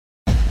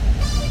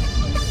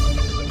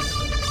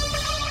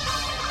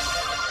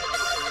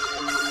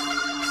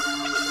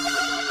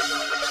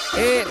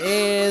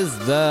is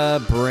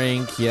The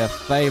Brink, your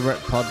favourite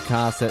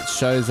podcast that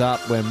shows up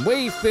when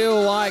we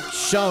feel like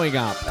showing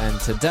up. And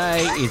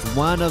today is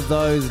one of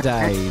those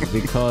days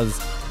because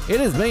it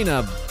has been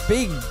a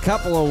big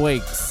couple of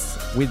weeks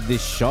with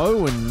this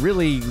show and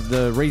really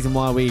the reason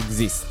why we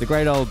exist. The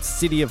great old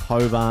city of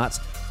Hobart,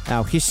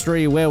 our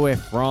history, where we're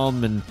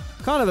from, and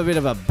kind of a bit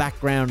of a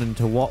background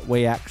into what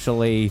we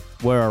actually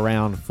were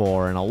around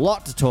for, and a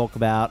lot to talk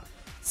about.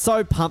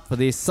 So pumped for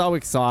this, so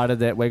excited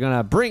that we're going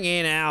to bring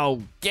in our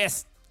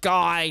guest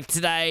guy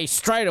today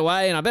straight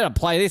away, and I better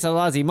play this,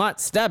 otherwise he might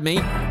stab me.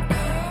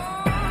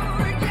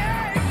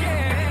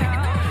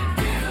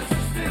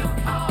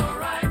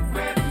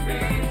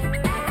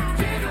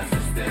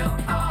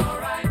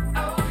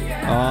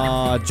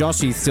 Oh,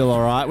 Joshy's still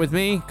all right with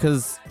me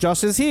because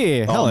Josh is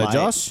here. Hello, mate.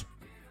 Josh.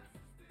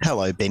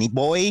 Hello, Benny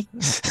boy.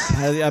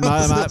 Am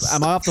I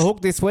off the hook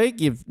this week?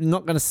 You're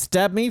not going to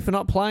stab me for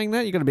not playing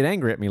that? You got a bit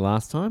angry at me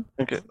last time.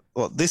 Okay.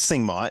 Well, this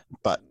thing might,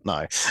 but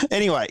no.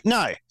 Anyway,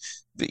 no.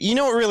 You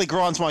know what really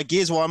grinds my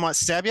gears? Why I might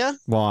stab you?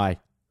 Why?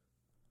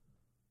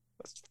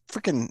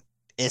 Freaking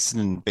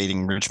Essendon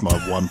beating Richmond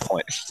by 1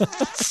 point.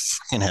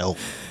 Fucking hell.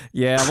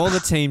 Yeah, of all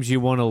the teams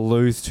you want to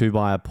lose to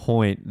by a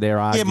point, they're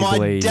arguably... Yeah,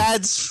 my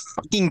dad's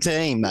fucking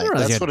team, mate.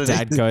 That's what your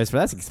dad goes for.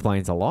 That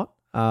explains a lot.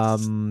 But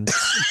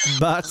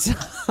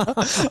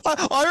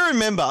I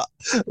remember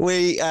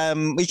we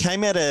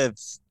came out of,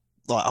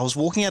 like, I was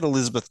walking out of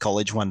Elizabeth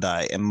College one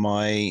day, and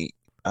my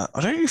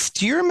I don't know if,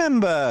 do you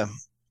remember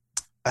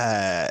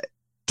Kat?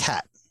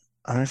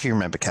 I don't know if you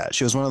remember Kat.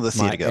 She was one of the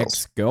theatre girls.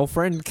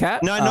 Ex-girlfriend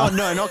Kat? No,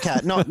 not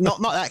Kat. Not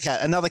that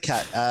Kat. Another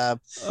Kat.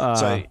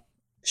 So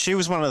she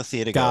was one of the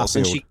theatre girls,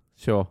 and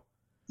Sure.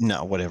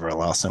 No, whatever her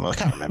last name was. I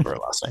can't remember her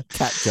last name.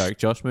 Cat joke,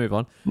 Josh. Move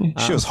on.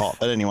 She was hot,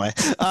 but anyway.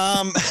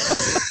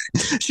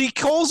 She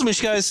calls me.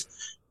 She goes,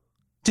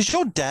 "Did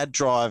your dad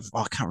drive?" Oh,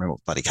 I can't remember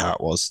what bloody car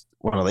it was.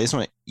 One of these. I'm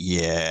like,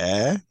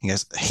 yeah. He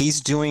goes, "He's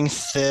doing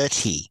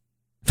 30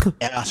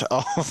 out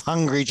of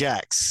Hungry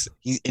Jack's,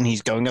 and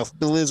he's going off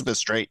Elizabeth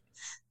Street,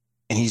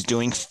 and he's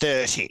doing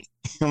 30."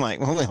 I'm like,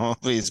 well,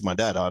 he's my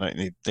dad. I'm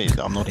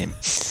not him.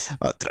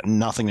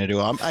 Nothing to do.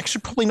 I'm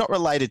actually probably not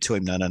related to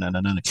him. No.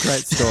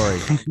 Great story.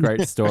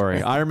 Great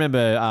story. I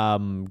remember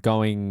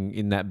going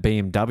in that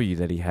BMW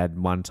that he had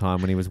one time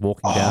when he was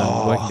working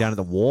down at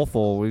the wharf,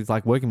 or he was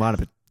like working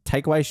behind a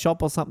takeaway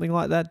shop or something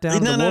like that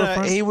down the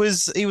waterfront. He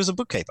was a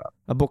bookkeeper.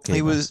 A bookkeeper.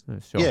 He was,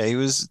 sure. Yeah, he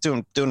was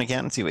doing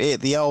accountancy. Yeah,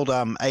 the old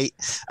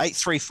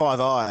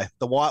 835i,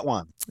 the white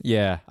one.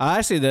 Yeah,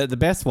 actually the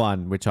best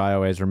one, which I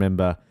always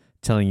remember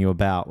telling you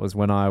about, was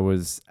when I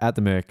was at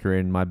the Mercury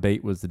and my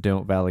beat was the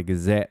Derwent Valley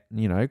Gazette.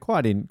 You know,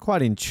 quite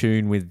in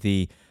tune with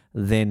the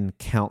then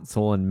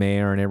council and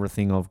mayor and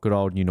everything of good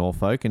old New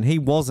Norfolk. And he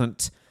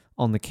wasn't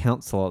on the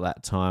council at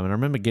that time. And I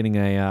remember getting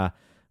a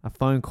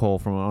phone call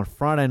on a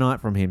Friday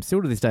night from him.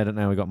 Still to this day, I don't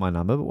know how he got my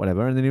number, but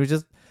whatever. And then he was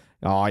just,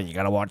 "Oh, you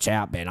got to watch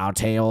out, Ben. I'll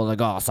tell you all the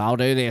goss. I'll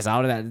do this.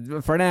 I'll do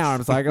that." For an hour,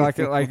 I'm like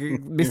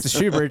Mr.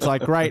 Shoebridge,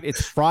 like, great,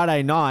 it's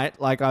Friday night.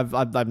 Like,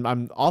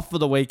 I'm off for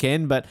the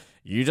weekend, but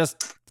you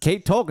just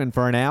keep talking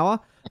for an hour.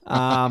 Might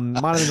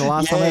have been the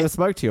last time I ever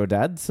spoke to your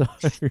dad. So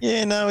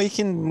yeah, no, he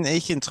can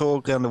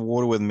talk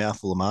underwater with a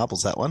mouthful of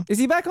marbles. That one. Is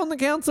he back on the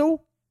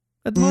council?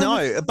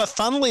 No, but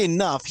funnily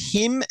enough,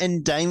 him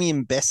and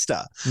Damien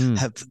Bester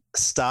have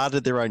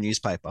started their own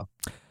newspaper.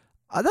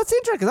 That's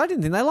interesting because I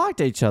didn't think they liked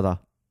each other.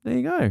 There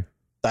you go.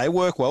 They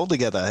work well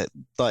together.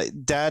 Like,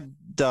 Dad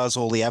does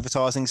all the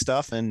advertising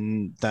stuff,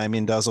 and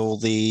Damien does all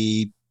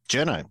the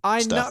journo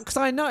stuff.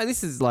 I know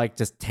this is like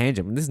just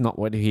tangent. This is not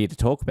what we're here to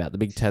talk about, the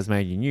big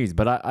Tasmanian news.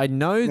 But I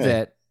know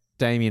that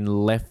Damien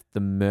left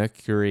the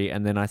Mercury,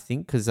 and then I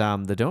think because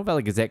the Derwent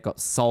Valley Gazette got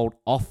sold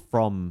off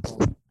from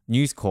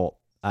News Corp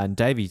and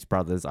Davies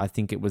Brothers, I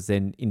think it was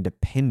then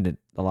independent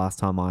the last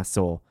time I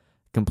saw,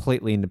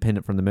 completely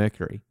independent from the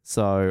Mercury.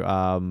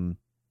 So,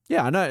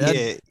 yeah, I know.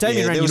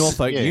 Damien ran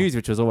Norfolk News,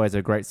 which was always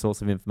a great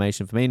source of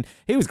information for me. And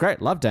he was great.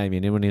 Loved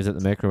Damien when he was at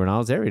the Mercury when I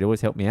was there. He'd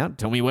always help me out,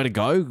 tell me where to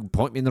go,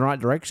 point me in the right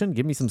direction,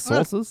 give me some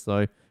sources.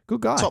 So,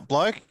 good guy. Top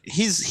bloke.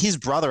 His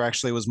brother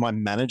actually was my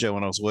manager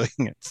when I was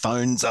working at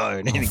Phone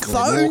Zone.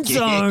 Phone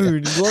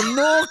Zone,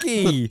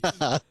 Glenorchy.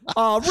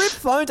 Oh, rip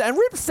Phones and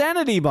rip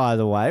Sanity, by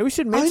the way. We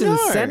should mention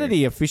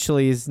Sanity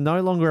officially is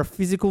no longer a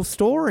physical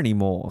store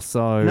anymore.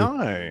 So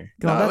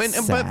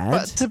that's sad.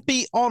 But to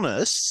be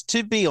honest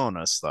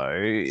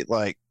though,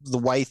 like the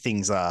way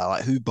things are,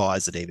 like who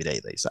buys a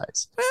DVD these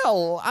days?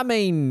 Well, I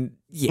mean,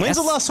 yes. When's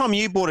the last time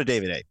you bought a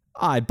DVD?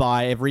 I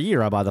buy every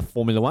year. I buy the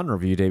Formula One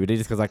review DVD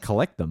just because I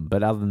collect them.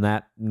 But other than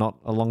that, not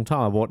a long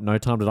time. I bought No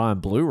Time to Die on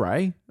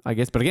Blu-ray, I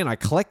guess. But again, I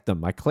collect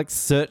them. I collect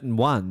certain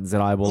ones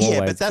that I will always get.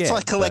 Yeah, but that's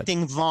like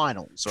collecting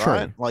vinyls,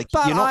 right? True. Like,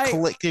 you're not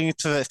collecting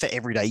it for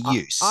everyday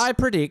use. I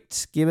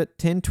predict, give it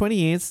 10, 20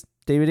 years,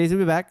 DVDs will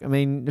be back. I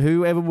mean,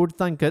 whoever would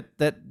think it,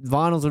 that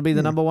vinyls would be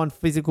the number one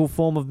physical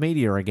form of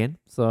media again.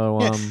 So,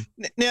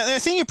 Now, I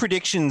think your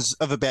predictions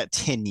of about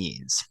 10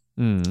 years.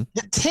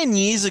 10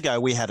 years ago,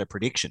 we had a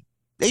prediction.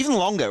 Even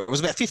longer. It was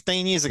about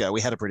 15 years ago we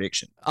had a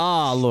prediction.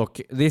 Look,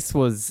 this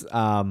was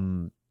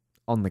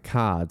on the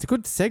cards.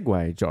 Good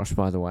segue, Josh,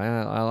 by the way.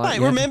 I like, Hey,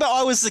 remember,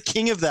 I was the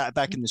king of that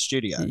back in the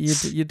studio.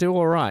 You do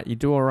all right. You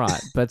do all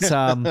right. But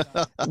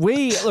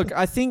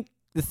I think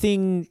the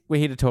thing we're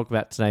here to talk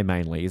about today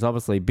mainly is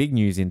obviously big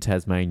news in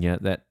Tasmania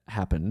that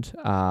happened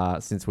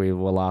since we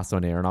were last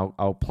on air. And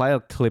I'll play a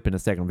clip in a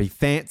second. I'll be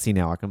fancy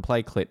now. I can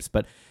play clips.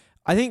 But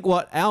I think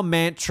what our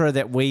mantra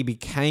that we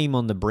became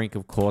on the brink,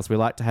 of course, we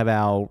like to have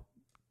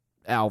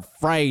our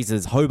phrase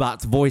as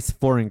Hobart's voice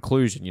for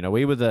inclusion. You know,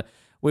 we were the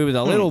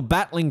little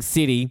battling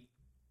city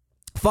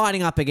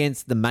fighting up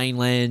against the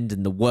mainland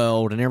and the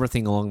world and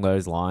everything along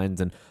those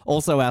lines, and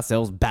also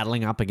ourselves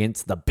battling up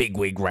against the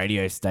bigwig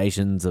radio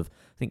stations of,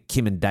 I think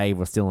Kim and Dave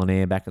were still on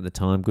air back at the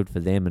time, good for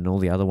them, and all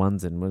the other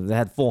ones, and they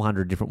had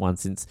 400 different ones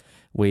since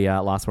we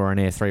last were on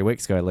air 3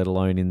 weeks ago, let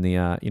alone in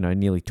the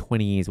nearly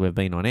 20 years we've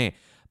been on air.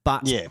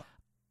 But yeah,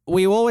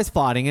 we were always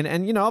fighting,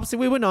 and obviously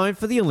we were known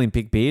for the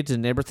Olympic bid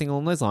and everything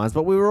along those lines,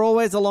 but we were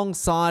always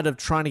alongside of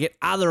trying to get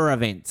other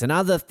events and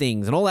other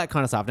things and all that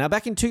kind of stuff. Now,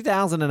 back in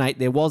 2008,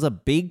 there was a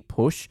big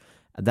push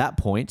at that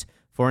point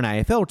for an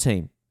AFL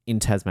team in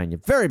Tasmania.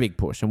 Very big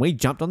push, and we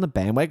jumped on the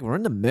bandwagon. We're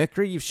in the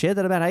Mercury. You've shared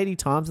that about 80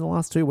 times in the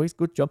last 2 weeks.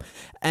 Good job.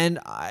 And,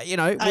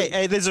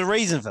 Hey, there's a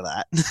reason for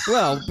that.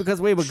 Well,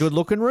 because we were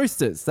good-looking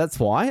roosters. That's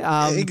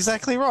why.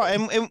 Exactly right.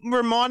 And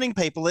reminding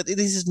people that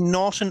this is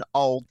not an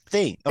old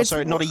thing.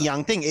 Not a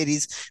young thing. It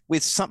is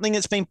with something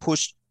that's been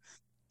pushed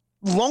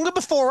longer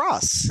before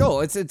us.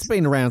 Sure, it's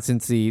been around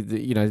since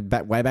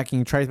way back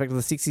in trace back to the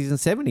 60s and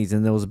 70s,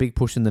 and there was a big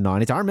push in the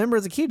 90s. I remember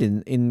as a kid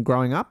in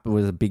growing up, it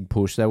was a big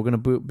push. They were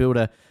going to build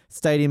a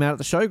stadium out at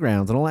the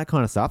showgrounds and all that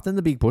kind of stuff. Then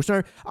the big push.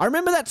 No, I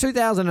remember that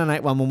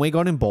 2008 one when we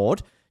got on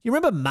board. You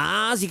remember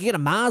Mars? You could get a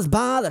Mars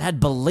bar that had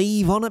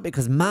Believe on it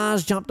because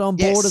Mars jumped on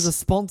board as a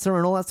sponsor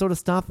and all that sort of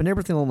stuff and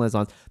everything along those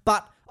lines.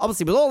 But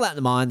obviously, with all that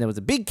in mind, there was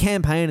a big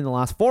campaign in the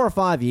last 4 or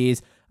 5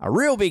 years. A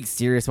real big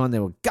serious one.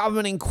 There were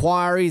government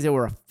inquiries. There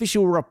were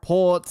official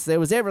reports. There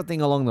was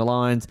everything along the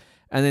lines.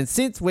 And then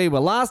since we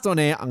were last on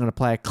air, I'm going to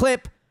play a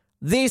clip.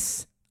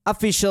 This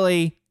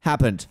officially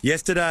happened.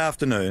 Yesterday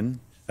afternoon,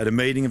 at a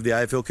meeting of the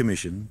AFL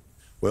Commission,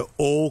 where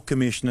all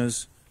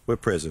commissioners were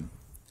present,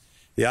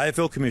 the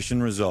AFL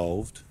Commission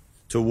resolved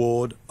to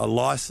award a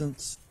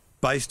licence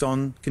based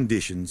on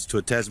conditions to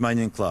a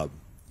Tasmanian club,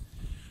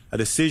 a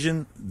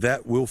decision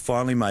that will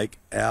finally make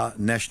our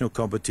national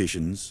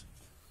competitions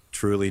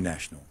truly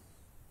national.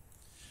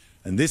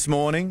 And this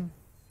morning,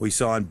 we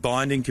signed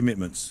binding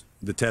commitments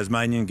with the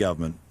Tasmanian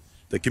government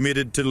that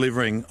committed to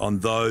delivering on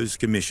those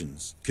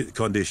conditions,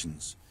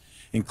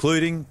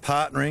 including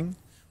partnering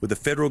with the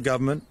federal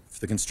government for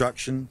the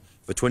construction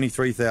of a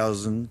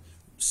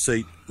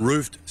 23,000-seat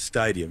roofed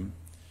stadium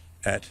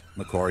at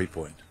Macquarie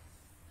Point.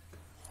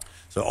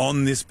 So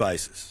on this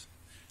basis,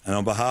 and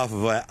on behalf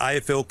of our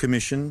AFL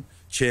Commission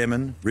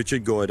Chairman,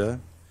 Richard Goyder,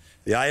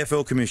 the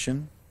AFL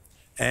Commission,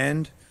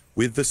 and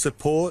with the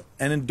support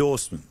and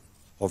endorsement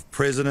of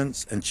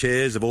presidents and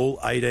chairs of all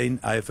 18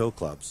 AFL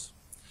clubs,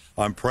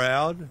 I'm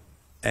proud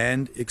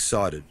and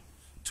excited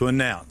to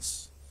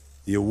announce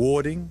the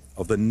awarding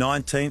of the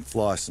 19th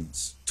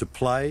licence to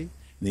play in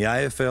the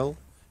AFL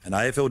and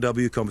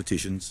AFLW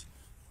competitions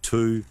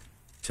to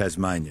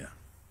Tasmania.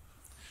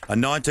 A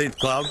 19th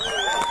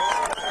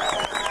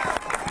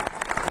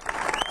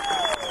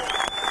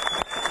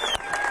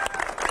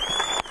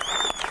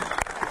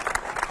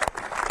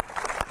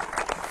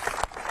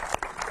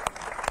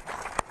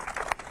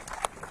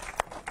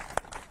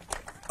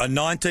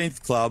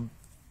club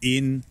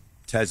in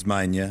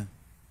Tasmania,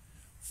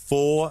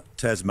 for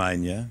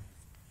Tasmania,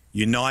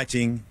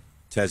 uniting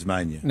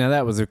Tasmania. Now,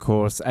 that was, of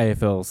course,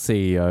 AFL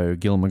CEO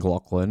Gil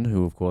McLachlan,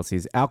 who, of course,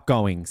 is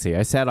outgoing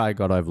CEO. Sad I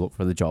got overlooked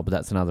for the job, but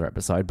that's another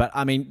episode. But,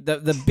 I mean,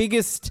 the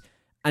biggest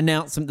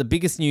announcement, the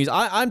biggest news,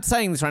 I'm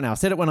saying this right now. I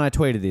said it when I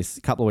tweeted this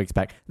a couple of weeks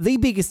back. The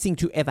biggest thing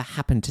to ever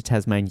happen to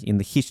Tasmania in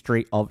the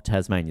history of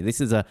Tasmania.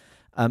 This is a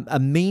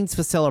means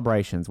for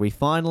celebrations. We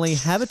finally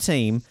have a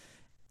team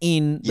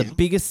in the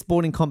biggest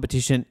sporting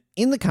competition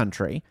in the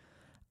country,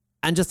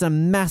 and just a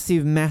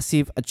massive,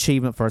 massive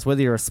achievement for us,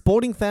 whether you're a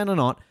sporting fan or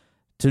not,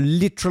 to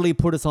literally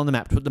put us on the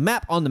map. Put the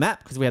map on the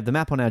map, because we have the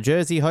map on our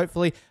jersey,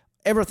 hopefully,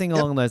 everything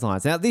along those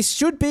lines. Now, this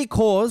should be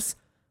cause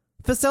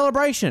for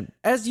celebration,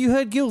 as you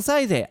heard Gil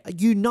say there,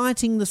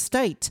 uniting the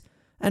state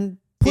and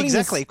putting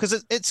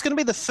because it's going to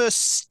be the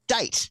first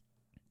state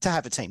to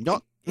have a team,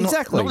 not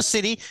a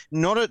city,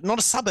 not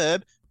a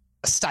suburb,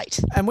 a state.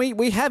 And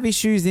we have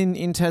issues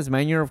in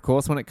Tasmania, of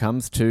course, when it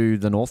comes to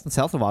the north and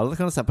south of Ireland, that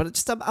kind of stuff. But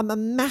it's just a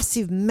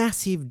massive,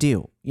 massive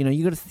deal. You know,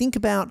 you got to think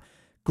about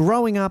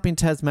growing up in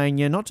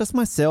Tasmania, not just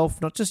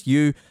myself, not just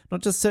you,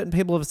 not just certain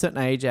people of a certain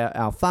age,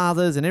 our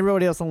fathers and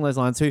everybody else along those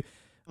lines who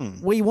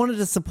we wanted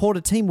to support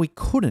a team, we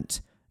couldn't.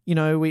 You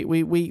know,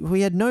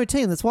 we had no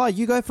team. That's why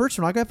you go for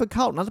Richmond, I go for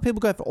Carlton, other people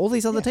go for all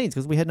these other teams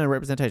because we had no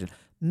representation.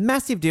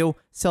 Massive deal,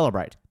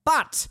 celebrate.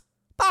 But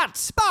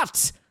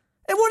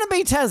it wouldn't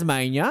be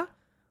Tasmania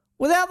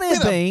without there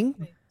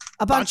being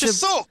a bunch of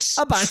socks.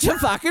 A bunch of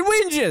fucking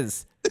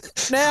whingers.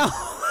 Now,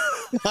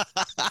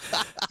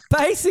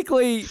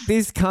 Basically,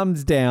 this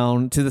comes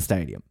down to the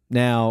stadium.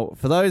 Now,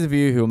 for those of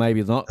you who are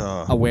maybe not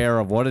aware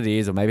of what it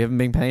is, or maybe haven't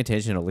been paying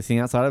attention or listening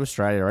outside of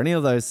Australia or any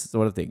of those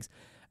sort of things,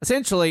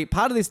 essentially,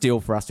 part of this deal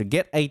for us to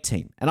get a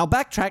team, and I'll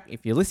backtrack,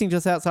 if you're listening to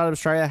us outside of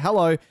Australia,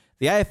 hello,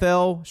 the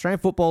AFL, Australian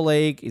Football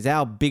League, is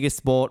our biggest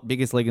sport,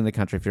 biggest league in the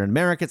country. If you're in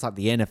America, it's like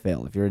the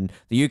NFL. If you're in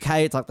the UK,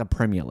 it's like the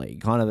Premier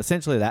League, kind of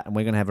essentially that, and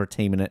we're going to have a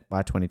team in it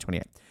by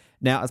 2028.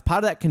 Now, as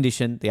part of that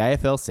condition, the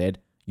AFL said,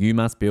 you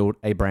must build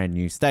a brand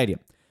new stadium,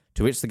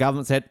 to which the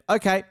government said,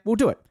 okay, we'll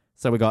do it.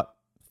 So we got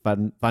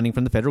funding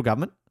from the federal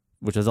government,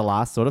 which is the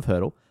last sort of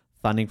hurdle,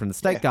 funding from the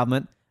state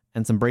government,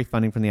 and some brief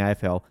funding from the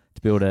AFL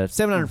to build a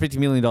 $750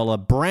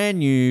 million brand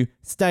new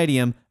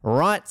stadium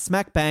right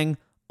smack bang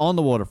on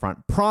the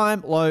waterfront.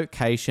 Prime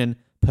location,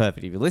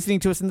 perfect. If you're listening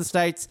to us in the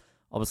States,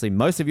 obviously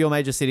most of your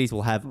major cities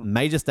will have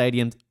major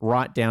stadiums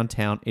right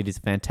downtown. It is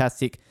a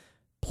fantastic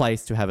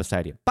place to have a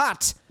stadium.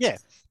 But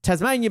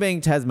Tasmania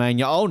being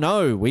Tasmania, oh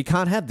no, we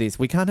can't have this.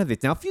 We can't have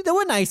this. Now, there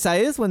were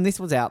naysayers when this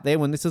was out there,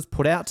 when this was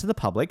put out to the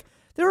public.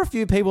 There were a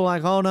few people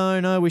like, oh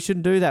no, we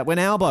shouldn't do that. When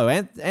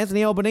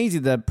Anthony Albanese,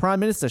 the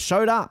Prime Minister,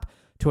 showed up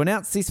to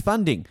announce this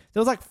funding, there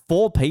was like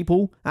 4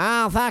 people.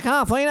 Fuck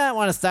off, we don't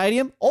want a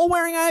stadium. All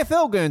wearing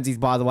AFL Guernseys,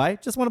 by the way.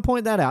 Just want to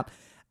point that out.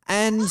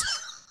 And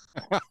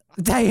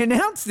they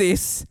announced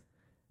this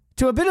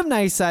to a bit of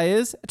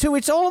naysayers, to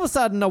which all of a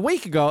sudden, a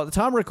week ago, at the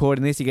time of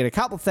recording this, you get a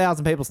couple of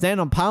thousand people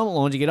stand on Parliament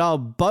Lawn, you get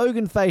old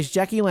bogan-faced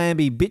Jackie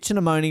Lambie bitching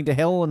and moaning to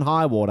hell and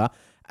high water,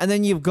 and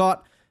then you've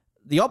got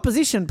the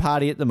opposition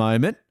party at the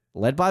moment,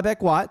 led by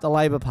Beck White, the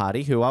Labor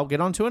Party, who I'll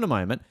get onto in a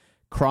moment,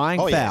 crying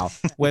foul.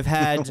 Yeah. We've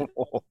had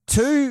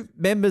 2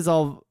 members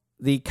of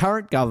the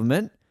current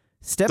government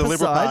step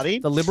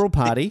aside, the Liberal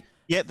Party.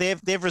 Yeah,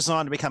 they've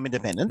resigned to become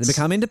independents. They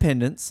become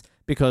independents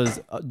because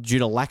due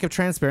to lack of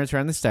transparency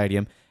around the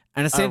stadium,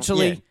 and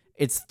essentially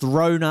it's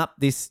thrown up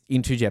this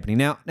into jeopardy.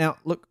 Now,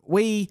 look,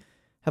 we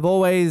have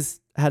always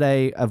had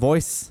a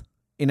voice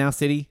in our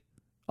city.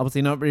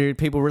 Obviously, not really,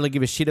 people really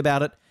give a shit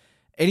about it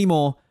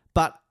anymore,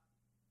 but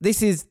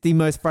this is the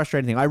most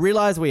frustrating thing. I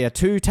realise we are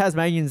 2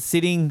 Tasmanians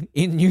sitting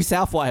in New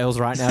South Wales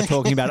right now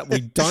talking about it. We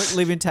don't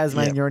live in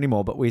Tasmania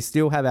anymore, but we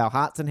still have our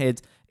hearts and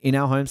heads in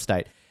our home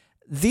state.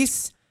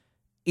 This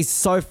is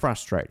so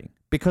frustrating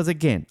because,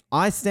 again,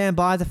 I stand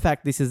by the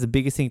fact this is the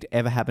biggest thing to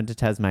ever happen to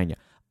Tasmania.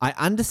 I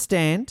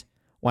understand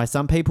why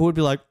some people would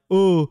be like,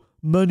 oh,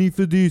 money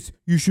for this.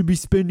 You should be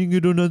spending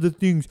it on other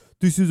things.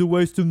 This is a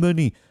waste of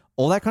money.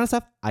 All that kind of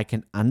stuff. I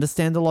can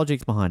understand the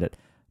logics behind it.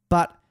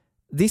 But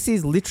this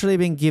is literally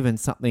being given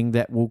something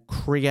that will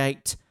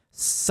create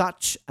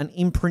such an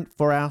imprint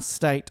for our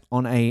state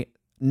on a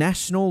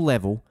national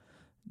level,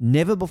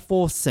 never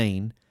before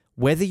seen.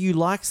 Whether you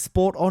like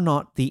sport or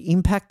not, the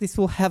impact this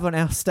will have on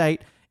our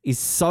state is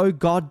so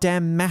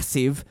goddamn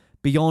massive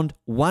beyond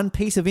one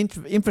piece of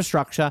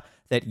infrastructure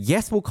that,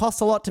 yes, will cost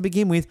a lot to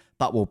begin with,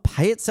 but will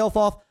pay itself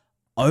off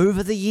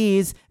over the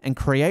years and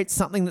create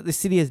something that the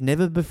city has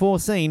never before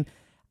seen.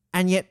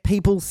 And yet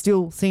people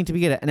still seem to be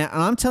getting it. And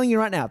I'm telling you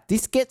right now,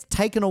 this gets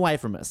taken away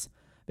from us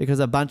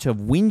because a bunch of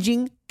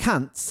whinging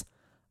cunts,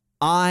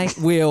 I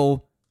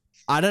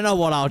don't know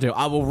what I'll do.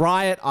 I will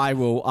riot. I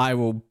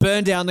will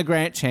burn down the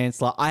Grant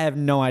Chancellor. I have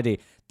no idea.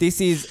 This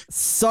is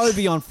so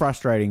beyond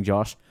frustrating,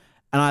 Josh.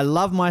 And I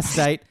love my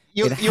state.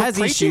 You're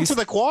preaching to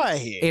the choir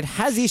here. It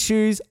has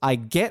issues. I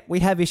get we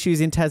have issues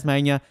in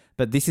Tasmania,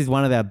 but this is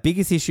one of our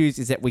biggest issues,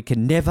 is that we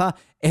can never,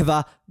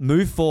 ever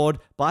move forward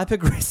by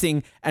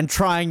progressing and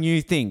trying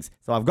new things.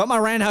 So I've got my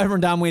rant over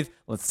and done with.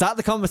 Let's start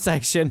the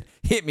conversation.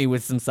 Hit me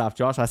with some stuff,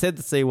 Josh. I said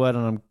the C word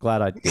and I'm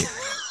glad I did.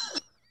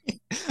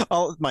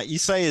 Oh, mate, you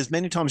say as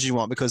many times as you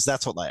want because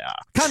that's what they are.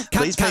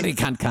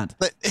 Cunt.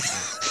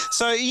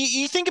 So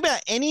you think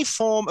about any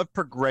form of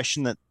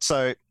progression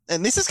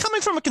and this is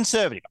coming from a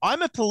conservative.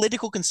 I'm a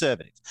political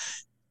conservative.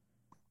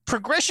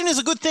 Progression is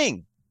a good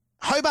thing.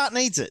 Hobart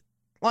needs it.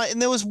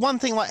 And there was one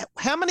thing,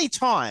 how many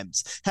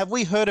times have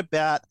we heard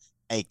about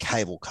a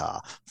cable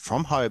car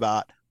from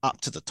Hobart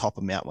up to the top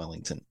of Mount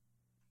Wellington?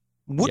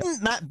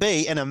 Wouldn't that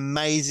be an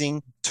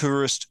amazing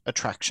tourist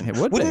attraction? It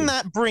would. Wouldn't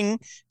that bring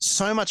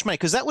so much money?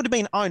 Because that would have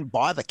been owned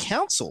by the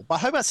council, by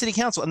Hobart City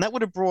Council, and that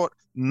would have brought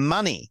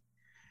money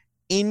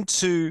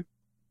into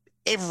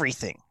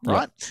everything,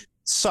 right?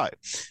 So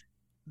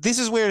this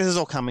is where it is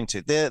all coming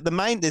to.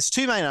 There's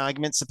 2 main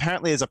arguments.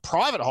 Apparently, there's a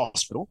private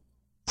hospital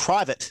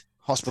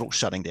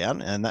shutting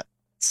down, and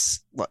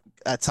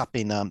that's up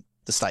in the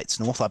states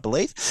north, I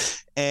believe.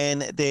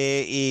 And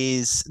there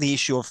is the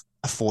issue of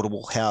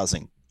affordable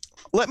housing.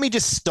 Let me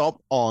just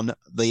stop on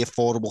the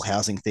affordable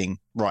housing thing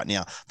right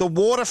now. The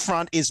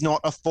waterfront is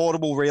not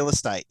affordable real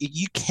estate.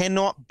 You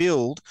cannot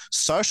build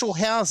social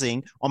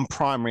housing on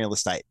prime real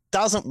estate.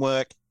 Doesn't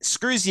work,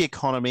 screws the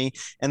economy,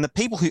 and the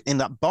people who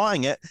end up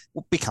buying it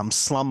will become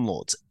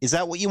slumlords. Is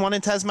that what you want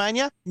in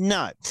Tasmania?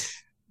 No.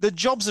 The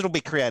jobs that will be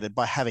created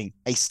by having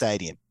a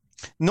stadium,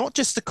 not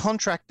just the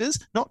contractors,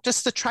 not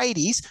just the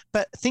tradies,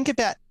 but think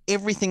about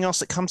everything else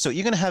that comes to it.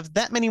 You're going to have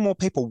that many more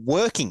people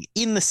working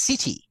in the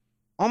city,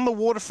 on the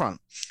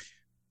waterfront,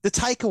 the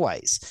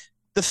takeaways,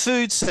 the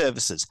food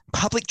services,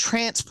 public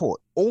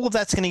transport, all of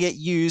that's going to get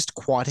used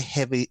quite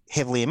a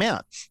heavily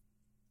amount.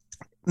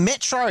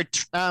 Metro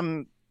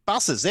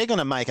buses, they're going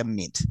to make a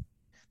mint.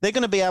 They're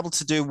going to be able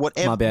to do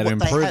whatever. Might be able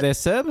to improve their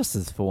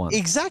services for one.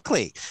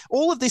 Exactly.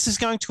 All of this is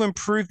going to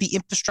improve the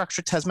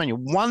infrastructure of Tasmania.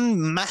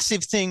 One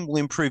massive thing will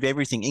improve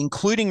everything,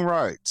 including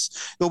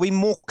roads. There'll be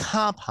more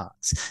car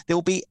parks.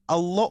 There'll be a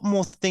lot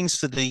more things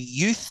for the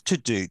youth to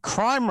do.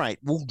 Crime rate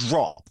will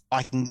drop.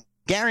 I can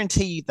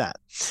guarantee you that.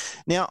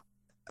 Now,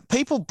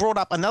 people brought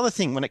up another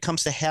thing when it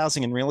comes to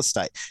housing and real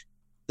estate.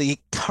 The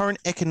current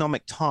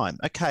economic time.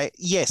 Okay,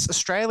 yes,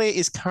 Australia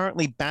is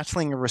currently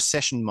battling a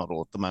recession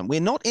model at the moment. We're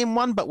not in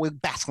one, but we're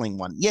battling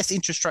one. Yes,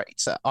 interest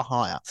rates are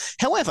higher.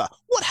 However,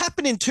 what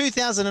happened in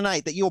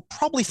 2008 that you're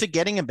probably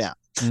forgetting about?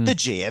 The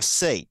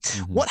GFC.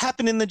 Mm-hmm. What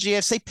happened in the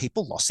GFC?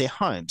 People lost their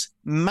homes,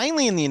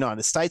 mainly in the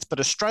United States, but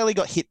Australia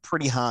got hit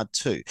pretty hard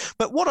too.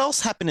 But what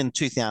else happened in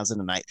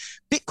 2008?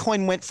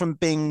 Bitcoin went from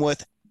being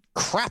worth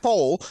crap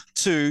all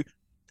to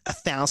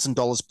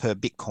 $1,000 per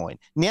Bitcoin.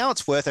 Now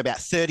it's worth about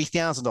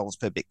 $30,000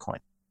 per Bitcoin.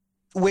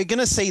 We're going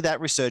to see that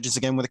resurgence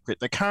again with a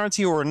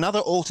cryptocurrency or another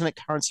alternate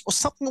currency or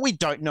something that we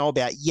don't know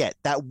about yet.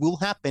 That will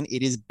happen.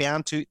 It is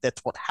bound to. That's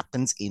what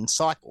happens in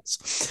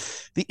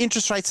cycles. The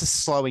interest rates are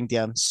slowing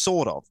down,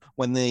 sort of,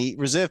 when the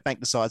Reserve Bank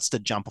decides to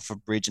jump off a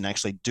bridge and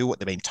actually do what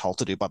they've been told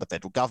to do by the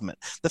federal government.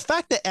 The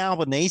fact that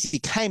Albanese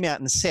came out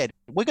and said,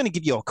 we're going to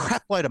give you a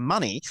crap load of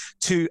money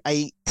to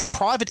a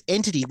private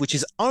entity which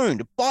is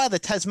owned by the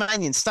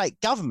Tasmanian state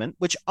government,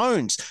 which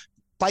owns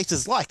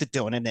places like the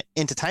Dillon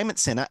Entertainment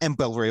Centre and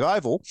Belrive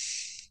Oval.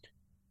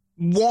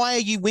 Why are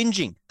you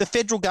whinging? The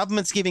federal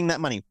government's giving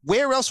that money.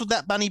 Where else would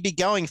that money be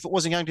going if it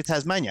wasn't going to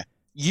Tasmania?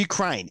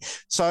 Ukraine.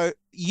 So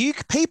you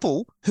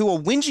people who are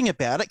whinging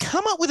about it,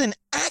 come up with an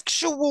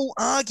actual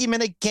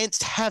argument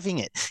against having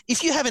it.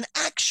 If you have an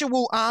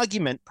actual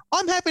argument,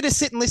 I'm happy to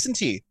sit and listen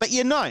to you. But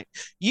you don't.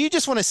 You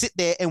just want to sit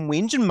there and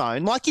whinge and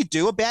moan like you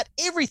do about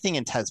everything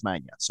in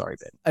Tasmania. Sorry,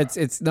 Ben.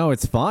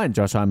 It's fine,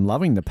 Josh. I'm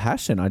loving the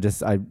passion.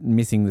 I'm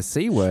missing the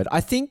C word.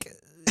 I think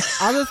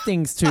other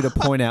things too to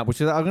point out, which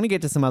is I'm going to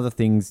get to some other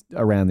things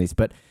around this,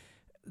 but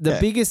the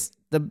biggest,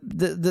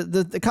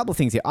 the couple of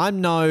things here.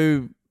 I'm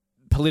no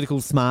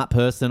political smart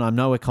person. I'm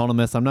no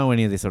economist. I'm no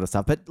any of this sort of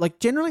stuff. But like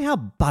generally how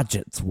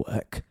budgets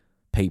work,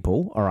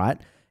 people, all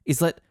right, is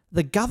that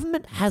the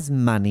government has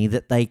money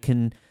that they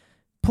can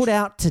put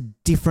out to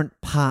different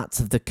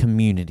parts of the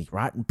community,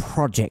 right? And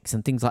projects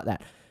and things like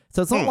that.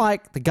 So it's not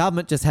like the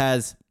government just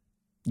has,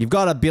 you've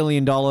got $1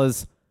 billion,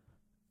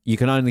 you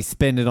can only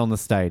spend it on the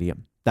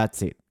stadium.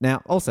 That's it.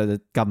 Now, also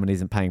the government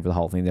isn't paying for the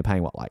whole thing. They're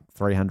paying what, like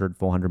 $300,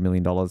 $400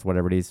 million,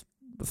 whatever it is.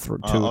 I've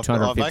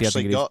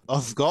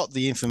got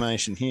the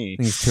information here.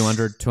 I think it's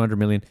 200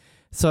 million.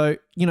 So,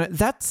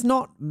 that's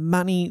not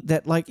money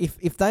that, like,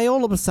 if they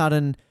all of a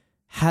sudden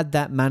had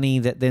that money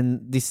that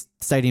then this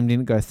stadium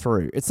didn't go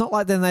through, it's not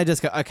like then they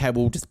just go, okay,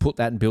 we'll just put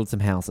that and build some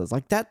houses.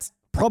 Like, that's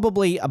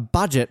probably a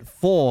budget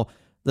for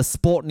the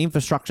sport and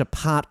infrastructure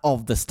part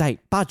of the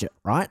state budget,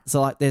 right? So,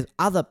 like, there's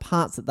other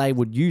parts that they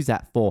would use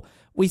that for.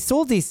 We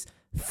saw this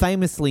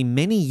famously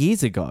many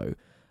years ago.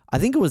 I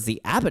think it was the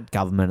Abbott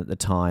government at the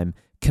time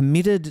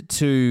committed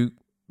to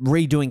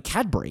redoing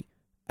Cadbury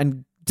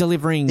and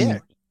delivering,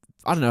 I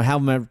don't know how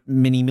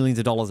many millions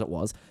of dollars it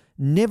was,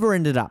 never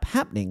ended up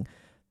happening.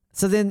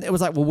 So then it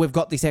was like, well, we've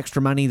got this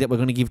extra money that we're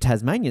going to give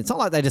Tasmania. It's not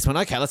like they just went,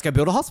 okay, let's go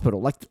build a hospital.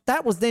 Like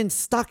that was then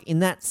stuck in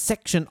that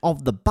section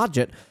of the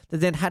budget that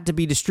then had to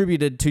be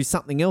distributed to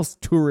something else,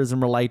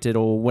 tourism related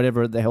or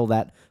whatever the hell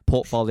that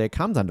portfolio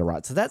comes under,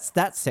 right? So that's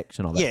that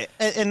section of it.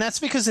 Yeah, and that's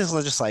because there's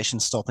legislation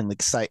stopping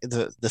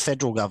the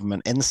federal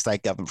government and the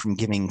state government from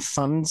giving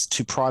funds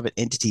to private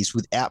entities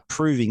without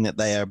proving that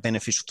they are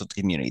beneficial to the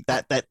community.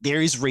 That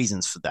there is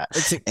reasons for that.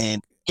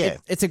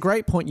 It's a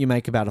great point you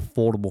make about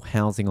affordable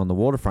housing on the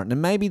waterfront.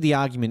 And maybe the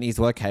argument is,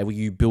 well, okay, well,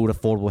 you build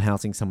affordable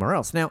housing somewhere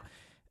else. Now,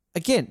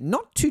 again,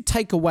 not to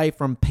take away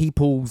from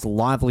people's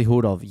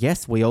livelihood of,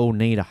 yes, we all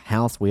need a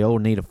house, we all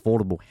need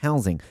affordable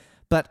housing.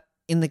 But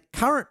in the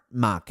current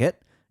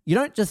market, you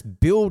don't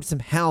just build some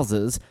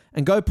houses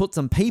and go put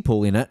some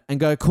people in it and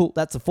go, cool,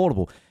 that's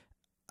affordable.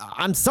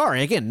 I'm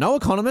sorry, again, no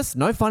economists,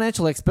 no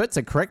financial experts,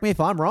 so correct me if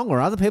I'm wrong or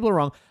other people are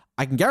wrong.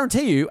 I can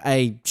guarantee you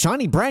a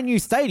shiny brand new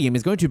stadium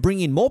is going to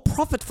bring in more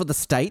profit for the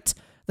state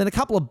than a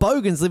couple of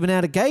bogans living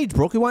out of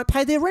Gagebrook who won't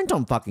pay their rent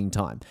on fucking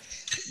time.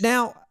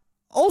 Now,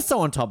 also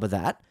on top of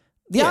that,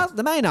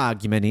 the main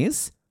argument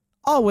is,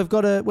 we've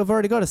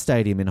already got a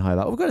stadium in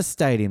Hobart. We've got a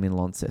stadium in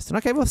Launceston.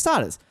 Okay, well, for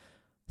starters,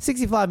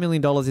 $65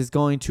 million is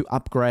going to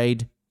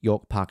upgrade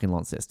York Park in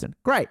Launceston.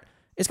 Great.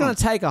 It's going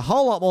to take a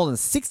whole lot more than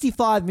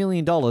 $65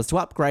 million to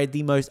upgrade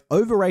the most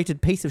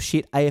overrated piece of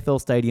shit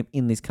AFL stadium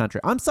in this country.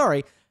 I'm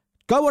sorry.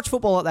 Go watch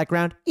football at that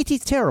ground. It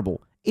is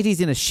terrible. It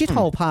is in a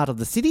shithole part of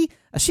the city,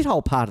 a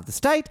shithole part of the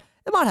state.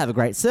 It might have a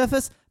great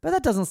surface, but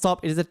that doesn't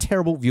stop. It is a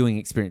terrible viewing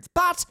experience.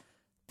 But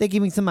they're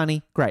giving some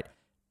money. Great.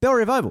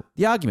 Belrive Oval,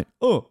 the argument,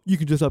 you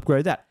can just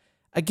upgrade that.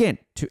 Again,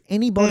 to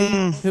anybody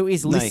who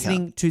is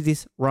listening to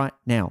this right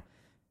now,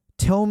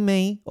 tell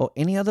me or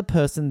any other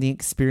person the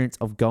experience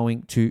of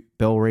going to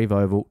Bellerive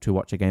Oval to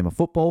watch a game of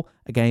football,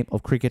 a game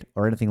of cricket,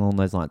 or anything along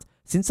those lines.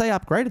 Since they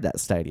upgraded that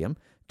stadium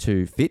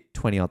to fit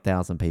 20-odd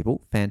thousand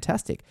people,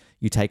 fantastic.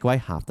 You take away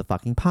half the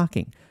fucking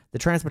parking. The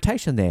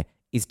transportation there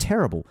is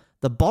terrible.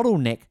 The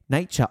bottleneck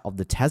nature of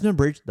the Tasman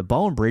Bridge, the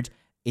Bowen Bridge,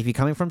 if you're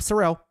coming from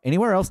Sorell,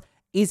 anywhere else,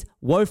 is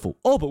woeful.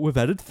 Oh, but we've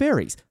added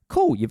ferries.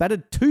 Cool, you've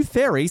added 2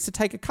 ferries to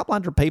take a couple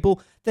hundred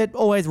people that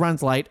always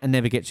runs late and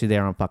never gets you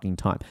there on fucking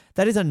time.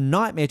 That is a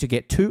nightmare to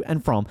get to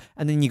and from.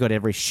 And then you got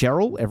every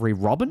Cheryl, every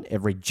Robin,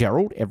 every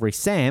Gerald, every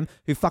Sam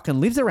who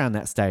fucking lives around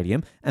that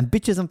stadium and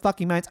bitches and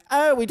fucking moans,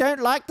 oh, we don't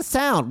like the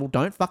sound. Well,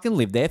 don't fucking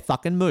live there.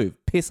 Fucking move.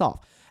 Piss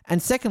off.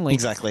 And secondly,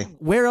 exactly,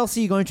 where else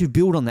are you going to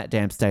build on that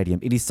damn stadium?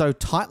 It is so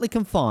tightly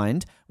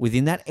confined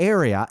within that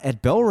area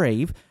at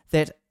Bellerive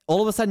that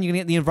all of a sudden you're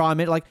going to get the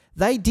environment, like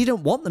they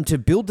didn't want them to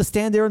build the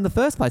stand there in the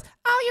first place.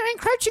 Oh, you're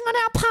encroaching on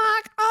our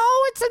park.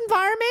 Oh, it's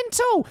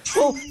environmental.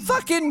 Well,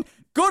 fucking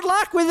good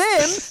luck with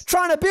them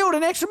trying to build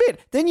an extra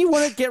bit. Then you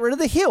want to get rid of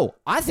the hill.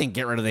 I think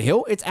get rid of the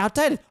hill. It's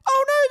outdated.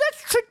 Oh, no,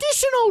 that's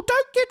traditional.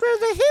 Don't get rid of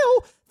the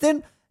hill.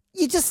 Then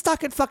you're just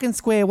stuck at fucking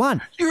square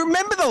one. You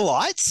remember the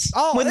lights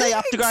when they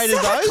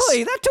upgraded those?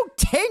 Exactly. That took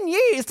 10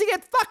 years to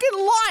get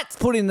fucking lights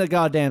put in the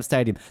goddamn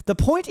stadium. The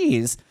point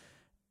is,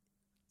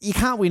 you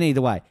can't win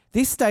either way.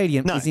 This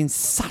stadium is in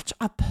such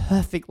a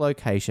perfect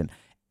location.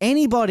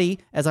 Anybody,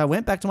 as I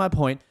went back to my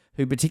point,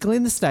 who particularly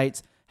in the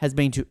States has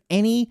been to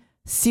any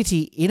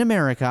city in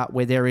America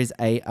where there is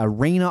a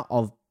arena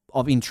of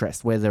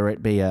interest, whether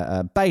it be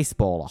a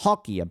baseball, a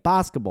hockey, a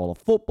basketball, a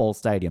football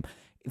stadium,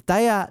 if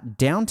they are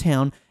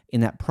downtown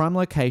in that prime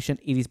location,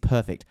 it is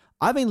perfect.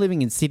 I've been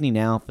living in Sydney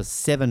now for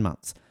 7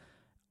 months.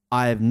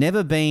 I've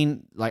never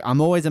been, I'm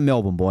always a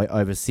Melbourne boy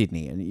over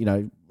Sydney.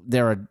 And,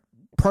 there are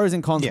pros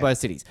and cons of both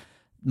cities.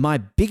 My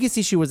biggest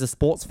issue as a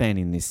sports fan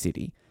in this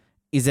city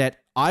is that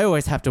I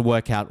always have to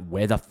work out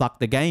where the fuck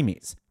the game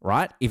is,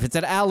 right? If it's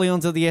at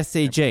Allianz or the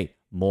SCG,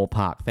 Moore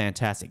Park,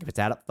 fantastic. If it's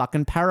out at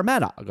fucking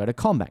Parramatta, I go to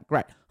Combank,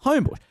 great.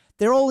 Homebush,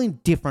 they're all in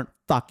different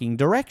fucking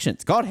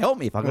directions. God help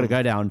me if I've got to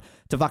go down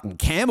to fucking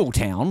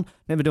Campbelltown.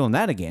 Never doing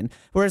that again.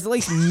 Whereas at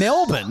least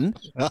Melbourne,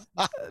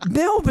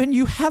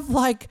 you have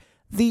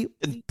the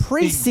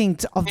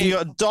precinct of the... You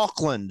got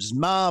Docklands,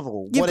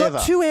 Marvel, You've whatever.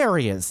 got 2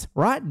 areas,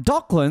 right?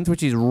 Docklands,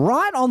 which is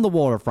right on the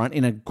waterfront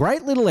in a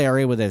great little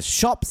area where there's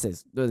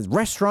shops, there's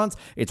restaurants.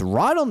 It's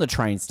right on the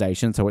train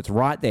station, so it's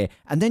right there.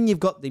 And then you've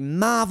got the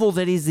marvel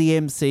that is the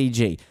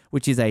MCG,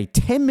 which is a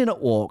 10-minute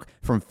walk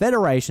from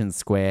Federation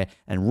Square.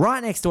 And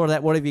right next door to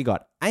that, what have you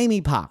got? Amy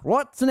Park.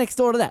 What's next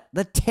door to that?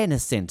 The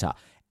tennis centre.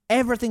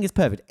 Everything is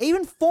perfect.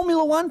 Even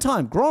Formula One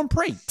time, Grand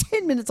Prix,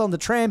 10 minutes on the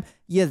tram,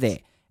 you're there.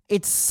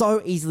 It's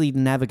so easily to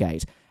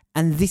navigate.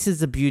 And this is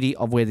the beauty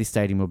of where this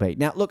stadium will be.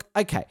 Now, look,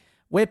 okay,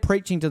 we're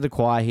preaching to the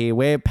choir here.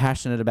 We're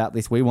passionate about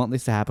this. We want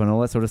this to happen,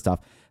 all that sort of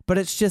stuff. But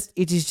it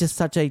is just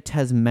such a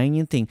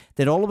Tasmanian thing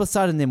that all of a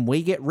sudden then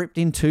we get ripped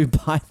into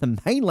by the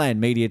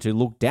mainland media to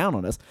look down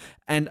on us.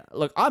 And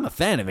look, I'm a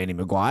fan of Eddie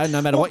Maguire, no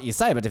matter what you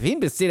say. But if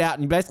him to sit out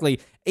and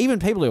basically, even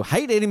people who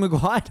hate Eddie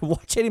Maguire to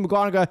watch Eddie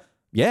Maguire and go,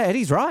 yeah,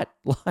 Eddie's right.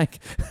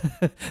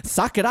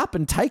 Suck it up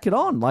and take it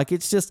on.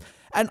 It's just...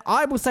 And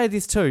I will say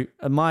this too,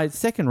 my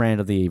second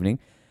rant of the evening,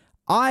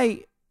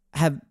 I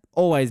have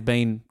always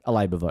been a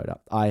Labor voter.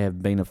 I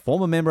have been a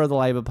former member of the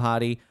Labor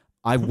Party.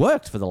 I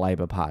worked for the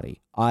Labor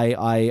Party.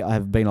 I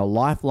have been a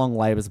lifelong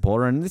Labor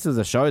supporter, and this is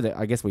a show that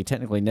I guess we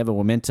technically never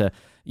were meant to,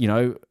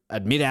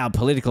 admit our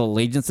political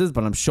allegiances,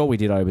 but I'm sure we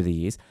did over the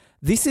years.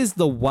 This is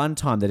the one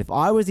time that if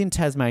I was in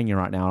Tasmania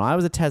right now and I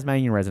was a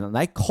Tasmanian resident and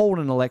they called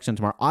an election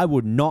tomorrow, I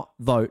would not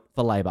vote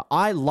for Labor.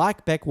 I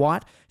like Beck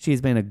White. She has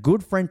been a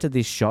good friend to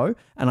this show,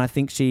 and I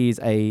think she is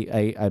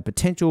a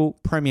potential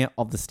premier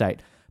of the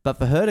state. But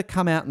for her to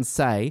come out and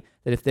say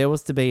that if there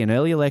was to be an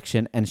early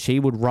election and she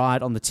would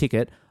ride on the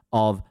ticket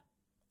of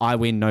I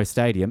win, no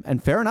stadium,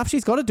 and fair enough,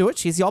 she's got to do it.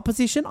 She's the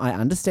opposition. I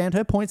understand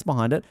her points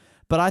behind it,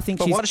 but I think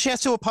why does she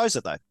have to oppose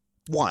it though?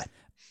 Why?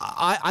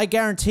 I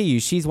guarantee you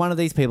she's one of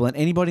these people, and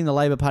anybody in the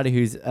Labor Party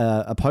who's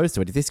opposed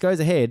to it, if this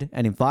goes ahead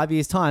and in 5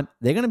 years' time,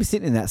 they're going to be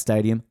sitting in that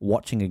stadium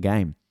watching a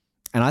game.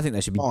 And I think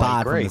they should be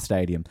barred from the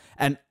stadium.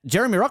 And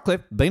Jeremy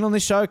Rockcliffe, been on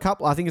this show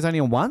I think it's only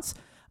on once.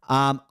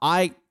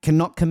 I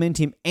cannot commend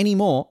him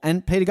anymore,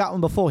 and Peter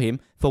Gutman before him,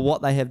 for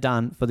what they have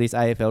done for this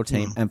AFL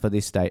team and for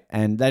this state.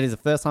 And that is the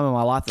first time in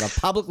my life that I've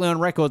publicly on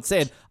record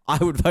said I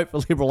would vote for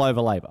Liberal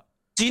over Labor.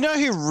 Do you know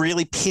who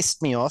really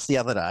pissed me off the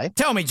other day?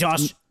 Tell me,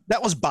 Josh.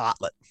 That was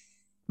Bartlett.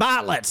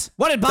 Bartlett.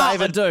 What did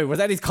Bartlett do? Was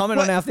that his comment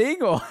on our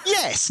thing? Or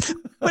yes.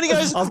 When he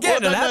goes, I was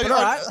getting to that, but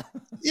all right.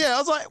 Yeah, I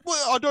was like,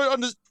 well,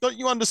 don't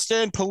you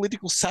understand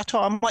political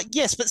satire? I'm like,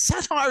 yes, but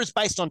satire is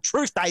based on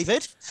truth,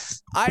 David.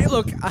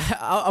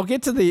 I'll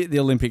get to the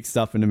Olympic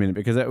stuff in a minute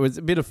because it was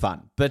a bit of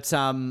fun. But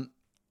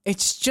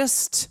it's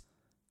just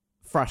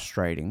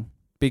frustrating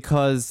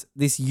because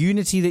this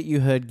unity that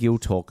you heard Gil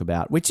talk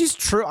about, which is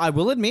true, I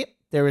will admit,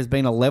 there has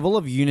been a level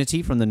of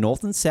unity from the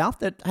North and South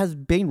that has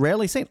been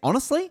rarely seen.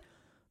 Honestly,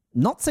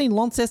 not seen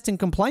Launceston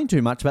complain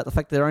too much about the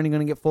fact that they're only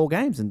going to get 4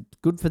 games, and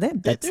good for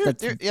them.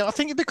 Yeah, I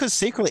think because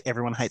secretly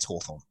everyone hates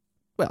Hawthorn.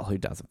 Well, who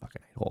doesn't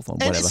fucking hate Hawthorn?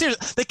 And Whatever.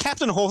 seriously, the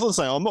captain of Hawthorn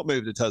saying, I'm not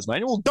moving to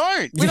Tasmania. Well,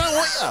 don't. We don't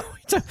want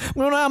you.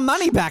 We want our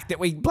money back that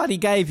we bloody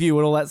gave you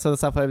and all that sort of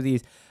stuff over the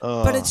years.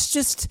 But it's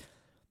just,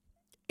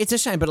 it's a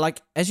shame. But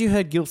like, as you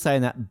heard Gil say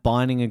in that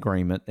binding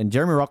agreement, and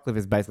Jeremy Rockcliffe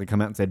has basically come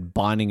out and said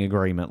binding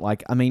agreement.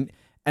 Like, I mean,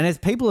 and as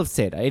people have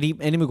said, Eddie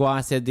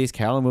Maguire said this,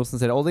 Carolyn Wilson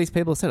said, all these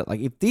people have said it.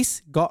 Like, if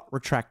this got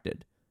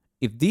retracted,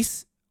 if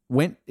this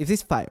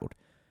failed,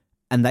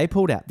 and they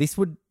pulled out, this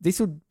would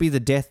be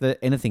the death of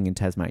anything in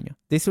Tasmania.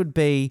 This would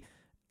be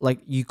like,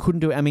 you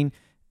couldn't do it. I mean,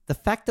 the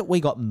fact that we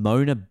got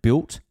Mona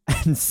built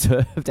and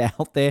served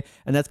out there,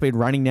 and that's been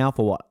running now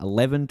for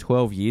 11,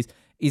 12 years,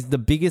 is the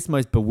biggest,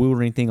 most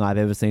bewildering thing I've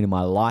ever seen in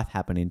my life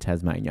happen in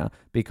Tasmania,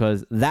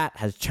 because that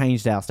has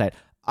changed our state.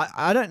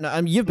 I don't know.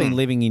 I mean, you've been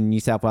living in New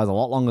South Wales a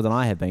lot longer than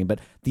I have been, but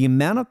the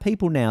amount of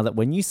people now that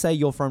when you say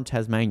you're from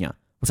Tasmania,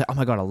 will say, oh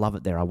my God, I love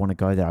it there. I want to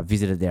go there. I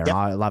visited there. Yep.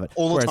 I love it.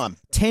 All the time.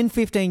 10,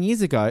 15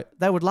 years ago,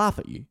 they would laugh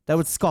at you. They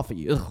would scoff at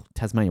you. Ugh,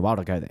 Tasmania, why would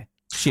I go there?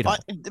 Shit.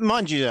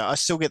 Mind you, I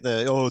still get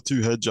the,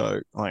 two-head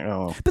joke. Like,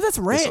 but that's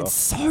rare. It's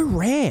so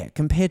rare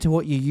compared to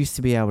what you used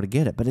to be able to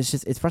get it. But it's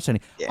just, it's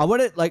frustrating. Yeah. I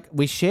want to, like,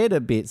 we shared a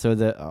bit. So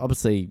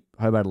obviously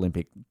Hobart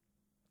Olympic,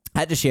 I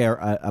had to share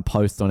a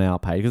post on our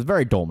page because it's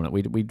very dormant.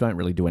 We don't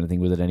really do anything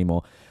with it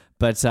anymore.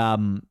 But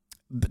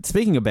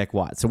speaking of Beck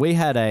White, so we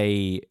had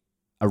a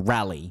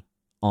rally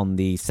on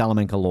the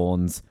Salamanca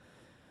lawns.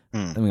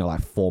 I think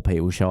like 4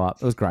 people show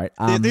up. It was great.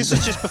 This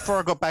was just before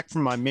I got back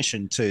from my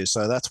mission too,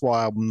 so that's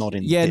why I'm not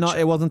in. Yeah,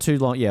 it wasn't too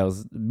long. Yeah, it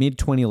was mid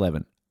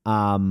 2011.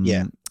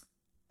 Yeah,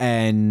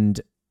 and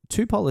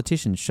 2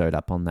 politicians showed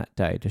up on that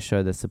day to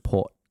show their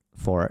support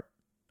for it: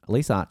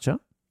 Elise Archer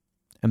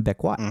and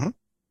Beck White. Mm-hmm.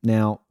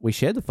 Now we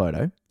shared the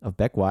photo of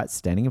Beck White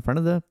standing in front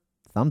of the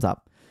thumbs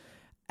up,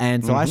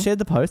 and so I shared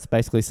the post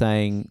basically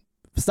saying,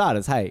 for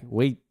starters, hey,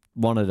 we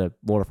wanted a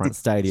waterfront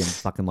stadium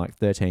fucking like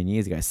 13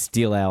 years ago.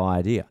 Steal our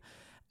idea.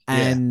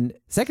 And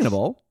second of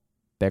all,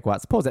 Beck White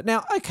supports it.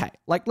 Now, okay,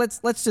 like let's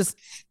just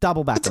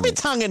double back. It's a bit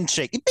tongue in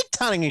cheek. A bit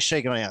tongue in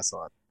cheek on our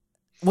side.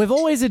 We've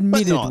always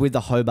admitted with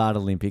the Hobart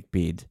Olympic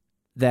bid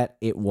that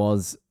it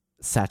was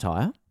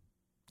satire.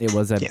 It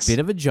was a bit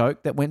of a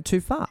joke that went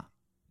too far.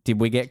 Did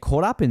we get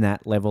caught up in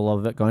that level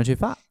of it going too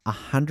far?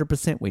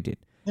 100% we did.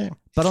 Yeah.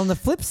 But on the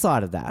flip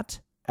side of that,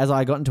 as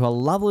I got into a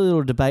lovely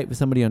little debate with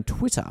somebody on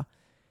Twitter,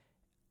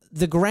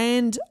 the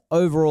grand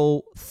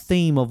overall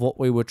theme of what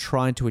we were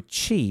trying to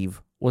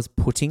achieve was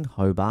putting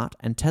Hobart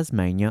and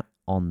Tasmania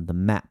on the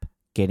map,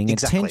 getting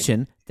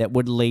attention that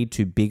would lead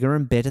to bigger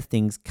and better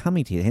things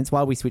coming to you. Hence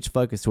why we switched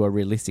focus to a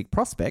realistic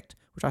prospect,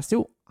 which I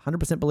still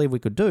 100% believe we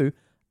could do,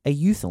 a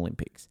youth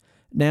Olympics.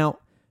 Now,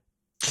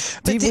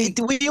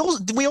 we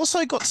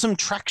also got some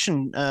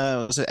traction,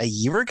 was it a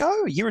year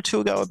or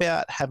 2 ago,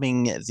 about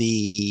having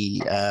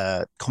the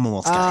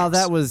Commonwealth Games.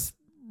 That was...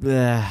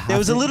 there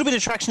was a little bit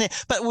of traction there,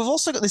 but we've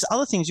also got these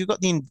other things. You've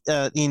got the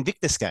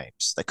Invictus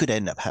Games that could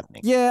end up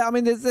happening. Yeah, I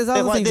mean, there's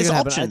other things. There's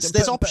options.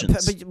 There's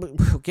options.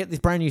 But get this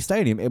brand new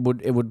stadium, it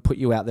would put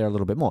you out there a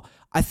little bit more.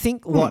 I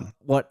think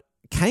what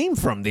came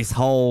from this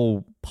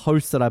whole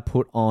post that I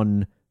put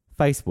on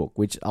Facebook,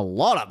 which a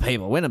lot of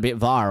people went a bit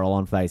viral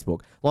on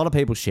Facebook. A lot of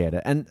people shared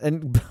it. And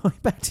going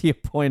back to your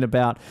point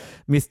about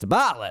Mr.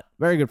 Bartlett,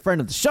 very good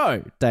friend of the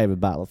show, David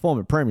Bartlett,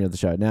 former premier of the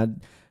show. Now,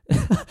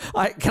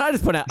 can I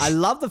just point out, I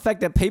love the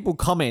fact that people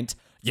comment,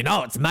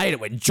 it's made it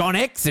when John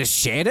X has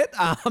shared it.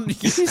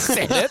 You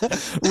said it.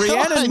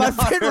 Rhiannon, my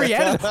friend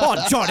Rhiannon.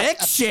 Oh, John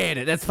X shared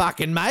it. That's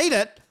fucking made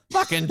it.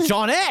 Fucking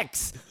John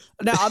X.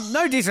 Now,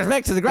 no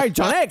disrespect to the great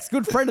John X,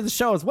 good friend of the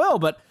show as well,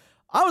 but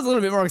I was a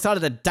little bit more excited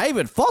that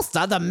David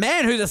Foster, the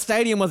man who the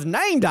stadium was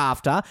named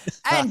after,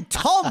 and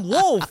Tom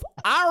Wolfe,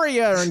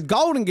 aria and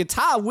golden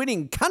guitar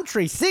winning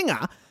country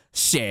singer,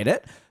 shared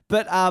it.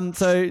 But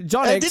so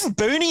John X... Didn't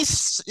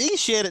Booney, he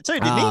shared it too,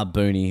 didn't he?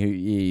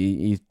 Booney,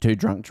 he's too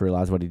drunk to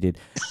realise what he did.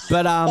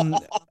 But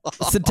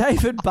so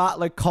David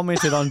Bartlett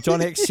commented on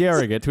John X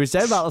sharing it, to which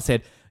David Bartlett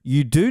said,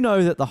 you do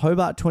know that the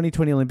Hobart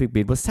 2020 Olympic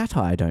bid was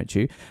satire, don't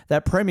you?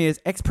 That premiers,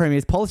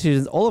 ex-premiers,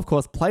 politicians all, of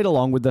course, played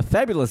along with the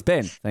fabulous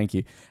Ben, thank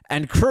you,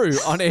 and crew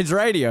on Edge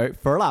Radio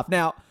for a laugh.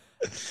 Now,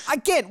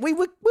 again, we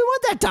weren't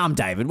that dumb,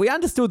 David. We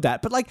understood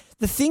that. But like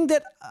the thing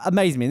that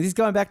amazed me, and this is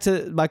going back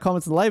to my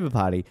comments on the Labor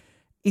Party,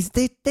 is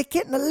they're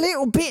getting a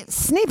little bit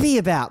snippy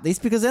about this,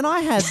 because then I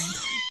had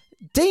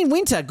Dean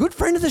Winter, good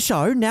friend of the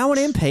show, now an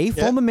MP,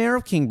 former mayor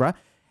of Kingborough.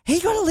 He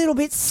got a little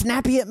bit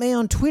snappy at me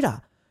on Twitter.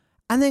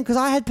 And then because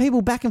I had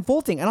people back and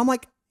forthing, and I'm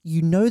like,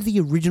 the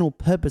original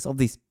purpose of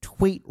this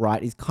tweet,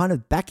 right, is kind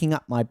of backing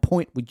up my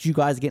point, which you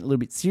guys are getting a little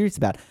bit serious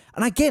about.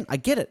 And again, I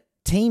get it.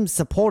 Teams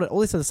support it, all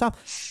this other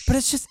stuff. But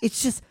it's just,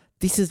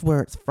 this is where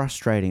it's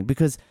frustrating,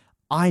 because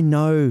I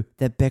know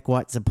that Beck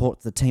White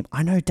supports the team.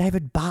 I know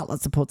David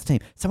Bartlett supports the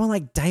team. Someone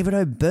like David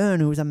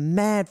O'Byrne, who is a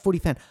mad footy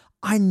fan,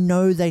 I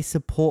know they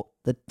support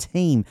the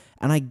team.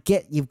 And I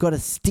get you've got to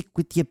stick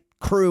with your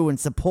accrue and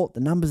support the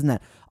numbers and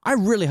that. I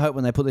really hope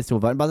when they put this to a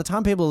vote, and by the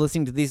time people are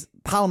listening to this,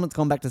 Parliament's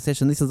gone back to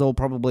session. This has all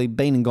probably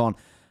been and gone.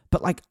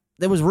 But like,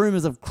 there was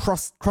rumours of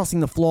crossing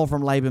the floor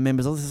from Labor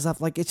members, all this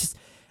stuff. Like, it's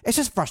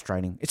just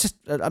frustrating. It's just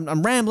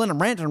I'm rambling,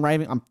 I'm ranting and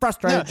raving. I'm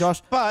frustrated,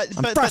 Josh. But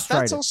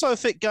that's also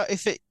if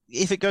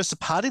it goes to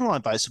party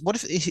line votes.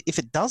 What if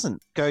it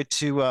doesn't go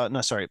to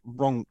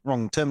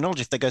wrong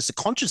terminology. If it goes to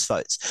conscious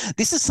votes,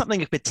 this is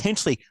something that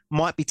potentially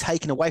might be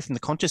taken away from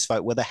the conscious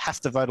vote, where they have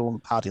to vote along the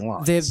party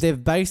lines.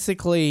 They've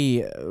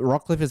basically,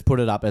 Rockcliffe has put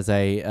it up as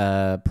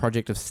a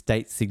project of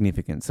state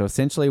significance. So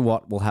essentially,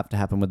 what will have to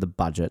happen with the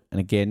budget, and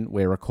again,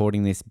 we're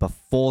recording this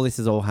before this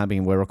is all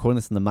happening. We're recording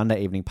this on the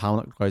Monday evening.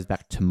 Parliament goes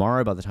back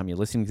tomorrow. By the time you're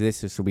listening to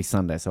this will be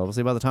Sunday. So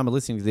obviously, by the time we're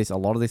listening to this, a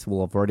lot of this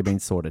will have already been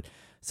sorted.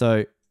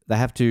 So they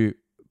have to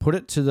put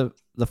it to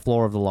the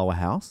floor of the lower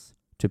house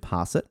to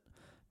pass it,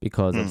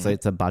 because obviously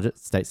it's a budget,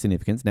 state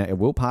significance. Now, it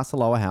will pass the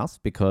lower house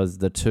because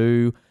the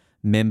two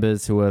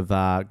members who have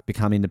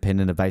become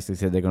independent have basically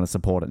said they're going to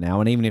support it now.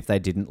 And even if they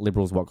didn't,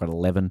 Liberals, got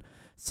 11.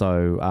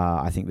 So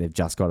I think they've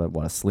just got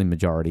a slim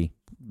majority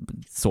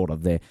sort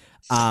of there.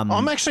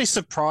 I'm actually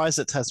surprised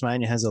that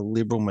Tasmania has a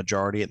Liberal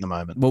majority at the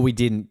moment. Well, we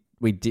did.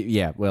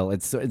 Yeah. Well,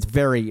 it's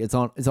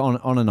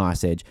on a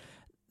nice edge.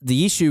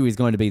 The issue is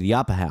going to be the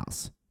upper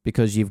house,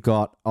 because you've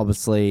got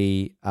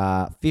obviously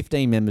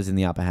 15 members in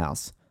the upper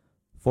house.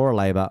 4 are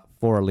Labor,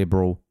 4 are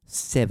Liberal,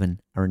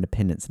 7 are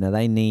independents. Now,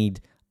 they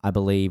need, I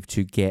believe,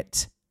 to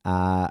get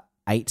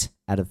 8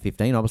 out of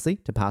 15, obviously,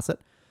 to pass it.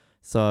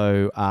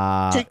 So,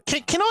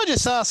 can I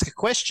just ask a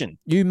question?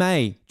 You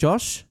may,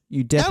 Josh.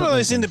 You definitely. Out of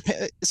those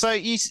independent, so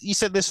you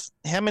said there's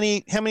how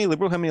many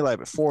Liberal, how many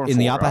Labor? 4 and 4. In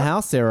the upper right?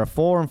 house, there are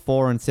 4 and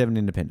 4 and 7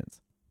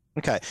 independents.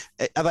 Okay.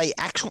 Are they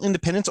actual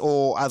independents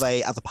or are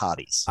they other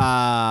parties?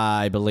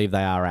 I believe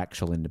they are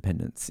actual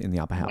independents in the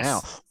upper house.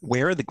 Wow.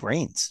 Where are the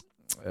Greens?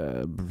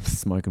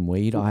 Smoking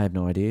weed. I have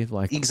no idea.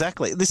 Like,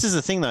 exactly. This is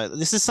the thing, though.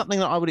 This is something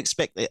that I would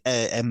expect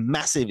a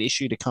massive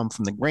issue to come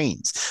from the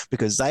Greens,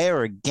 because they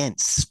are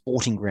against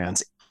sporting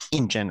grounds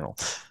in general.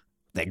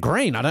 They're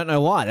green. I don't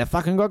know why. They've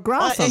fucking got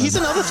grass on Here's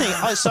them. another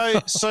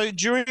thing. So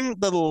during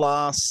the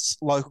last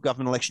local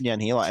government election down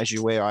here, like, as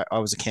you're aware, I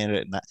was a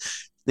candidate in that.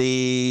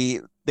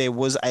 There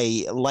was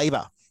a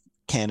Labor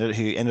candidate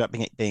who ended up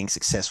being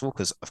successful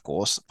because, of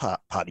course,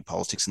 party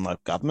politics in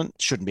local government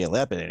shouldn't be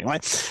allowed. But anyway,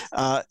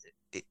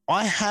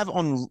 I have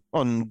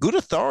on good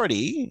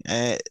authority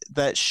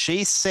that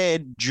she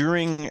said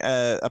during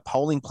a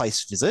polling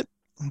place visit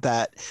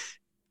that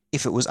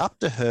if it was up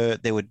to her,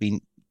 they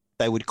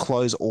would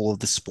close all of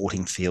the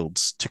sporting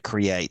fields to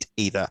create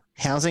either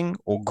housing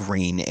or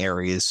green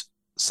areas,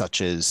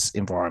 such as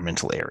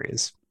environmental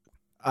areas.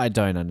 I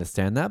don't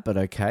understand that, but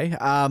okay.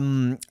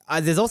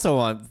 There's also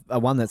a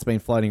one that's been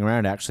floating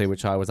around, actually,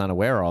 which I was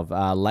unaware of.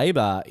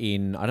 Labor I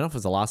don't know if it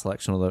was the last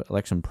election or the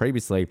election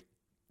previously,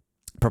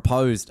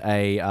 proposed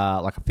a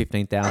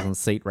 15,000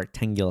 seat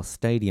rectangular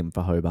stadium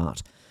for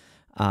Hobart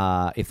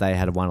if they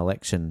had won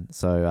election.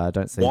 So I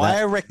don't see why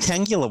that. a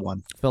rectangular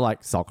one? For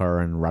like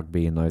soccer and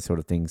rugby and those sort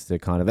of things to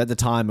kind of, at the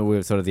time we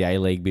were sort of the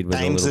A-League bid was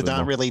games a little that bit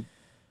aren't more. really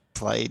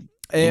played.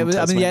 I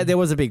mean, yeah, there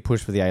was a big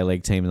push for the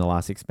A-League team in the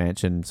last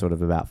expansion, sort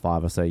of about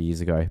 5 or so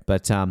years ago.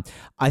 But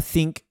I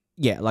think,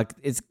 yeah, like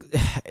there's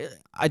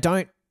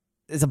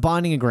a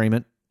binding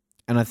agreement,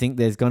 and I think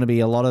there's going to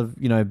be a lot of,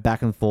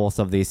 back and forth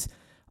of this.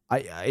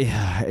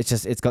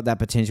 It's got that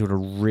potential to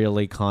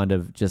really kind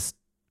of just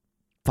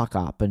fuck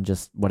up and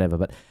just whatever.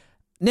 But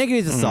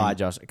negatives aside,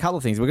 Josh, a couple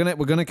of things.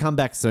 We're gonna come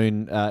back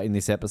soon in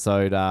this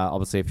episode.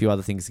 Obviously, a few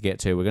other things to get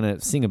to. We're gonna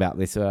sing about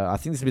this. I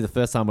think this will be the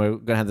first time we're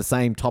gonna have the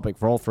same topic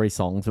for all 3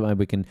 songs. But maybe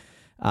we can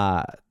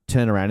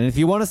turn around. And if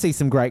you want to see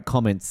some great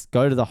comments,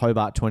 go to the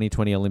Hobart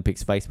 2020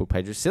 Olympics Facebook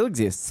page, which still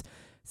exists.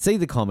 See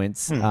the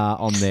comments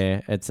on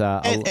there. It's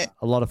a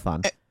lot of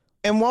fun.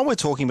 And while we're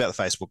talking about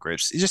the Facebook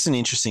groups, it's just an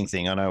interesting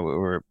thing. I know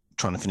we're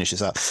trying to finish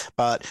this up,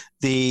 but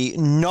the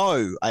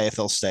No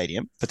AFL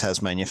Stadium for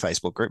Tasmania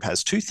Facebook group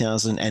has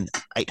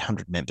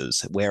 2,800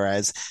 members,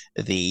 whereas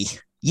the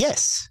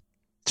Yes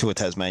to a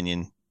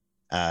Tasmanian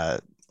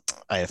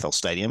AFL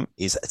Stadium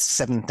is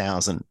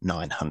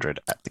 7,900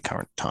 at the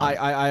current time.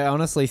 I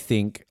honestly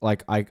think,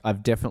 like,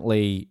 I've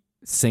definitely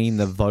seen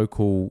the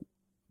vocal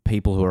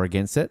people who are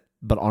against it,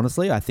 but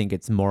honestly, I think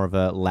it's more of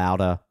a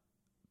louder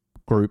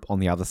group on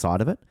the other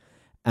side of it.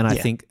 And I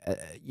think,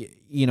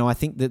 I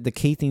think that the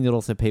key thing that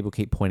also people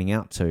keep pointing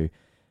out to,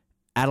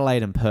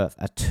 Adelaide and Perth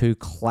are 2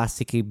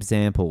 classic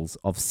examples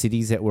of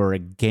cities that were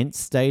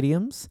against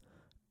stadiums,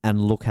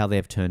 and look how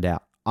they've turned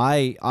out.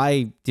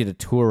 I did a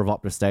tour of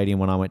Opera Stadium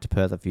when I went to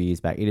Perth a few years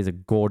back. It is a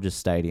gorgeous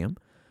stadium,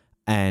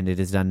 and it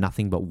has done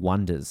nothing but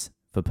wonders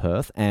for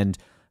Perth. And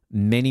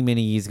many,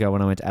 many years ago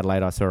when I went to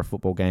Adelaide, I saw a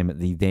football game at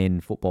the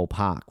then football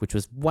park, which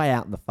was way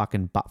out in the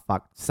fucking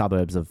butt-fuck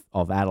suburbs of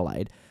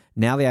Adelaide.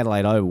 Now the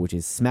Adelaide Oval, which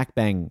is smack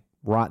bang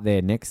right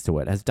there next to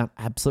it, has done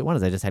absolute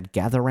wonders. They just had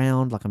gather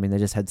round. They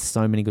just had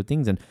so many good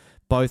things. And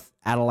both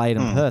Adelaide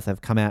and Perth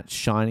have come out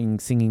shining,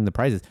 singing the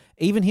praises.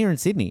 Even here in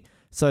Sydney,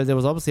 So there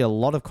was obviously a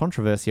lot of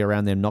controversy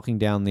around them knocking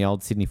down the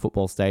old Sydney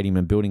Football Stadium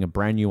and building a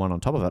brand new one on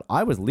top of it.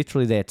 I was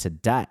literally there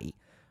today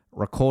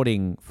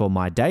recording for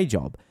my day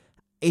job.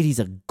 It is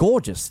a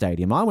gorgeous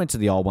stadium. I went to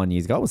the old one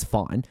years ago. It was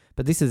fine,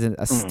 but this is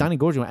a stunning,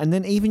 gorgeous one. And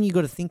then even you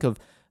got to think of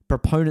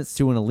proponents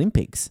to an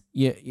Olympics.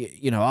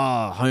 You know,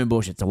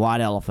 Homebush, it's a white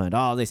elephant.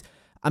 This.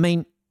 I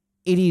mean,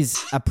 it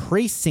is a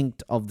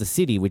precinct of the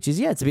city, which is,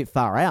 it's a bit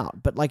far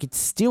out, but like it's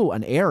still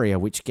an area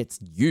which gets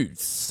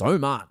used so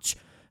much.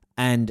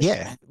 And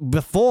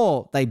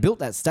before they built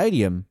that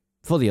stadium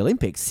for the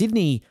Olympics,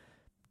 Sydney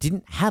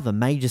didn't have a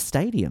major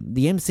stadium.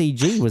 The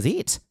MCG was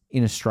it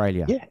in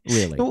Australia,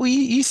 really. Well,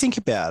 you think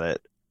about it.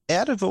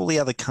 Out of all the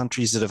other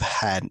countries that have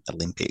had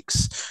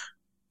Olympics,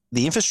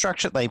 the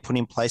infrastructure they put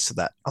in place for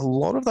that, a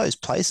lot of those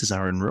places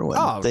are in ruin.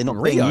 Oh, they're not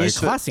Rio, being used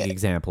classic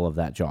example of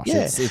that, Josh.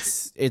 Yeah.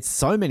 It's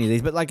so many of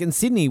these, but like in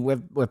Sydney,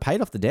 we're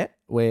paid off the debt.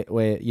 Where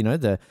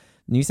the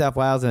New South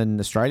Wales and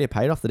Australia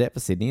paid off the debt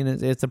for Sydney,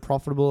 and it's a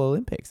profitable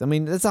Olympics. I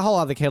mean, there's a whole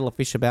other kettle of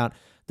fish about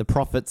the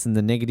profits and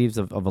the negatives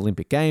of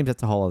Olympic Games.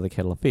 That's a whole other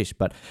kettle of fish.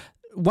 But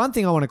one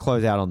thing I want to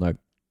close out on though,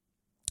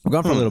 we've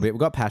gone for a little bit. We've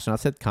got passion. I've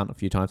said cunt a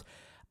few times.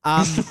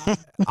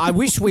 I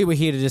wish we were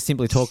here to just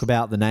simply talk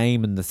about the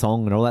name and the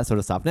song and all that sort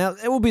of stuff. Now,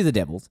 it will be the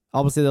Devils.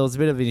 Obviously, there was a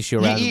bit of an issue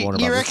around Warner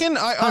Brothers. You reckon?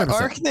 I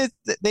reckon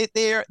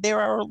there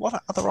are a lot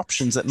of other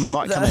options that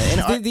might come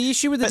in. The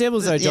issue with the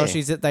Devils, though, Josh,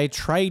 is that they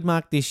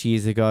trademarked this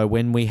years ago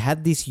when we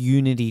had this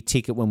Unity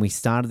ticket when we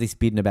started this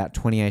bid in about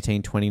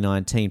 2018,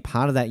 2019.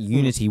 Part of that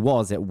Unity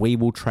was that we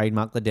will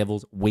trademark the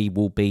Devils, we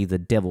will be the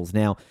Devils.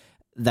 Now,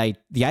 the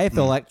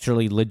AFL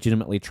actually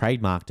legitimately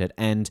trademarked it,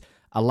 and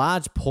a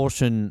large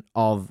portion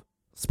of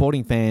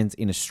sporting fans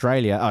in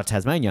Australia,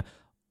 Tasmania,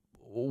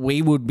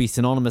 we would be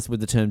synonymous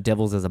with the term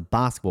Devils as a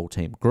basketball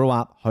team. Grew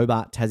up,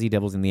 Hobart, Tassie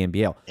Devils in the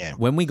NBL. Yeah.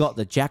 When we got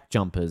the Jack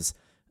Jumpers,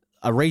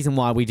 a reason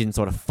why we didn't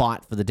sort of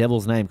fight for the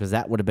Devils name, because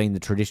that would have been the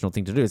traditional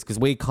thing to do, is because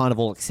we kind of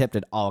all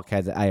accepted,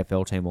 the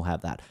AFL team will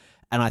have that.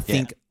 And I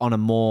think on a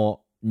more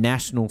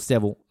national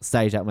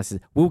stage,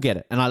 we'll get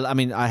it. And I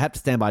mean, I have to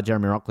stand by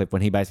Jeremy Rockcliffe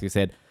when he basically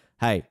said,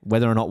 hey,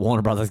 whether or not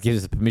Warner Brothers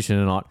gives us permission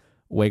or not,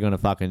 we're going to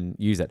fucking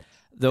use it.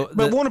 But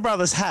Warner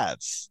Brothers have.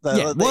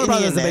 Warner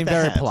Brothers have been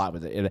very polite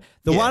with it.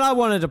 The one I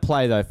wanted to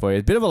play, though, for you,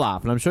 is a bit of a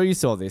laugh, and I'm sure you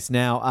saw this.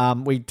 Now,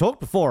 we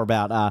talked before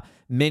about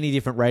many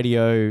different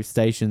radio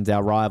stations,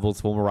 our rivals,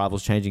 former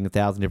rivals, changing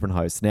 1,000 different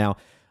hosts. Now,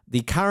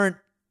 the current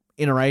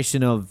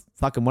iteration of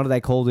fucking, what do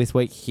they call this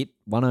week? Hit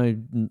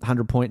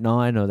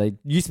 100.9, or they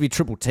used to be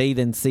Triple T,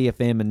 then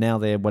CFM, and now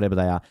they're whatever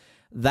they are.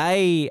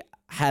 They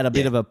had a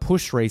bit of a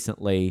push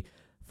recently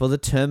for the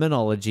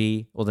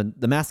terminology, or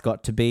the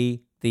mascot, to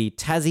be the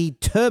Tassie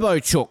Turbo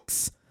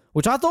Chooks,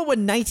 which I thought were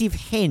native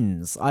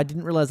hens. I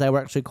didn't realize they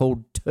were actually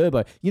called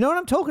Turbo. You know what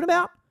I'm talking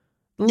about?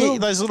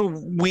 Those little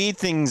weird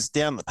things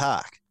down the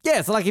park.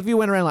 Yeah, so like if you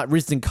went around like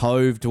Risdon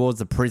Cove towards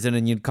the prison,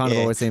 and you'd kind of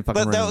always seen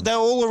fucking. But they're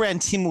all around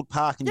Timwood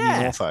Park in New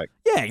Norfolk.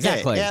 Yeah,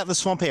 exactly. Yeah, out the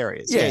swamp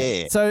areas.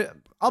 Yeah. So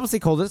obviously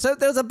called it. So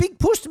there was a big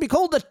push to be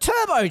called the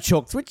Turbo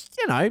Chooks, which,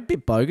 a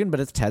bit bogan, but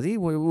it's Tassie. It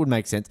would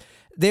make sense.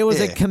 There was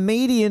a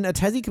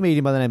Tassie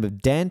comedian by the name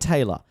of Dan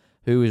Taylor,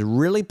 who is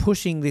really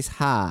pushing this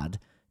hard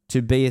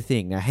to be a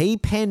thing. Now, he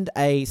penned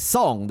a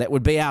song that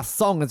would be our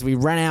song as we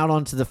ran out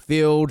onto the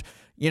field.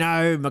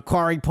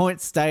 Macquarie Point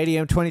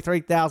Stadium,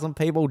 23,000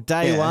 people,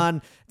 day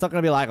one. It's not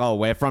going to be like,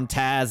 we're from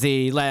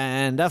Tassie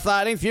land, a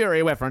fighting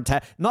fury, we're from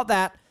Tassie. Not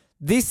that.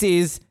 This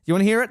is, you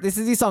want to hear it? This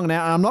is his song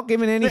now, and I'm not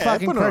giving any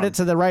fucking credit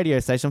to the radio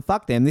station.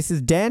 Fuck them. This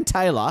is Dan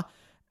Taylor,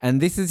 and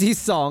this is his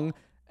song.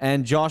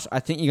 And Josh, I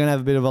think you're going to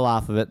have a bit of a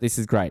laugh of it. This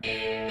is great.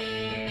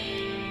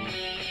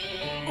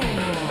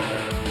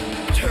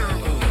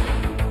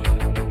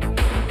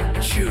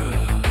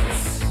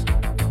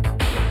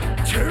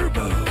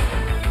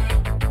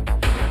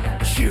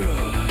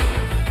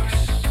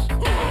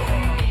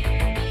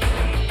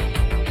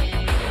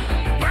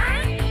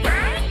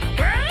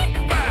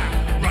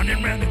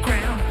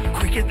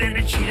 Then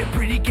a cheetah,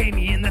 pretty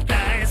gamey in the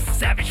thighs.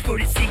 Savage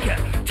footy seeker,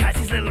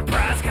 Tassie's little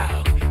prize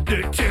cow,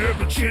 the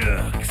Turbo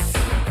Chooks.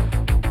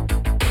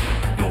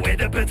 But where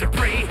the birds of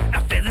prey,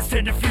 our feathers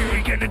turn to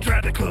fury, gonna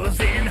drive the claws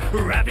in,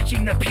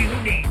 ravaging the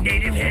puny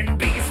native hen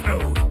beast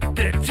mode.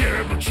 The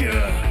Turbo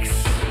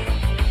Chooks,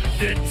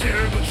 the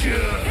Turbo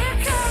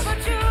Chooks,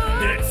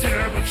 the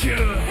Turbo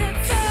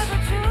Chooks.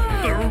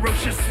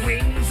 Ferocious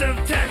swings of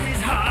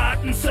Tassie's heart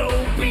and soul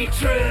be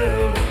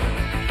true.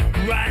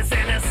 Rise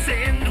and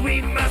ascend,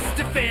 we must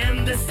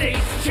defend the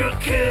state's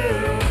Chooku.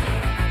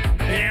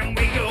 And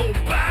we go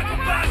back,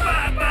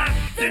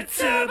 the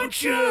Turbo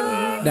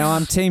Chooks. Now,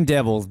 I'm Team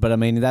Devils, but I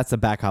mean, that's a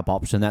backup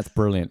option. That's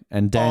brilliant.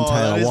 And Dan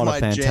Taylor, what a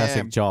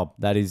fantastic job.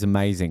 That is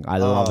amazing. I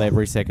love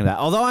every second of that.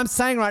 Although I'm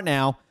saying right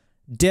now,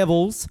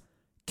 Devils,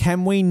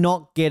 can we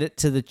not get it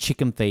to the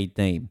chicken feed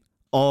theme?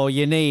 All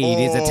you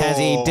need is a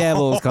Tassie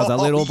Devils, because a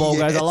little ball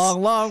goes a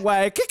long, long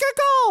way. Kick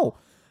a goal.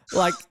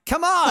 Like,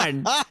 come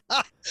on.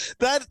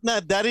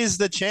 That is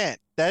the chant.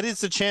 That is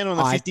the chant on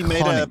the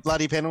 50-meter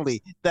bloody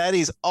penalty. That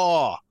is,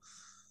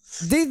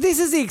 This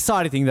is the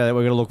exciting thing, though, that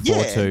we're going to look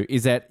forward to,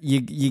 is that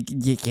you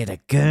get a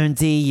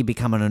Guernsey, you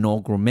become an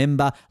inaugural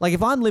member. Like,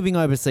 if I'm living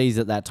overseas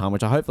at that time,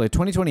 which I hopefully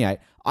 2028,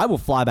 I will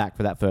fly back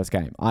for that first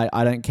game.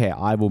 I don't care.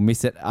 I will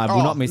miss it. I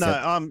will not miss it.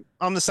 No,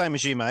 I'm the same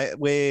as you, mate.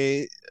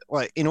 We're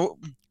like,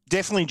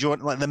 definitely join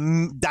like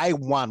the day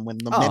one when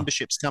the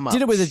memberships come up.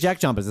 Did it with the Jack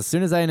Jumpers. As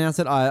soon as they announced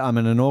it, I'm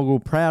an inaugural,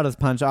 proud as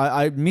punch.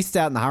 I missed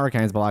out in the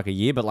Hurricanes by like a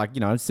year, but like,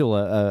 I'm still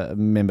a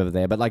member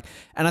there. But like,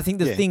 and I think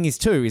the thing is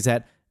too, is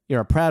that you're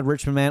a proud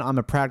Richmond man. I'm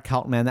a proud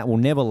Carlton man. That will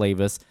never leave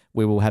us.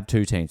 We will have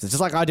two teams. It's just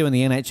like I do in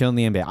the NHL and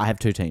the NBA. I have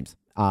two teams.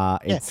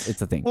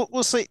 It's a thing.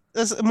 Well, see,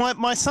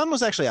 my son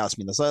was actually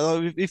asking me this.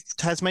 Like, if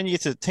Tasmania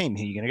gets a team,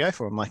 who are you going to go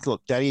for? I'm like,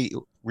 look, Daddy,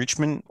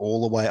 Richmond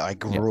all the way. I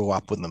grew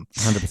up with them.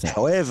 100%.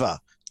 However,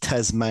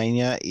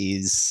 Tasmania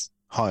is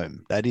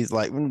home. That is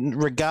like,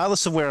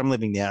 regardless of where I'm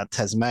living now,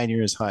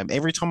 Tasmania is home.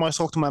 Every time I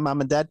talk to my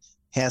mum and dad,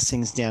 how's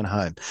things down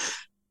home?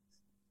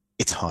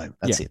 It's home.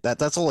 That's it.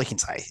 That's all I can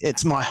say.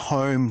 It's my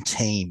home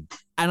team.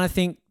 And I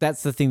think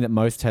that's the thing that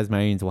most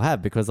Tasmanians will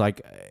have, because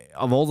like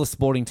of all the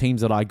sporting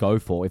teams that I go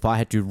for, if I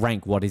had to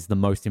rank what is the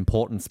most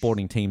important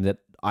sporting team that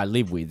I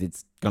live with,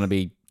 it's going to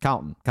be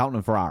Carlton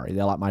and Ferrari.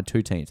 They're like my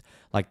two teams.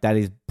 Like that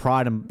is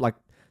pride and like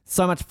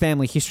so much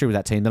family history with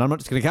that team that I'm not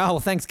just going to go, oh, well,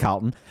 thanks,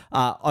 Carlton.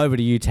 Over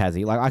to you,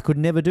 Tassie. Like I could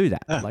never do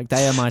that. Like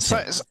they are my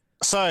team.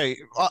 So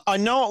I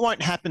know it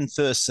won't happen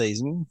first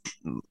season,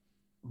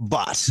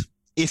 but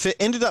if it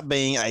ended up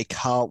being a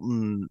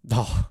Carlton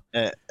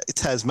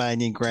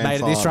Tasmanian grand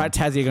final, at this rate,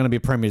 Tassie are going to be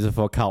premiers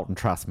before Carlton.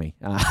 Trust me.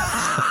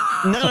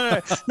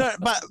 No.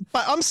 But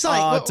I'm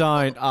saying,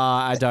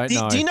 I don't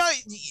know. Do you know?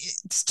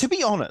 To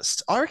be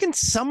honest, I reckon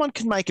someone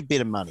could make a bit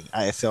of money.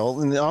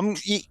 AFL,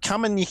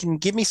 and you can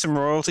give me some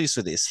royalties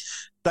for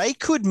this. They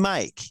could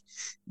make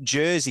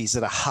jerseys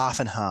that are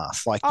half and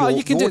half. Like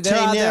you can do.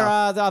 There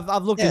are.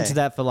 I've looked into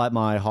that for like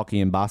my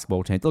hockey and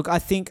basketball teams. Look, I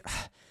think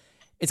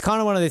it's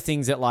kind of one of the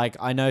things that, like,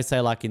 I know, say,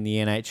 like in the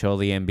NHL,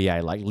 the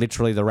NBA, like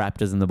literally the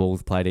Raptors and the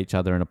Bulls played each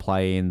other in a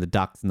play, and the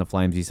Ducks and the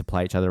Flames used to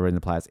play each other in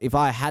the playoffs. If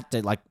I had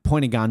to, like,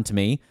 point a gun to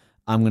me,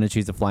 I'm going to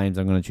choose the Flames,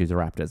 I'm going to choose the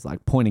Raptors.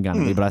 Like, point a gun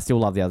to me, but I still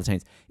love the other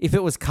teams. If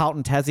it was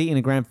Carlton Tassie in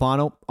a grand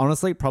final,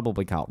 honestly,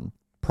 probably Carlton.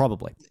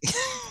 Probably.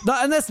 No,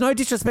 and that's no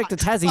disrespect to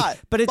Tassie,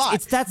 but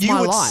that's my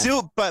life.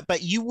 Still,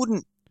 but you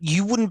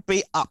wouldn't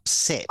be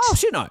upset. Oh,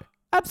 shit, no.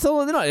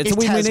 Absolutely not. It's a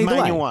win-win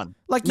either way. Won.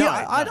 Like,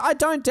 I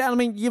don't doubt. I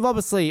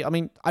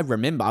mean, I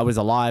remember I was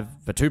alive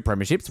for two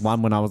premierships.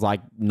 One when I was like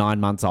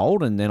 9 months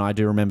old, and then I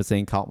do remember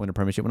seeing Carlton win a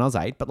premiership when I was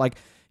 8. But like,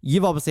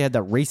 you've obviously had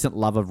that recent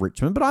love of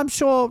Richmond. But I'm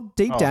sure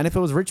deep down, if it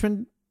was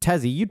Richmond,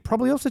 Tassie, you'd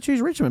probably also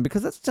choose Richmond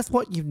because that's just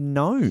what you've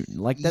known.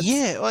 Like, that's...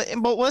 Yeah,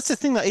 well, that's the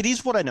thing. Though. It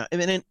is what I know. I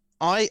mean,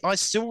 I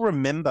still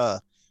remember,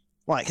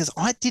 like, because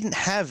I didn't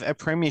have a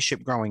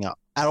premiership growing up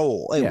at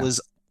all.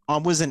 I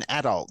was an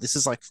adult. This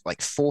is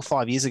like 4 or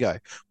 5 years ago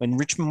when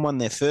Richmond won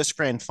their first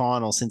grand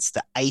final since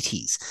the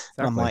 80s.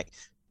 And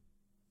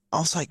I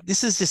was like,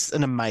 this is just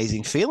an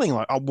amazing feeling.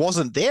 Like I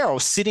wasn't there. I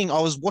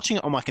was watching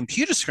it on my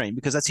computer screen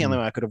because that's the only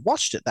way I could have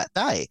watched it that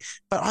day.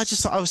 But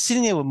I was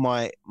sitting there with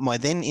my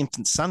then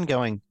infant son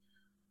going,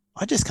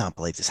 I just can't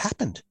believe this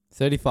happened.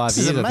 35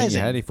 years, I think you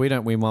had. If we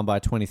don't win one by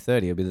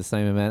 2030, it'll be the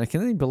same amount.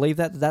 Can you believe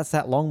that? That's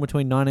that long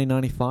between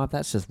 1995?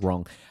 That's just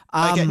wrong.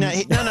 Okay, no.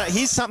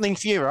 Here's something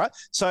for you, right?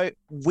 So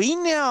we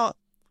now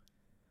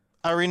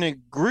are in a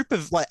group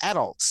of like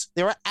adults.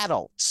 There are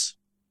adults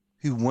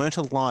who weren't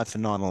alive for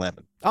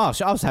 9/11. Oh,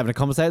 I was having a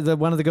conversation with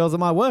one of the girls at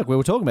my work. We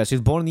were talking about. She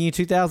was born in the year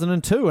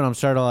 2002, and I'm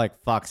straight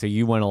like, fuck. So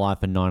you weren't alive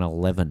for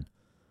 9/11?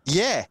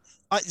 Yeah,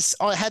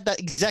 I had that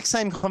exact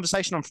same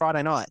conversation on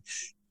Friday night.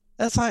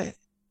 That's like,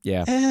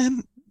 yeah.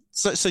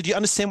 So do you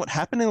understand what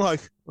happened?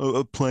 Like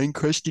a plane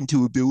crashed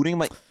into a building. I'm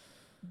like,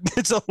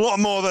 it's a lot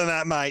more than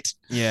that, mate.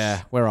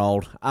 Yeah, we're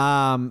old.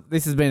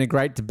 This has been a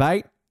great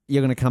debate.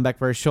 You're going to come back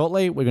very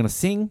shortly. We're going to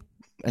sing.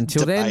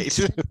 Until debate.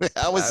 Then,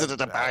 how is it a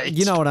debate?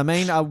 You know what I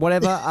mean.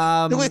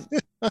 Whatever.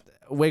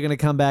 We're going to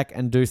come back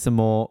and do some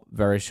more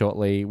very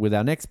shortly with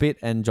our next bit,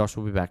 and Josh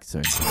will be back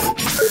soon.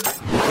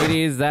 It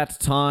is that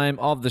time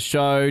of the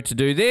show to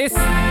do this.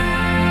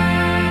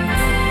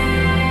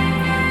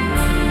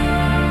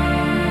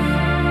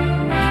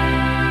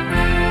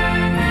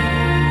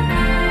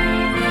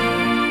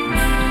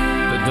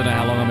 Don't know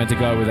how long I meant to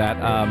go with that.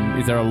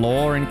 Is there a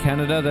law in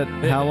Canada that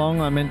how long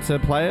I meant to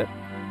play it?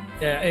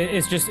 Yeah,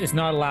 it's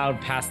not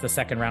allowed past the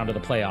second round of the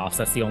playoffs.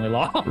 That's the only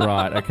law.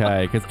 Right,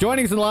 okay. Because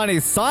joining us in the line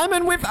is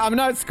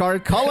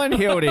Colin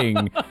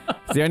Hilding.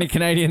 He's the only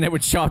Canadian that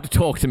would show up to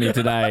talk to me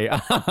today.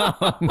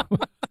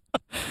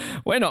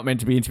 We're not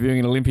meant to be interviewing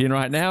an Olympian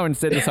right now.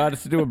 Instead, decided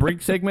to do a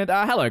Brink segment.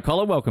 Hello,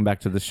 Colin. Welcome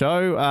back to the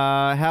show.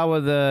 How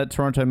are the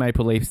Toronto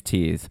Maple Leafs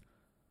tears?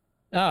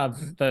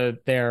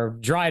 They're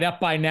dried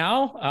up by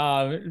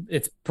now.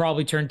 It's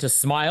probably turned to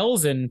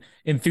smiles and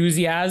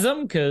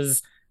enthusiasm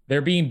because they're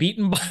being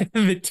beaten by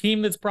the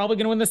team that's probably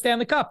going to win the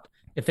Stanley Cup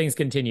if things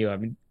continue. I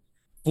mean,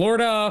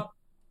 Florida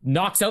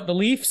knocks out the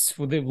Leafs.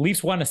 The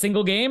Leafs won a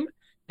single game,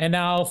 and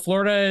now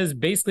Florida has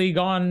basically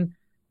gone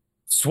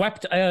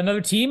swept another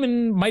team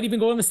and might even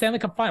go in the Stanley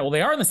Cup final. Well,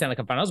 they are in the Stanley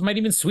Cup finals, might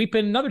even sweep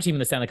another team in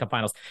the Stanley Cup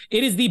finals.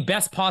 It is the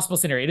best possible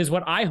scenario. It is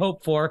what I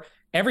hope for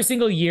every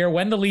single year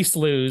when the Leafs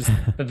lose,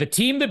 that the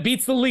team that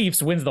beats the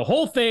Leafs wins the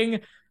whole thing,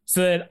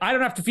 so that I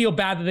don't have to feel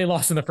bad that they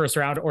lost in the first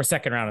round or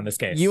second round in this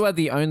case. You are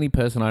the only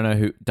person I know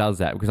who does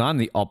that, because I'm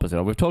the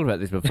opposite. We've talked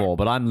about this before,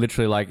 but I'm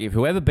literally like, if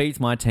whoever beats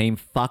my team,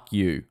 fuck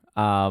you.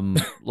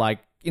 Like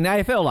in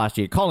AFL last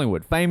year,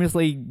 Collingwood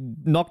famously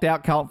knocked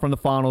out Carlton from the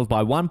finals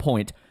by 1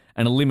 point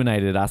and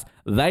eliminated us.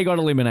 They got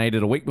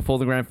eliminated a week before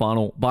the grand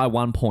final by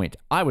 1 point.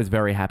 I was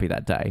very happy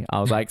that day.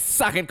 I was like,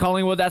 suck it,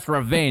 Collingwood, that's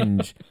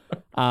revenge.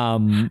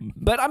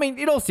 But I mean,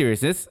 in all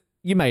seriousness,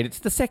 you made it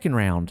to the second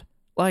round.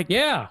 Like,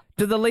 yeah.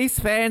 To the Leafs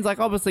fans, like,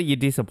 obviously you're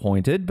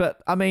disappointed,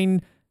 but I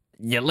mean,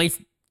 you at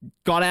least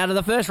got out of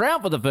the first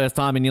round for the first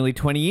time in nearly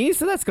 20 years,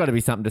 so that's got to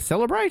be something to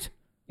celebrate.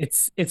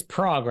 It's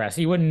progress.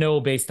 You wouldn't know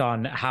based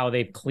on how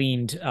they've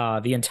cleaned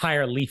the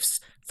entire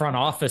Leafs front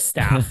office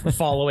staff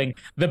following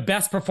the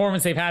best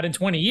performance they've had in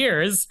 20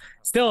 years.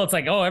 Still, it's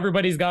like, oh,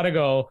 everybody's got to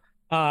go.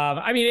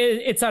 I mean,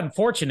 it's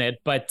unfortunate,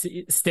 but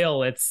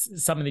still,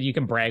 it's something that you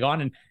can brag on.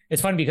 And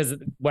it's funny because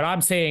what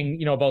I'm saying,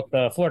 you know, about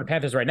the Florida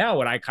Panthers right now,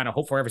 what I kind of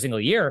hope for every single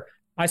year,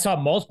 I saw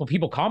multiple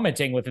people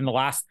commenting within the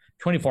last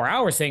 24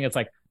 hours saying it's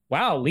like,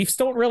 wow, Leafs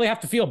don't really have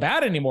to feel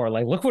bad anymore.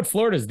 Like, look what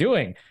Florida's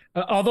doing.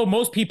 Although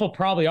most people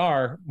probably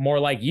are more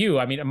like you.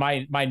 I mean,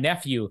 my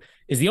nephew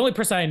is the only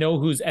person I know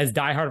who's as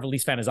diehard of a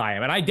Leafs fan as I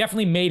am. And I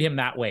definitely made him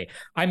that way.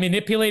 I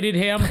manipulated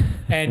him,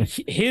 and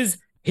his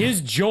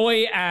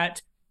joy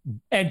at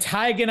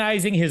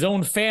antagonizing his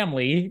own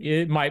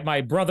family,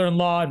 my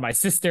brother-in-law and my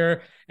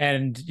sister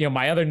and, you know,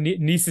 my other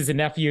nieces and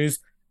nephews,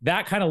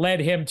 that kind of led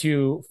him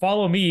to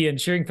follow me and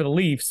cheering for the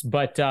Leafs.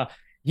 But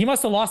he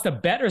must have lost a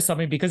bet or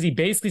something, because he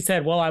basically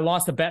said, well, I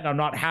lost a bet and I'm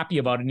not happy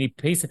about it. And he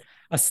pasted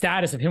a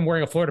status of him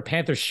wearing a Florida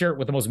Panthers shirt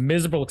with the most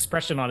miserable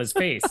expression on his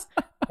face.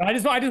 I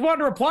just wanted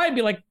to reply and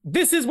be like,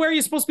 this is where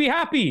you're supposed to be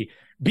happy.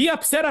 Be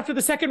upset after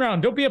the second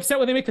round. Don't be upset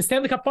when they make the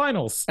Stanley Cup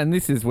finals. And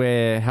this is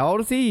where, how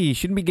old is he? He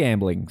shouldn't be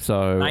gambling.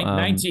 So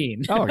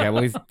 19. Oh, okay.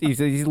 Well,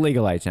 he's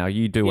legal age now.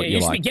 You do what you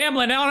should like. be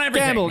gambling now on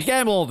everything.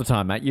 Gamble all the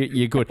time, mate.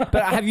 You're good.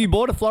 But have you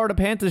bought a Florida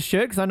Panthers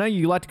shirt? Because I know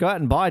you like to go out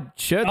and buy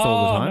shirts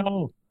all the time.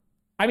 No.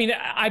 I mean,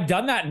 I've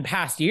done that in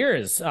past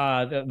years.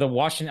 The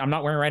Washington, I'm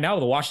not wearing right now,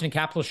 the Washington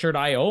Capitals shirt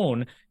I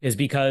own is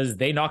because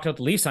they knocked out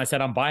the Leafs, and I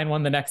said I'm buying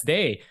one the next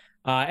day.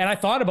 And I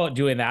thought about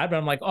doing that, but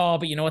I'm like, oh,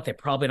 but you know what? They're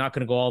probably not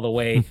going to go all the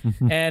way.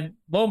 And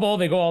lo and behold,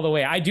 they go all the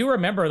way. I do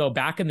remember, though,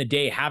 back in the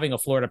day, having a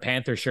Florida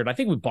Panthers shirt. I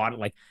think we bought it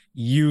like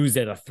used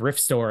at a thrift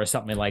store or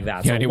something like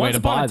that. The only way to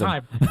buy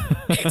them.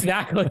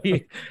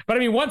 Exactly. But I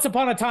mean, once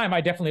upon a time,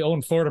 I definitely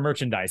owned Florida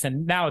merchandise,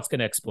 and now it's going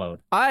to explode.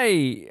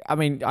 I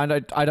mean, I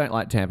don't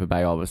like Tampa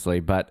Bay, obviously,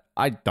 but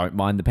I don't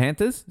mind the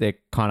Panthers. They're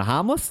kind of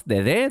harmless.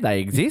 They're there.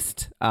 They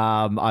exist.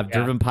 I've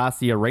driven past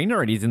the arena.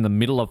 It is in the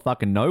middle of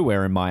fucking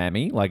nowhere in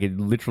Miami. Like, it's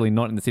literally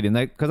not in the city.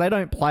 Because they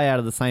don't play out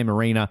of the same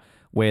arena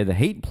where the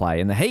Heat play.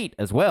 And the Heat,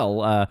 as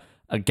well,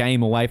 a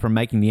game away from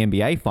making the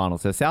NBA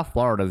Finals. So South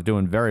Florida is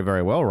doing very,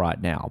 very well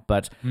right now.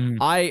 But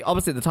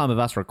obviously, at the time of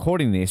us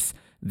recording this,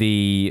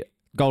 the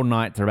Golden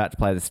Knights are about to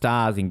play the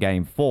Stars in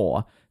Game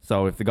 4.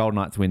 So if the Golden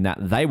Knights win that,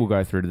 they will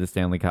go through to the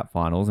Stanley Cup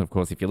Finals. And of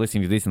course, if you're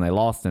listening to this and they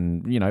lost,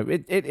 and you know,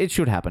 it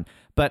should happen.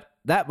 But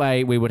that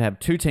way, we would have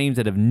two teams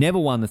that have never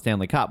won the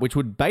Stanley Cup, which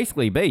would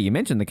basically be, you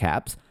mentioned the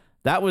Caps,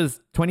 that was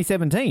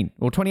 2017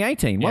 or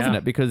 2018, wasn't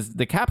it? Because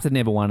the Caps had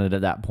never won it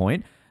at that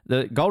point.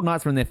 The Golden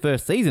Knights were in their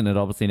first season, had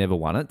obviously never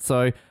won it.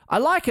 So I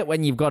like it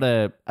when you've got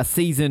a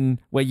season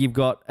where you've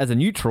got, as a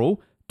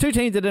neutral, two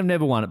teams that have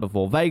never won it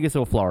before, Vegas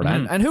or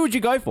Florida. And who would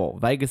you go for,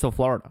 Vegas or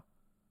Florida?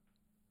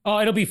 Oh,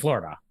 it'll be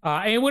Florida.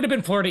 And it would have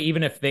been Florida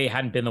even if they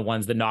hadn't been the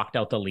ones that knocked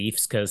out the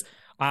Leafs, because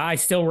I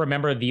still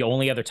remember the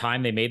only other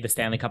time they made the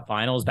Stanley Cup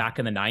Finals back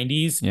in the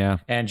 90s. Yeah.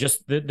 And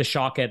just the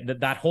shock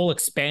at that whole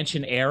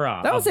expansion era.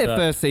 That was their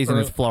first season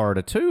as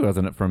Florida too,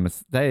 wasn't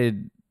it?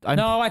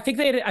 No, I think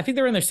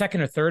they were in their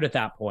second or third at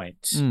that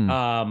point.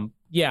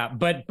 Yeah,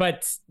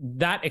 but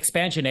that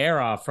expansion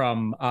era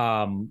from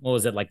what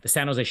was it, like the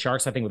San Jose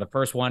Sharks, I think, were the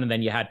first one, and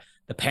then you had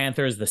the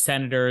Panthers, the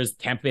Senators,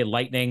 Tampa Bay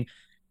Lightning.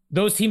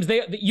 Those teams,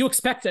 you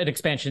expect an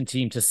expansion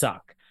team to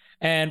suck.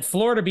 And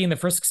Florida being the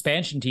first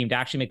expansion team to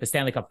actually make the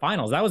Stanley Cup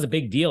Finals, that was a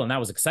big deal, and that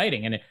was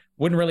exciting. And it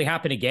wouldn't really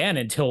happen again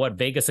until,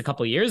 Vegas a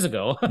couple of years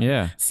ago.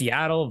 Yeah.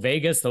 Seattle,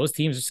 Vegas, those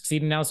teams are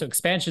succeeding now, so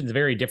expansion is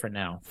very different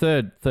now.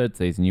 Third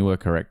season, you were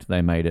correct.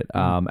 They made it.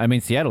 I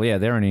mean, Seattle,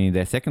 they're only in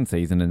their second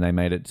season, and they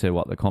made it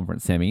to, the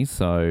conference semis,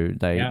 so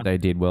they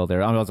did well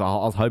there. I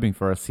was hoping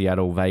for a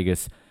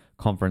Seattle-Vegas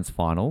conference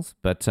finals,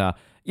 but...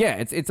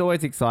 it's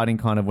always exciting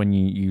kind of when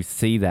you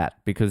see that,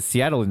 because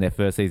Seattle in their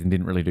first season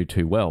didn't really do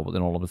too well, but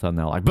then all of a sudden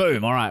they're like,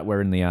 boom, all right,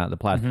 we're in the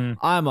playoffs.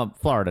 I'm a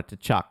Florida to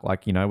Chuck,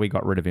 we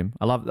got rid of him.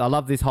 I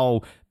love this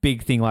whole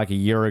big thing like a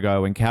year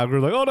ago when Calgary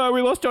was like, oh no,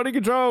 we lost Johnny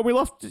Gaudreau, we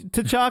lost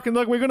to Chuck, and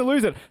we're going to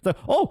lose it. So,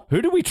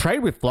 who did we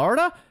trade with,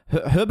 Florida?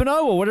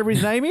 Herbino or whatever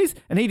his name is?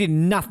 And he did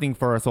nothing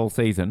for us all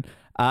season.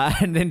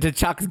 And then to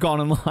Chuck's gone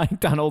and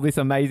done all this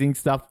amazing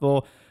stuff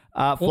for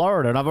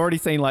Florida. And I've already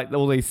seen like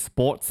all these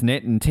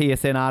Sportsnet and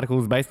TSN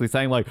articles basically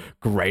saying like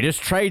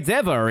greatest trades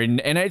ever in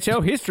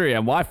NHL history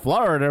and why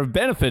Florida have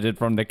benefited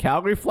from the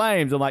Calgary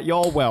Flames. I'm like,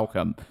 you're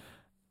welcome.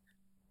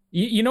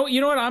 You know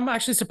what I'm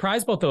actually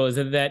surprised about though is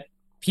that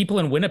people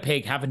in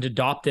Winnipeg haven't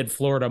adopted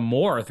Florida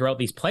more throughout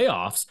these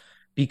playoffs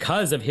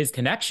because of his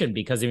connection.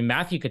 Because I mean,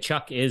 Matthew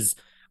Tkachuk is,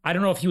 I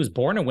don't know if he was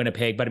born in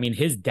Winnipeg, but I mean,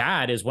 his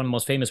dad is one of the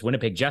most famous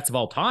Winnipeg Jets of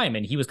all time.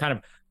 And he was kind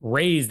of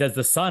raised as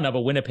the son of a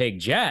Winnipeg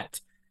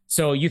Jet.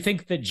 So you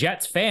think that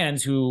Jets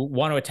fans who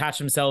want to attach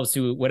themselves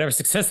to whatever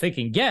success they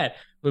can get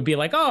would be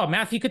like, oh,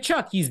 Matthew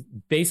Tkachuk, he's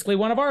basically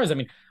one of ours. I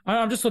mean,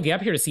 I'm just looking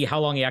up here to see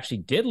how long he actually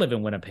did live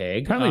in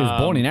Winnipeg. Apparently he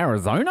was born in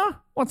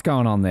Arizona? What's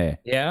going on there?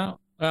 Yeah.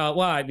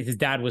 Well, his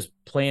dad was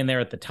playing there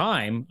at the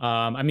time.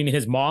 I mean,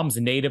 his mom's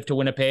native to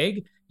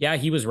Winnipeg. Yeah,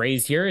 he was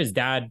raised here. His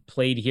dad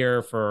played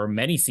here for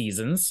many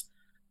seasons.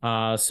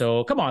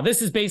 So come on,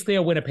 this is basically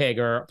a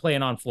Winnipegger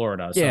playing on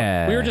Florida. So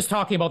yeah. We were just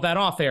talking about that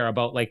off air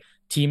about like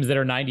teams that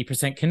are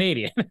 90%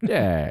 Canadian.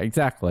 Yeah,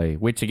 exactly.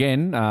 Which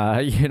again,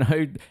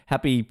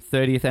 happy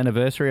 30th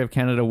anniversary of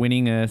Canada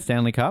winning a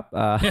Stanley Cup.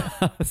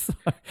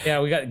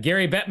 Yeah, we got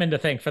Gary Bettman to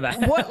thank for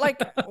that. What, like,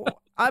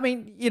 I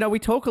mean, we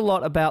talk a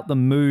lot about the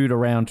mood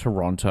around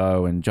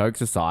Toronto and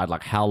jokes aside,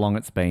 like how long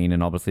it's been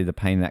and obviously the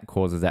pain that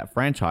causes that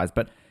franchise.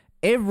 But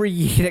every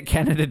year that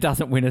Canada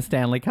doesn't win a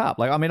Stanley Cup,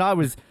 like, I mean, I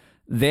was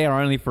there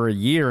only for a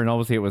year and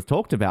obviously it was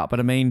talked about,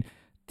 but I mean,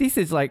 this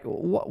is like,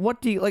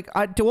 what do you like?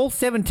 Do all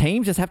 7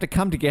 teams just have to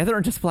come together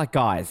and just be like,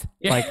 guys,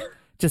 like,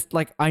 just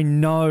like, I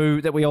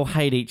know that we all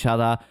hate each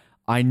other.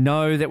 I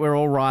know that we're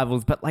all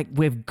rivals, but like,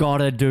 we've got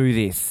to do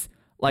this.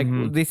 Like,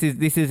 this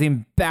is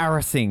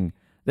embarrassing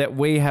that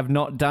we have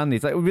not done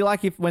this. Like, it would be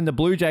like if when the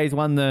Blue Jays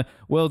won the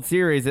World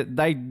Series, that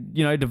they,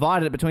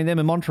 divided it between them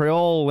and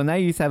Montreal when they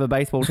used to have a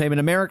baseball team and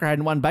America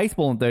hadn't won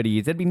baseball in 30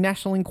 years. There'd be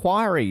national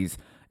inquiries,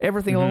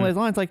 everything along those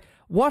lines. Like,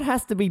 what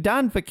has to be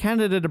done for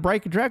Canada to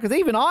break a drought? Because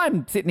even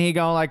I'm sitting here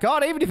going like,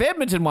 God, even if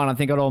Edmonton won, I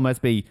think I'd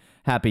almost be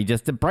happy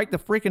just to break the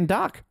freaking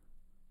duck.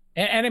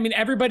 And I mean,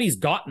 everybody's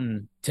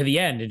gotten to the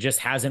end and just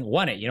hasn't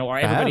won it, or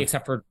everybody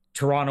except for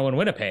Toronto and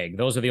Winnipeg.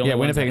 Those are the only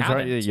ones that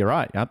haven't. You're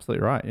right.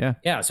 Absolutely right. Yeah.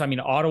 Yeah. So, I mean,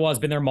 Ottawa's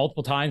been there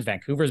multiple times.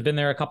 Vancouver's been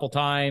there a couple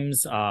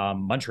times.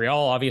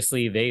 Montreal,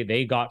 obviously,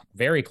 they got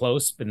very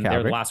close, but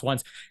they're the last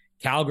ones.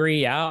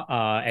 Calgary,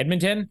 yeah.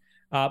 Edmonton.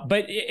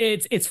 But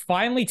it's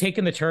finally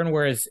taken the turn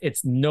where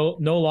it's no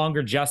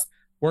longer just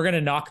we're going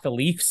to knock the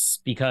Leafs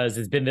because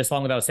it's been this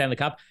long without a Stanley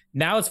Cup.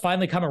 Now it's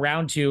finally come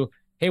around to,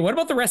 hey, what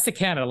about the rest of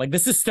Canada? Like,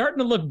 this is starting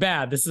to look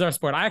bad. This is our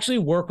sport. I actually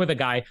work with a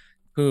guy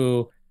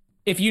who,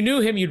 if you knew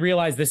him, you'd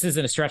realize this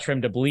isn't a stretch for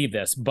him to believe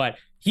this, but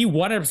he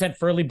 100%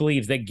 firmly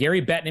believes that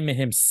Gary Bettman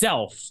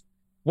himself,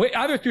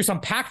 either through some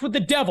pact with the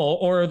devil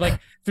or like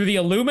through the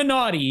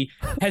Illuminati,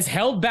 has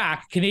held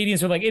back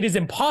Canadians. Are like, it is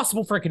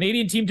impossible for a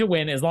Canadian team to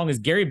win as long as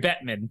Gary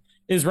Bettman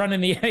is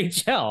running the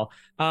NHL.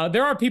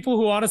 There are people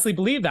who honestly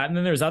believe that. And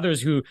then there's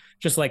others who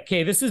just like,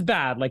 okay, this is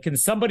bad. Like, can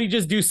somebody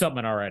just do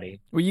something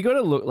already? Well, you got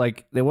to look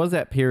like there was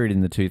that period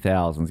in the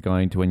 2000s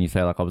going to when you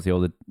say like, obviously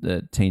all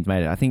the teams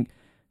made it. I think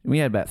we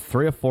had about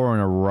 3 or 4 in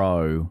a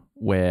row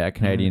where a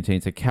Canadian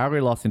team, so Calgary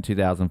lost in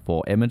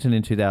 2004, Edmonton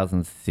in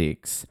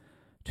 2006,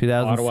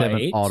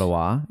 2007,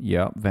 Ottawa.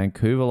 Yep.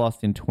 Vancouver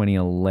lost in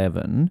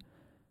 2011.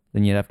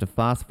 Then you'd have to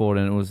fast forward,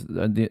 and it was,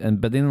 but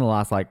then in the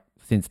last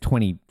since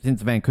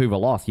Vancouver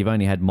lost, you've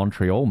only had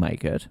Montreal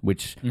make it,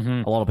 which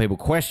a lot of people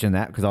question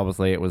that because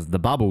obviously it was the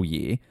bubble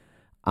year.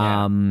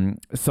 Yeah.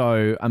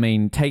 So I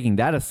mean, taking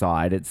that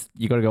aside,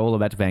 you got to go all the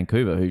way back to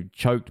Vancouver, who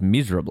choked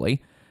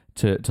miserably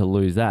to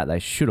lose that. They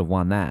should have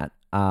won that.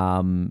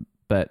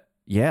 But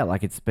yeah,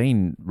 like, it's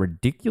been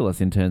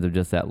ridiculous in terms of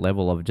just that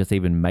level of just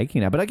even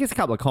making that. But I guess a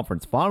couple of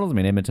conference finals. I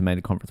mean, Edmonton made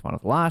the conference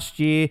finals last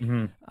year.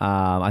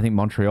 I think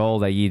Montreal,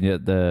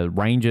 the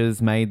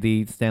Rangers made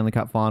the Stanley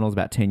Cup finals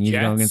about 10 years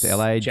ago against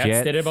LA.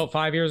 Jets did it about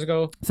 5 years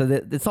ago. So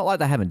it's not like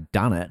they haven't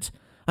done it.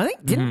 I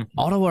think, didn't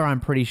Ottawa,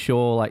 I'm pretty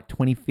sure, like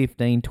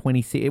 2015,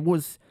 2016, it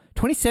was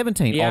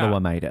 2017 Ottawa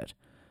made it.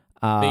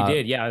 They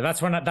did, yeah.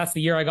 That's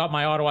the year I got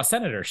my Ottawa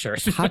Senator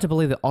shirt. It's hard to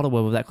believe that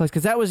Ottawa was that close,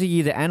 because that was a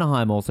year that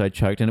Anaheim also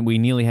choked, and we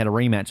nearly had a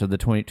rematch of the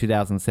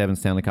 2007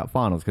 Stanley Cup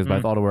Finals, because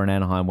both Ottawa and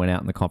Anaheim went out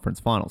in the conference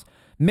finals.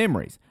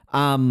 Memories.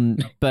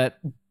 But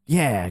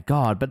yeah,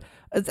 God. But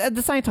at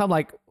the same time,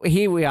 like,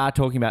 here we are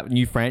talking about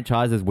new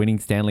franchises winning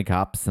Stanley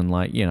Cups and,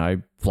 like,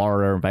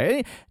 Florida and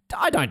Bay.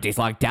 I don't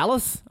dislike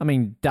Dallas. I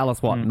mean,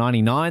 Dallas,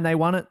 99 they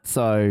won it.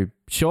 So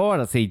sure,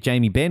 I see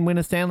Jamie Benn win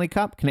a Stanley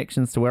Cup.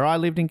 Connections to where I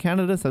lived in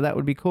Canada, so that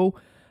would be cool.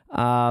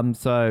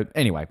 So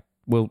anyway,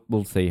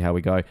 we'll see how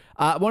we go.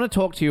 I want to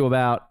talk to you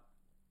about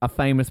a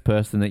famous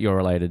person that you're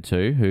related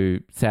to who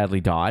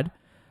sadly died,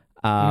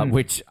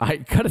 which I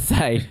got to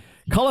say,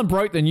 Colin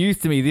broke the news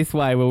to me this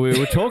way where we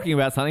were talking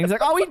about something. He's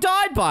like, oh, he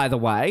died, by the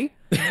way.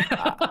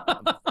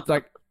 It's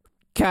like,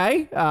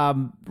 okay,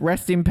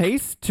 rest in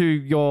peace to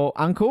your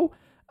uncle.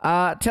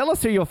 Tell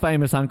us who your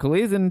famous uncle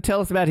is and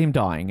tell us about him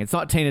dying. It's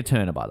not Tina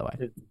Turner, by the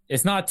way.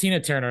 It's not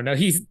Tina Turner. No,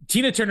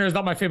 Tina Turner is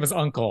not my famous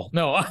uncle.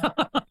 No.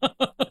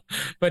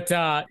 But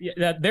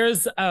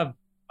there's a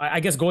I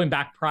guess going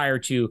back prior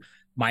to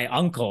my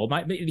uncle,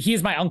 he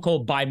is my uncle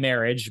by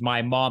marriage.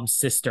 My mom's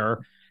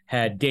sister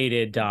had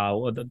dated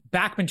the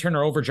Bachman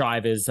Turner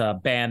Overdrive is a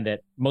band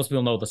that most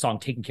people know the song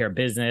Taking Care of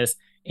Business,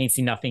 Ain't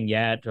Seen Nothing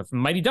Yet, from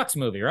Mighty Ducks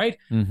movie, right?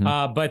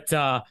 But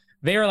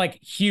they are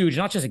like huge,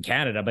 not just in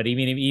Canada, but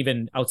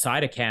even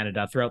outside of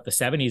Canada throughout the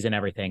 70s and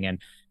everything. And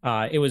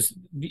it was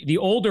the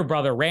older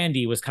brother,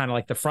 Randy, was kind of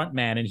like the front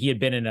man, and he had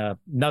been in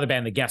another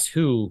band, the Guess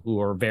Who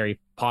were very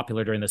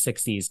popular during the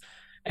 60s.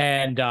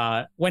 And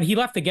when he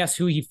left the Guess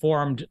Who, he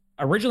formed,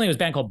 originally it was a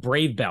band called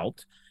Brave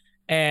Belt.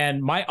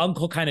 And my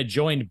uncle kind of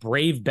joined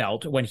Brave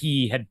Belt when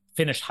he had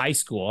finished high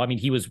school. I mean,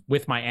 he was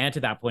with my aunt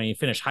at that point, and he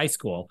finished high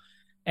school.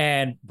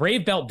 And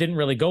Brave Belt didn't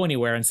really go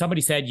anywhere. And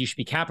somebody said you should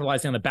be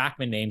capitalizing on the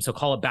Bachman name, so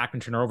call it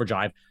Bachman Turner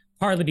Overdrive,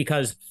 partly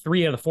because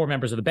 3 of the 4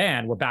 members of the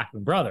band were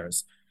Bachman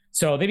brothers.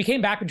 So they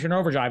became Bachman Turner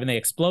Overdrive, and they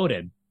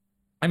exploded.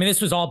 I mean,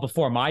 this was all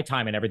before my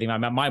time and everything.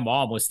 My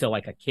mom was still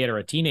like a kid or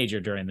a teenager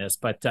during this.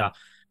 But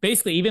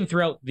basically, even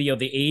throughout the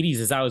 80s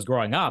as I was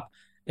growing up,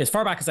 as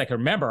far back as I can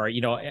remember,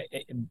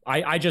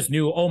 I just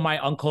knew, my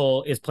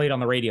uncle is played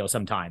on the radio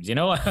sometimes,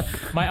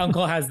 my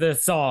uncle has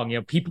this song,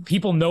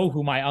 people know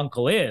who my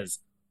uncle is.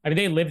 I mean,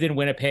 they lived in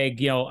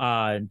Winnipeg,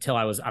 until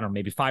I was, I don't know,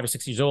 maybe 5 or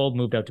 6 years old,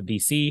 moved out to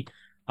BC.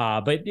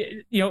 But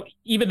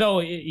even though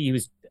he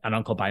was an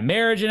uncle by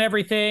marriage and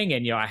everything,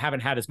 and, I haven't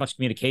had as much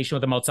communication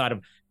with him outside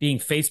of being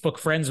Facebook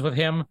friends with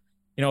him,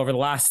 over the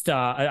last,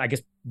 I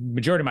guess,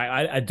 majority of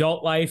my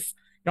adult life.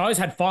 I always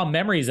had fond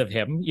memories of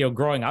him,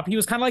 growing up. He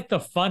was kind of like the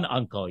fun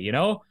uncle,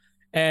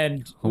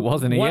 and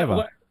wasn't he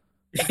ever?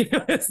 He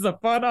was the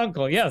fun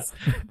uncle, yes.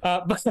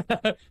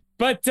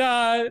 But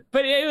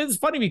it was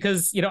funny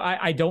because,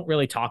 I don't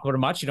really talk about it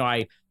much.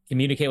 I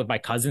communicate with my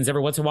cousins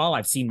every once in a while.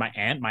 I've seen my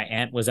aunt. My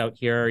aunt was out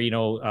here,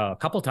 a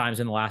couple times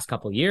in the last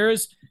couple of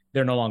years.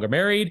 They're no longer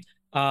married.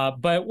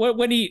 But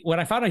when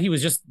I found out he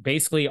was just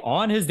basically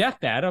on his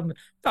deathbed,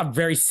 I'm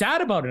very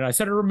sad about it. I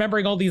started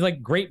remembering all these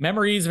like great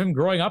memories of him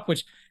growing up,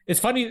 which is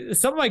funny.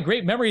 Some of my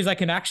great memories I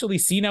can actually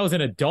see now as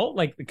an adult,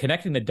 like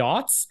connecting the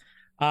dots.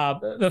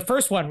 The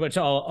first one, which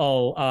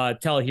I'll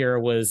tell here,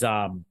 was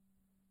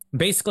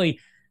basically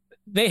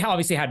they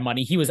obviously had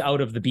money. He was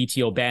out of the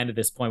BTO band at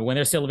this point. When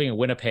they're still living in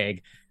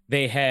Winnipeg,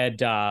 they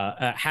had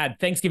had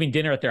Thanksgiving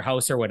dinner at their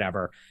house or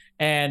whatever.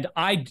 And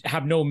I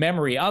have no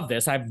memory of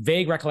this. I have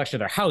vague recollection of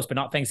their house, but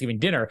not Thanksgiving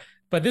dinner.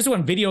 But this is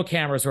when video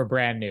cameras were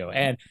brand new.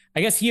 And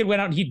I guess he had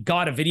went out and he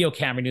got a video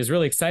camera and he was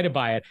really excited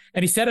by it.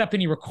 And he set it up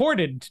and he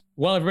recorded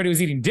while everybody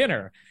was eating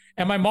dinner.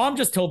 And my mom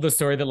just told the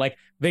story that like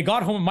they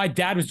got home and my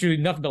dad was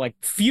doing nothing but like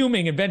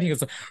fuming and venting.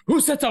 It's like,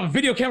 who sets up a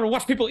video camera to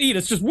watch people eat?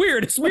 It's just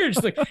weird. It's weird.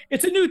 She's like,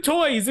 it's a new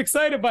toy. He's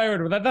excited by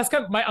it. That's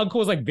kind of, my uncle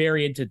was like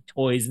very into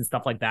toys and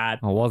stuff like that.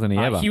 Oh, wasn't he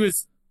ever? He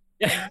was,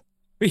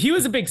 but he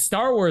was a big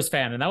Star Wars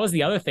fan. And that was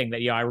the other thing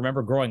that, I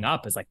remember growing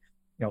up is like,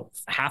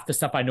 half the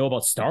stuff I know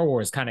about Star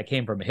Wars kind of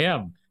came from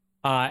him.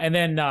 And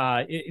then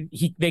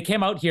they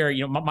came out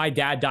here, my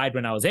dad died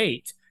when I was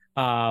 8.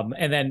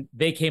 And then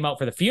they came out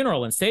for the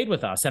funeral and stayed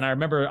with us. And I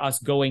remember us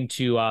going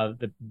to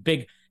the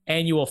big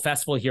annual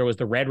festival here was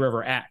the Red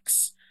River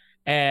X.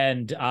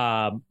 And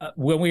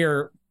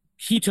when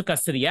he took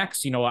us to the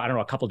X, I don't know,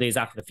 a couple days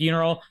after the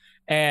funeral.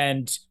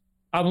 And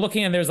I'm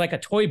looking and there's like a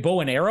toy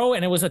bow and arrow.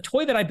 And it was a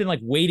toy that I'd been like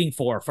waiting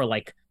for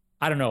like,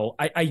 I don't know,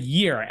 a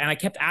year. And I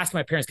kept asking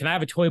my parents, can I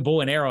have a toy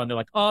bow and arrow? And they're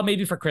like, oh,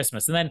 maybe for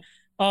Christmas. And then,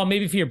 oh,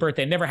 maybe for your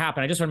birthday. It never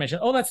happened. I just want to mention,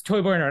 oh, that's a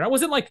toy bow and arrow. And I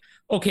wasn't like,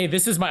 okay,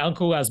 this is my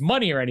uncle who has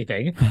money or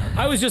anything.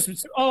 I was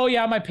just, oh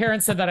yeah, my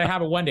parents said that I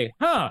have it one day.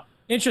 Huh,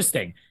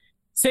 interesting.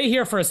 Stay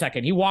here for a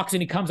second. He walks in,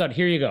 he comes out,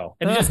 here you go.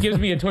 And he just gives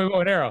me a toy bow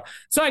and arrow.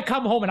 So I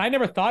come home and I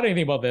never thought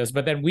anything about this,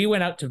 but then we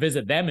went out to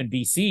visit them in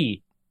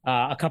BC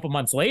a couple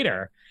months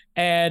later.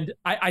 And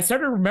I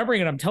started remembering,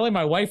 and I'm telling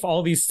my wife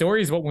all these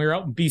stories when we were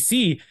out in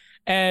BC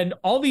and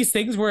all these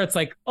things where it's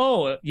like,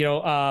 oh,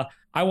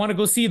 I want to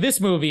go see this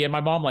movie. And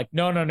my mom like,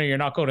 no, you're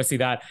not going to see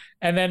that.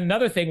 And then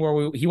another thing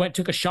where he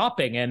took us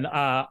shopping and,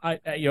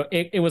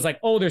 it was like,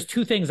 oh, there's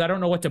 2 things I don't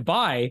know what to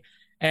buy.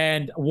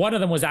 And one of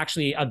them was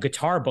actually a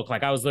guitar book.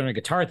 Like I was learning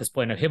guitar at this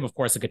point. And him, of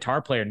course, a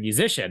guitar player and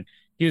musician.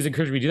 He was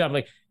encouraging me to do that. I'm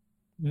like,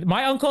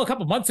 my uncle a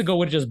couple months ago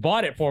would have just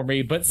bought it for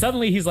me. But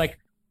suddenly he's like,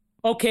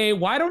 okay,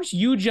 why don't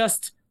you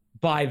just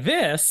buy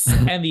this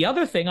and the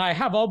other thing I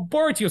have, I'll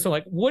borrow it to you. So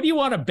like, what do you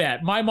want to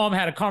bet? My mom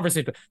had a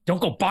conversation.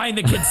 Don't go buying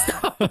the kids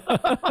stuff.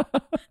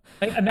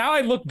 And now I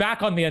look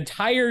back on the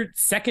entire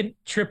second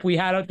trip we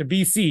had out to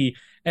BC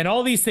and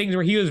all these things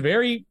where he was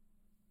very,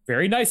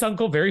 very nice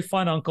uncle, very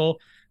fun uncle.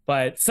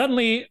 But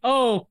suddenly,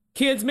 oh,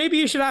 kids, maybe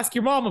you should ask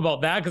your mom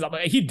about that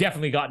because he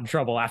definitely got in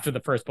trouble after the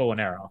first bow and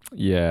arrow.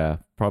 Yeah,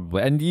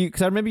 probably. And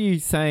because I remember you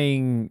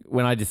saying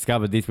when I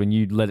discovered this, when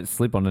you let it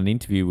slip on an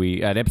interview,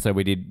 an episode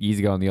we did years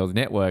ago on the Oz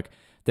Network,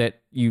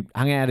 that you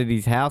hung out at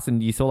his house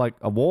and you saw like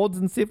awards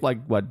and stuff,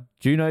 like what,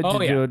 Juno?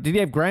 Oh, Did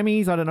he have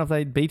Grammys? I don't know if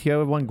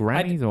BTO won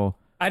Grammys or...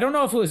 I don't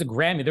know if it was a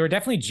Grammy. There were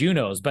definitely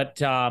Junos,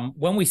 but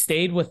when we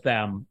stayed with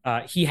them,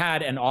 he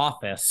had an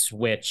office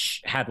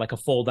which had like a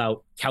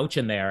fold-out couch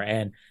in there.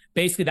 And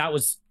basically that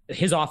was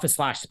his office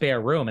 / spare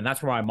room, and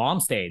that's where my mom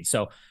stayed.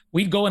 So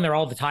we'd go in there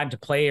all the time to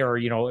play, or,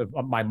 you know, if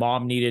my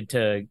mom needed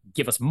to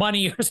give us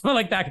money or something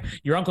like that.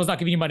 Your uncle's not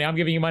giving you money, I'm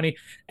giving you money.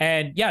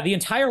 And yeah, the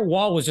entire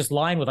wall was just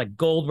lined with like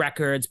gold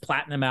records,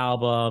 platinum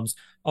albums,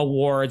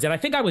 awards. And I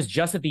think I was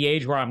just at the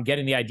age where I'm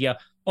getting the idea,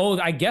 oh,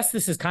 I guess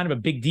this is kind of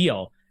a big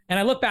deal. And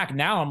I look back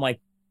now, I'm like,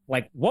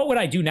 what would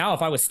I do now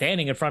if I was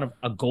standing in front of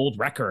a gold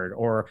record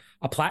or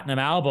a platinum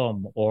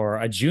album or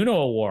a Juno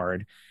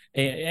Award?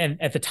 And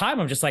at the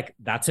time, I'm just like,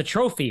 that's a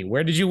trophy.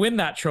 Where did you win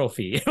that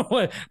trophy?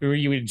 Were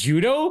you in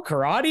judo,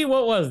 karate?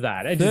 What was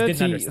that? I just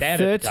didn't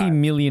understand it. 30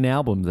 million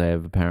albums they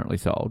have apparently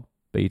sold,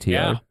 BTO.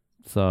 Yeah.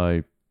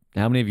 So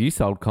how many have you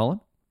sold,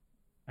 Colin?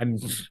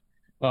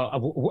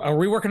 Are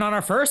we working on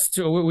our first?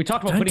 We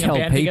talked about putting a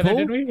band together,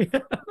 didn't we?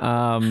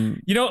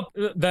 You know,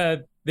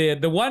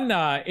 the one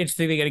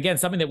interesting thing, and again,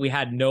 something that we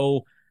had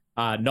no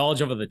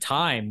knowledge of at the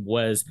time,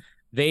 was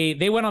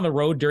they went on the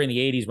road during the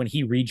 80s when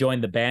he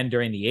rejoined the band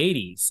during the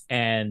 80s.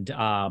 And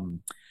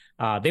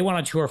they went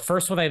on tour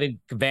first with, I think,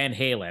 Van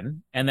Halen,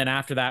 and then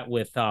after that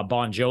with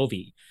Bon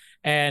Jovi.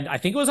 And I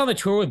think it was on the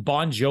tour with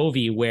Bon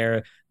Jovi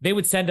where they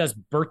would send us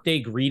birthday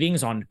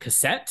greetings on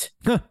cassette.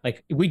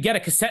 Like we'd get a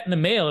cassette in the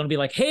mail and be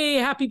like, hey,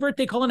 happy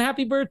birthday, Colin,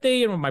 happy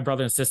birthday. And my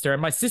brother and sister,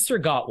 and my sister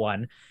got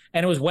one.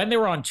 And it was when they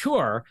were on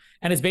tour.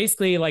 And it's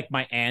basically like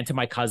my aunt and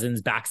my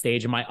cousins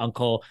backstage and my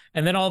uncle.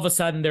 And then all of a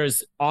sudden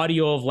there's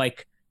audio of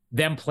like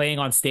them playing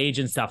on stage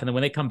and stuff. And then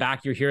when they come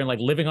back, you're hearing like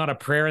Living on a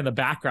Prayer in the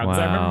background. Because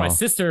I remember my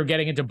sister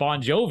getting into Bon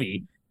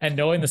Jovi and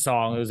knowing the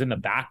song, it was in the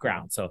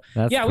background. So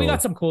That's yeah, cool. we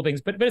got some cool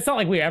things, but it's not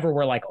like we ever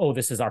were like, oh,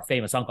 this is our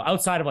famous uncle.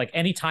 Outside of like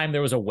anytime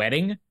there was a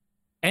wedding,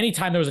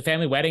 anytime there was a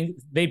family wedding,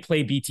 they'd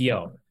play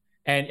BTO.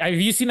 And have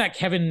you seen that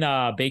Kevin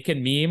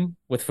Bacon meme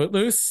with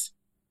Footloose?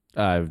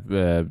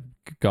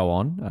 Go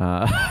on.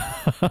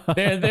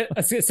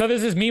 So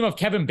there's this meme of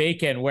Kevin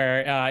Bacon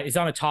where he's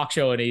on a talk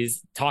show and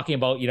he's talking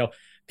about, you know,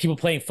 people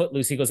playing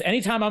Footloose. He goes,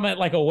 anytime I'm at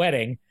like a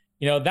wedding,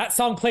 you know, that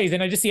song plays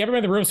and I just see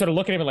everyone in the room sort of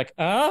looking at him like,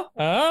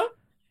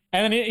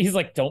 and then he's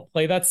like, don't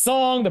play that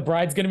song. The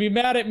bride's going to be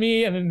mad at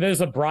me. And then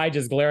there's a bride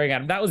just glaring at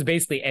him. That was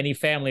basically any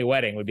family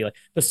wedding would be like,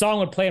 the song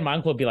would play and my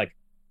uncle would be like,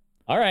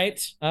 all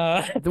right.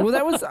 Well,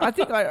 that was, I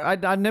think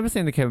I'd never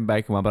seen the Kevin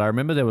Bacon one, but I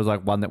remember there was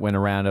like one that went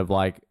around of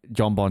like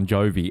John Bon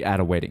Jovi at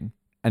a wedding.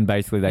 And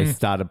basically they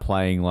started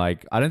playing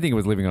like, I don't think it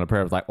was Living on a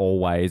Prayer. It was like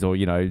Always or,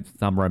 you know,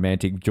 some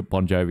romantic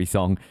Bon Jovi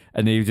song.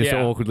 And he was just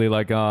awkwardly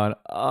like going,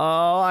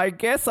 oh, I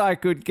guess I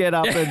could get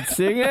up and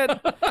sing it.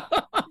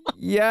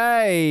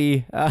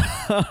 Yay.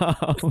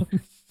 Sure.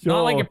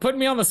 Not like you're putting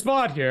me on the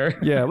spot here.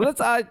 Yeah, well,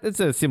 it's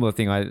a similar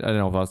thing. I don't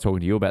know if I was talking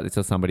to you about this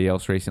or somebody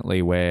else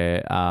recently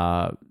where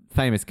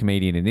famous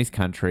comedian in this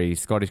country,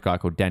 Scottish guy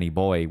called Danny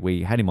Boy,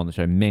 we had him on the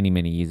show many,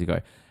 many years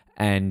ago.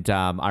 And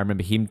I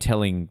remember him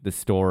telling the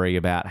story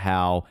about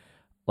how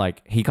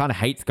like he kind of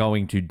hates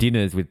going to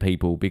dinners with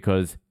people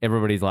because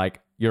everybody's like,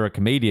 you're a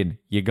comedian,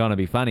 you're going to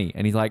be funny.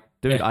 And he's like,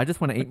 dude, I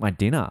just want to eat my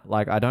dinner.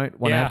 Like, I don't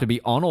want to have to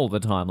be on all the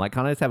time. Like,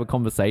 can't I just have a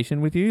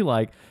conversation with you?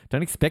 Like,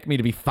 don't expect me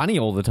to be funny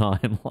all the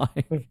time.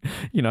 Like,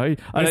 you know,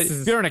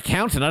 if you're an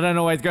accountant, I don't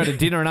always go to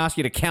dinner and ask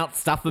you to count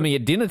stuff for me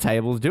at dinner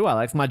tables, do I?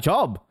 That's my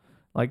job.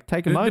 Like,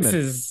 take a moment. This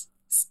is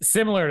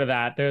similar to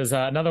that. There's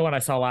another one I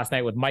saw last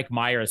night with Mike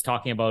Myers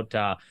talking about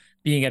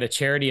being at a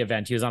charity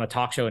event. He was on a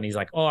talk show and he's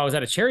like, oh, I was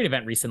at a charity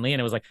event recently.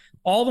 And it was like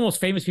all the most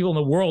famous people in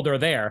the world are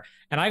there.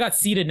 And I got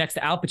seated next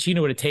to Al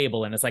Pacino at a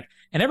table. And it's like,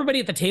 and everybody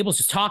at the table is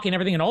just talking and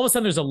everything. And all of a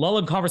sudden there's a lull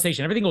in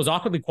conversation. Everything goes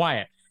awkwardly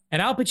quiet. And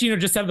Al Pacino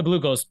just out of the blue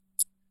goes,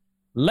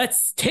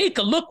 let's take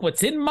a look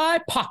what's in my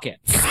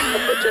pockets.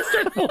 Just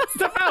start pulling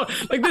stuff out.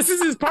 Like this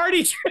is his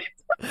party trick.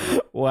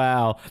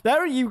 Wow.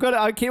 You've got.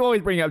 I keep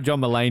always bringing up John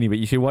Mulaney, but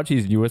you should watch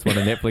his newest one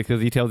on Netflix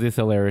because he tells this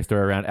hilarious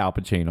story around Al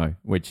Pacino,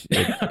 which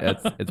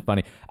it's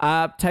funny.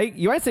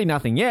 You ain't seen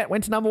nothing yet.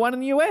 Went to number 1 in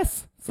the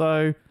US.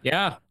 So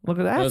yeah, look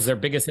at that. That was their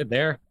biggest hit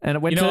there. And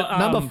it went to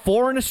number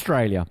 4 in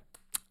Australia.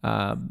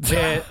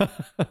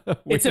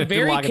 It's a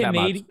very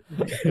Canadian.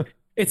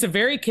 It's a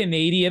very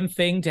Canadian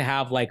thing to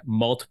have like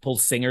multiple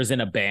singers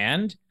in a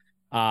band.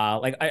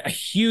 Like a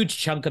huge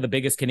chunk of the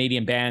biggest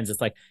Canadian bands, it's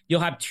like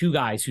you'll have 2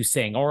 guys who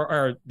sing,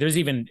 or there's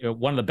even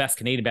one of the best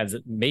Canadian bands,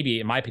 maybe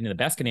in my opinion, the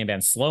best Canadian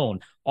band, Sloan.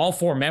 All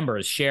 4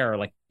 members share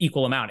like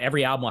equal amount.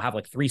 Every album will have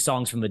like 3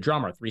 songs from the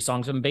drummer, 3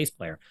 songs from the bass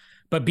player.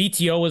 But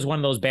BTO was one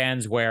of those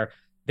bands where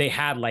they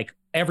had like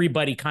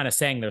everybody kind of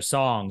sang their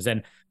songs.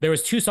 And there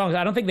was 2 songs.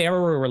 I don't think they ever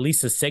were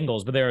released as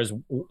singles, but there was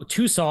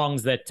 2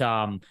 songs that,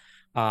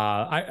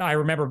 I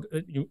remember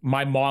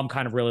my mom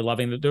kind of really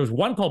loving. There was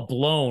one called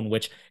Blown,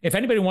 which if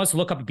anybody wants to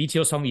look up a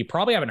BTO song that you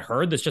probably haven't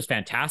heard, that's just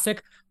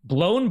fantastic.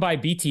 Blown by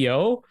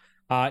BTO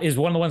is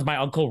one of the ones my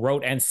uncle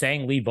wrote and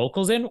sang lead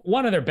vocals in.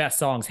 One of their best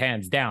songs,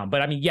 hands down.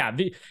 But I mean, yeah,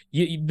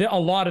 a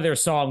lot of their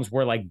songs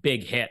were like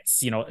big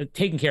hits, you know,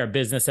 Taking Care of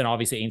Business and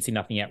obviously Ain't Seen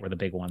Nothing Yet were the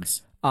big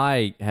ones.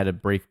 I had a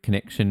brief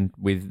connection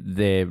with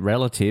their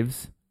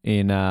relatives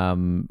in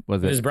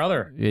his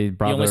brother, the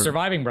only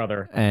surviving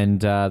brother, and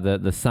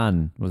the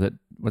son, was it,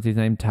 what's his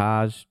name,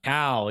 Tal?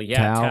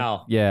 Yeah.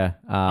 Yeah.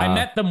 I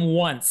met them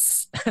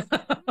once.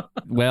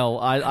 Well,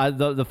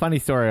 the funny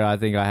story I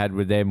think I had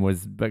with them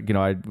was, but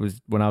I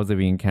was when I was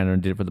living in Canada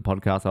and did it for the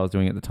podcast I was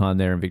doing at the time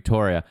there in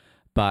Victoria.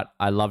 But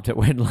I loved it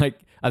when, like,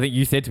 I think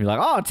you said to me, like,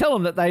 oh, tell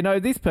them that they know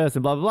this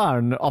person, blah, blah, blah.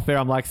 And off air,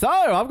 I'm like, so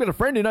I've got a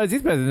friend who knows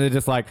this person. And they're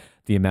just like,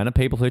 the amount of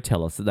people who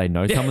tell us that they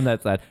know someone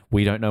that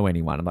we don't know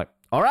anyone. I'm like,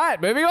 all right,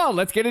 moving on.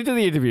 Let's get into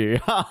the interview.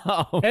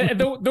 And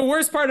the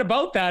worst part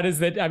about that is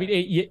that, I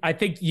mean, I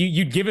think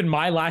you'd given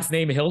my last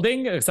name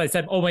Hilding. Because I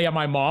said, oh, yeah,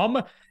 my mom.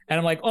 And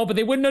I'm like, oh, but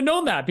they wouldn't have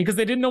known that because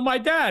they didn't know my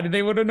dad. And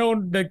they would have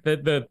known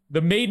the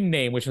maiden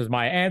name, which was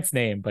my aunt's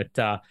name.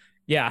 But,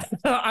 yeah,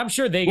 I'm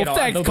sure they get all.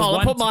 Thanks,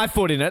 Colin. Put my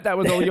foot in it. That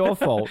was all your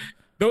fault.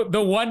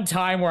 The one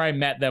time where I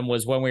met them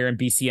was when we were in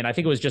BC, and I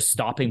think it was just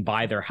stopping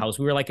by their house.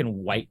 We were like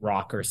in White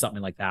Rock or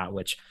something like that,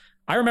 which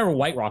I remember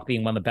White Rock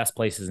being one of the best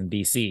places in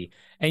BC.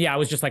 And yeah, I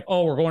was just like,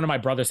 oh, we're going to my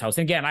brother's house.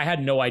 And again, I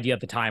had no idea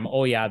at the time,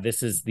 oh yeah,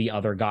 this is the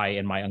other guy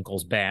in my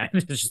uncle's band.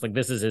 It's just like,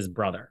 this is his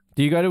brother.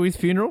 Do you go to his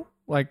funeral?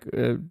 Like,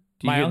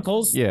 my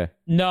uncle's? Yeah.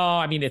 No,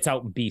 I mean, it's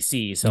out in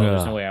BC, so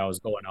there's no way I was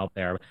going out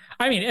there.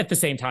 I mean, at the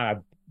same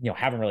time, I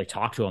haven't really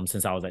talked to him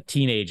since I was a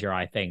teenager,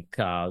 I think.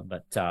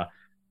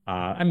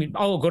 I mean,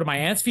 I'll go to my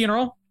aunt's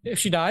funeral if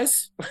she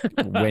dies.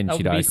 When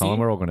she dies, Colin,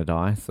 we're all going to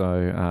die.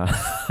 So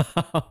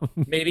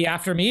maybe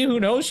after me, who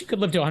knows? She could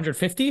live to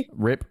 150.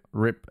 Rip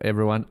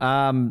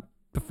everyone.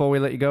 Before we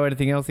let you go,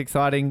 anything else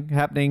exciting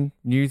happening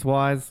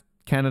news-wise?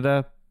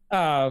 Canada?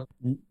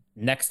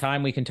 Next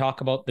time we can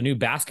talk about the new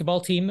basketball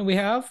team that we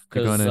have.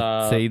 You're going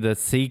to see the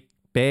Sea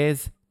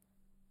Bears?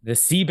 The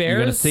Sea Bears? You're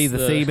going to see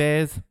the Sea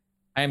Bears?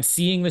 I am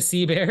seeing the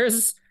Sea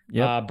Bears.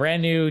 Yep.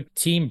 Brand new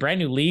team, brand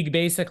new league,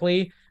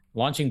 basically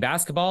launching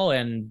basketball,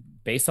 and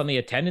based on the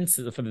attendance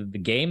for the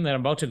game that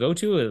I'm about to go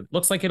to, it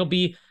looks like it'll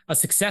be a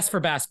success for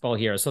basketball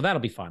here. So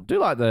that'll be fun. I do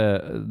like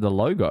the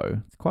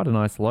logo. It's quite a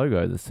nice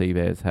logo the Sea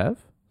Bears have.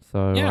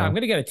 So yeah, I'm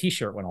gonna get a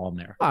T-shirt when I'm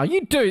there. Oh,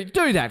 you do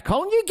that,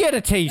 Colin. You get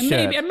a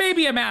T-shirt. And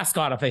maybe a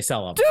mascot if they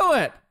sell them. Do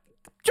it.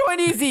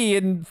 Join Izzy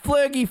and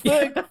Flurgy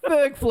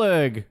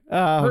Flurg.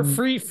 For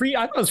free.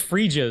 I thought it was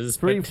Freeges.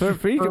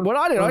 Free. What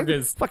I don't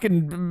know.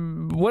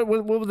 Fucking. What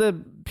were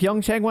the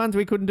Pyeongchang ones?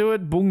 We couldn't do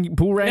it.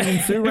 Bullrang and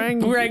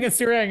Surang. Bullrang and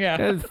Surang. Yeah.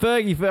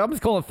 Fergie. I'm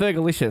just calling it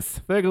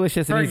Fergalicious.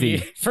 Fergalicious and Izzy.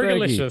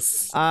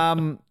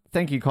 Fergalicious.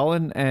 Thank you,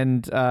 Colin,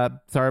 and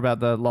sorry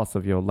about the loss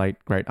of your late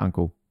great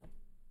uncle.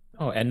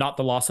 Oh, and not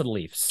the loss of the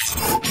Leafs.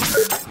 All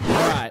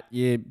right,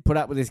 you put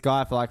up with this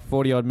guy for like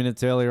 40 odd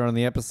minutes earlier on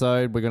the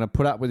episode. We're going to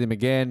put up with him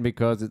again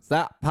because it's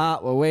that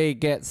part where we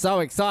get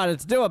so excited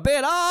to do a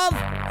bit of...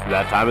 It's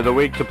that time of the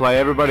week to play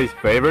everybody's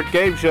favorite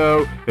game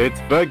show. It's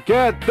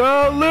Forget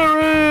the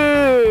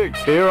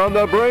Lyrics here on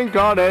the Brink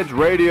on Edge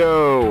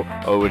Radio.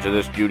 Over to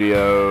the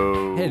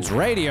studio. Edge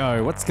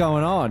Radio, what's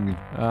going on?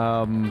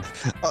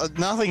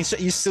 Nothing.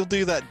 You still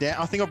do that dance.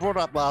 I think I brought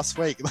it up last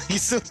week. You're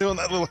still doing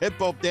that little head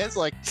bob dance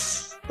like...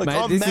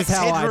 Mate, this is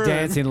how I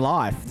dance in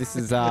life. This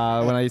is when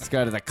I used to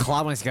go to the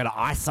club. I used to go to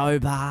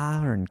ISO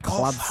Bar and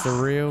Club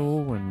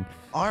Surreal. And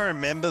I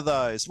remember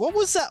those. What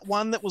was that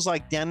one that was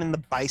like down in the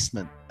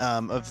basement?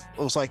 It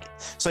was like,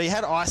 so you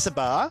had ISO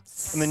Bar,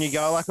 and then you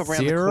go like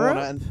around the corner.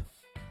 And,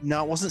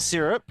 no, it wasn't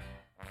syrup.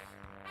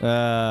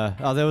 There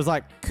was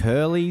like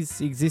Curly's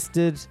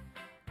existed.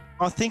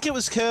 I think it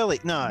was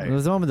Curly. No, it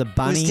was the one with the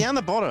bunny. It was down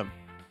the bottom.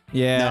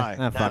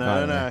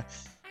 Yeah.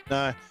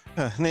 No.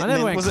 I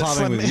never went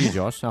clubbing with you,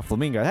 Josh.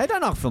 Flamingos. Hey,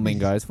 don't knock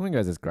Flamingos.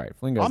 Flamingos is great.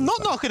 Flamingos. I'm not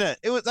knocking it.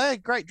 They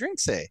had great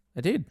drinks there.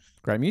 They did.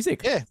 Great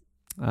music. Yeah.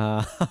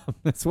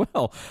 As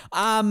well.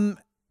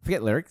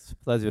 Forget lyrics.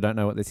 For those who don't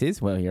know what this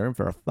is, well, you're in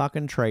for a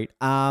fucking treat.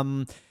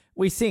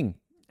 We sing,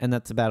 and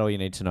that's about all you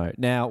need to know.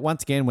 Now,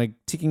 once again, we're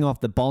ticking off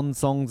the Bond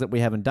songs that we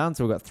haven't done,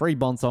 so we've got 3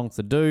 Bond songs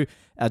to do.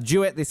 Our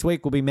duet this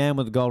week will be Man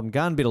with the Golden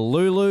Gun, bit of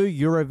Lulu,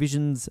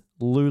 Eurovision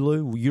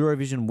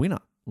winner,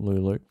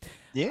 Lulu.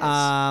 Yes.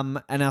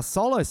 And our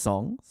solo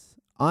songs,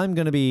 I'm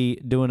going to be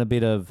doing a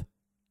bit of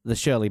the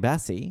Shirley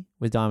Bassey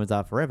with Diamonds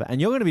Are Forever, and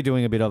you're going to be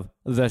doing a bit of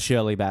the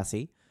Shirley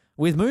Bassey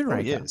with Moonraker.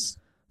 Oh, yes.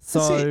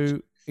 So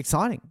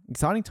exciting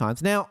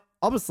times. Now,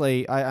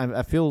 obviously,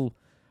 I feel,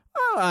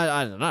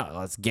 I don't know.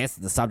 Let's guess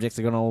the subjects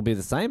are going to all be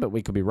the same, but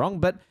we could be wrong.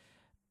 But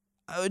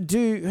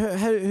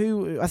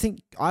who? I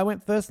think I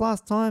went first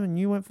last time, and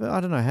you went first.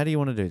 I don't know. How do you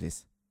want to do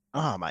this?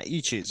 Oh, mate,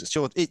 you choose. It's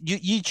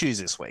you choose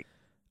this week.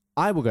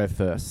 I will go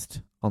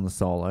first on the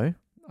solo.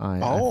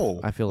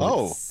 I feel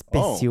like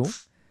special.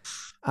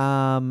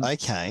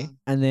 Okay.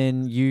 And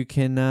then you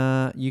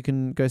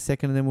can go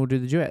second, and then we'll do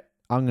the duet.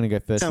 I'm going to go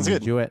first. Sounds on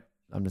good. The duet.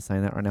 I'm just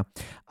saying that right now.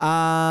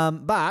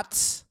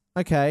 But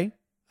okay.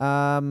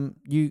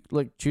 You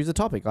choose a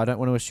topic. I don't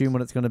want to assume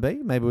what it's going to be.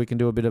 Maybe we can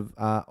do a bit of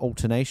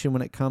alternation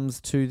when it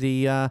comes to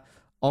the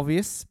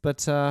obvious.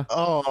 But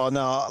oh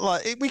no,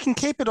 like we can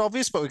keep it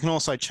obvious, but we can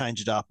also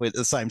change it up at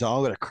the same time.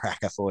 I've got a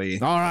cracker for you.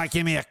 All right,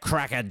 give me a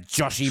cracker,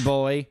 Joshy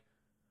boy.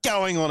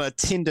 Going on a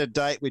Tinder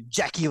date with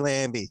Jackie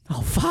Lambie.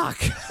 Oh fuck.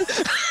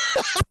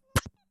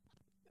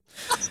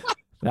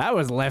 That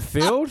was left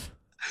field.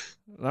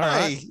 All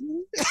right.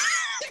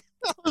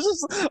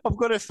 I've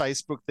got her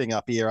Facebook thing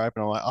up here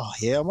open. I'm like, oh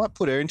yeah, I might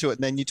put her into it.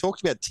 And then you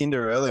talked about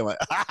Tinder earlier.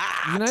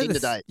 I'm like, Tinder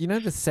date. You know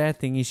the sad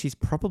thing is she's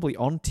probably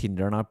on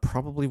Tinder, and I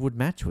probably would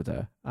match with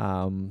her.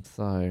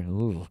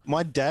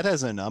 My dad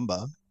has her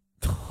number.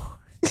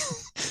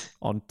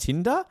 On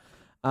Tinder?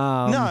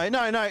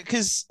 No,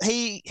 because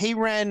he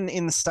ran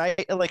in the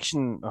state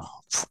election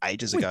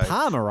ages ago. With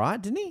Palmer,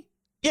 right? Didn't he?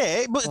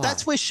 Yeah, but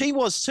that's where she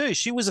was too.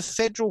 She was a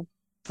federal.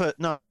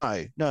 No.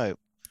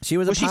 She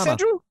was she Palmer.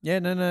 federal? Yeah,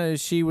 no.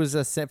 She was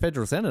a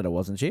federal senator,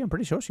 wasn't she? I'm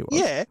pretty sure she was.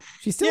 Yeah.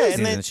 She still is,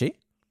 isn't she?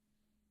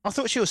 I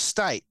thought she was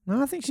state.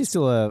 No, I think she's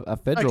still a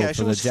federal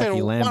for the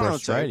Jackie Lambert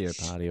Australia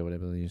Party or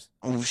whatever they use.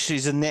 Oh,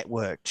 she's a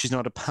network. She's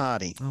not a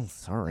party. Oh,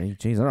 sorry.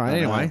 Jeez. All right.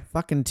 Anyway,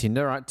 fucking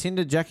Tinder. All right,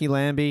 Tinder, Jackie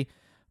Lambie.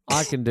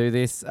 I can do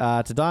this.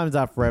 To Diamonds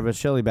Are Forever,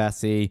 Shirley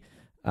Bassey.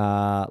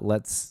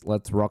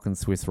 Let's rock and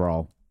Swiss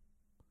roll.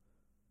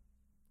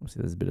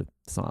 Obviously, there's a bit of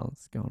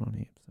silence going on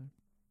here. So.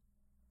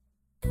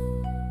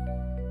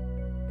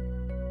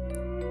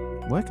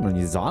 Working on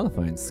your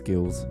xylophone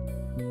skills.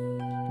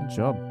 Good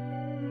job.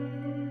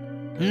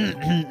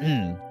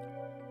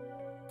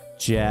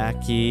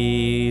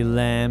 Jackie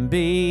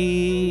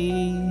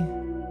Lambie.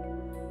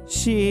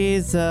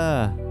 She's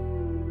a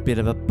bit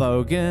of a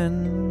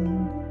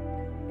bogan.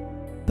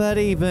 But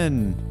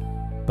even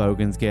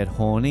bogans get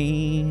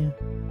horny.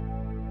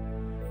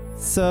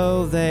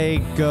 So they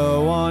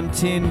go on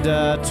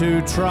Tinder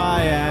to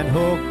try and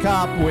hook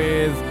up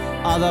with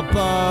other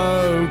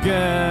bogans.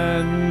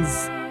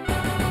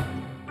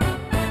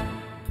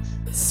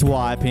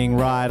 Swiping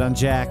right on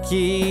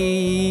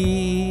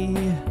Jackie.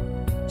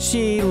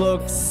 She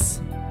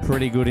looks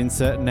pretty good in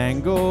certain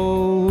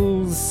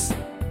angles.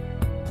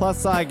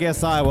 Plus, I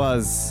guess I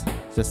was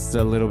just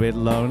a little bit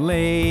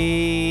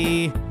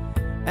lonely.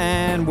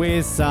 And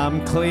with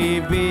some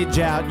cleavage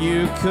out,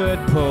 you could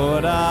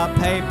put a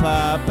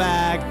paper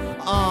bag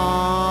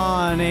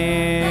on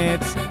it.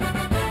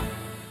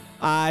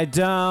 I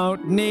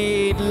don't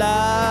need love.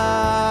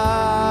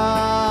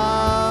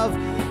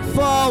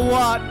 For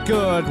what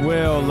good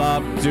will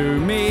love do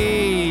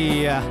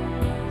me?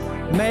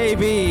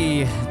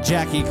 Maybe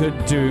Jackie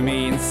could do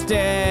me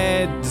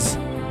instead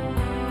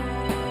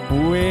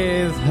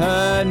with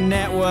her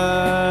network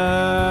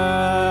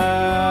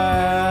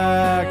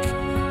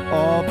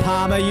or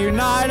Palmer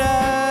United.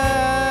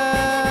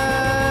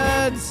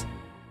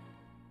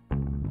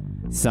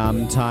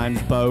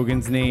 Sometimes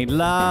bogans need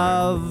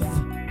love.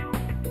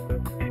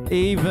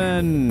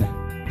 Even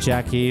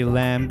Jackie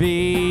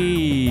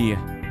Lambie.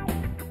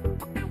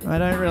 I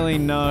don't really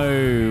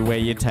know where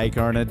you take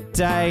her on a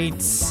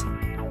date.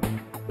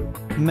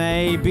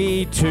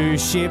 Maybe 2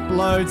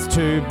 shiploads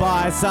to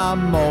buy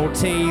some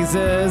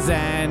Maltesers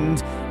and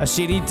a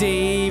shitty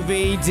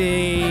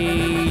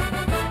DVD.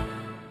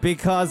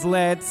 Because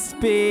let's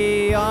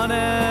be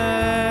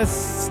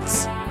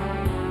honest,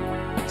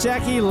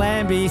 Jackie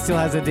Lambie still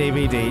has a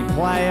DVD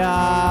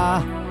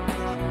player.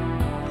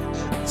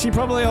 She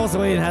probably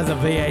also even has a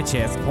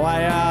VHS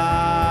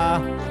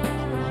player.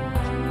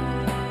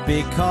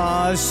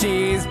 Because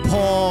she's poor.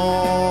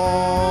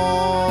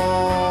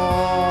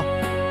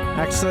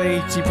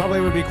 Actually, she probably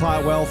would be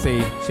quite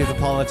wealthy. She's a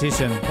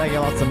politician. They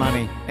get lots of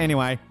money.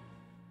 Anyway,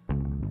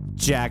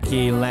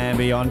 Jackie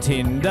Lambie on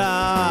Tinder,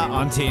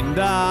 on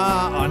Tinder,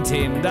 on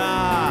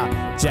Tinder.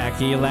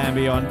 Jackie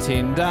Lambie on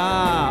Tinder,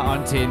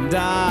 on Tinder,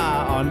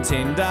 on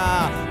Tinder,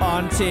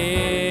 on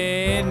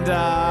Tinder,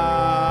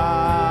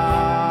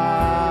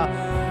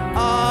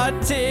 on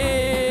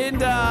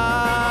Tinder.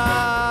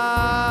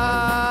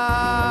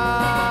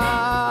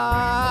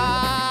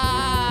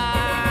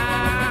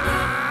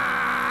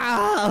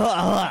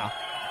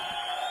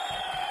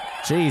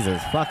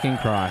 Jesus fucking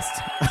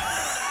Christ.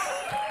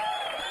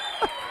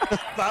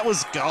 That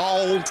was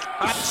gold.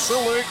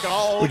 Absolute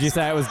gold. Would you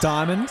say it was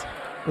diamond?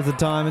 Was it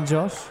diamond,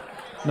 Josh?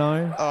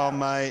 No? Oh,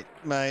 mate.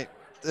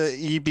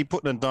 You'd be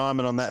putting a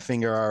diamond on that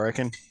finger, I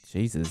reckon.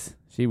 Jesus.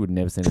 She would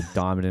never seen a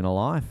diamond in her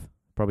life.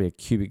 Probably a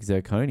cubic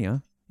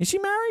zirconia. Is she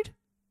married?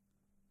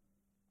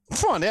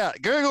 Find out.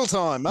 Google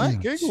time, mate.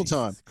 Oh, Google Jesus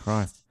time.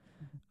 Christ.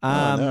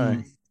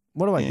 No.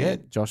 What do I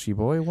get, Joshy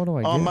boy? What do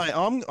I get? Oh, mate,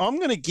 I'm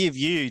going to give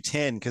you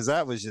 10 because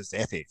that was just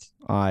epic.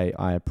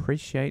 I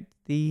appreciate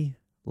the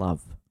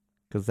love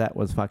because that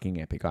was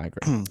fucking epic. I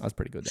agree. That was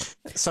pretty good there.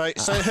 So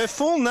her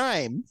full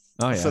name,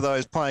 Oh, yeah. for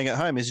those playing at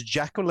home, is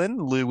Jacqueline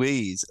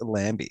Louise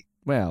Lambie.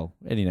 Well,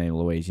 any name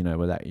Louise, you know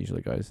where that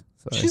usually goes.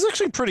 So. She's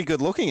actually pretty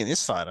good looking in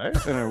this photo,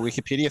 in her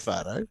Wikipedia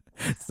photo.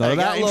 It's not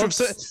about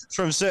looks.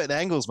 From certain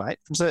angles, mate.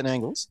 From certain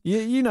angles.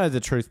 You know the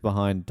truth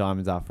behind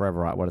Diamonds Are Forever,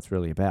 right? What it's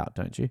really about,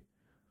 don't you?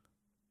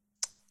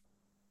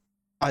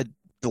 I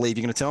believe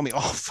you're going to tell me. Oh,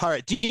 far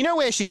out. Do you know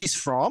where she's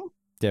from?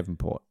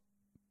 Devonport.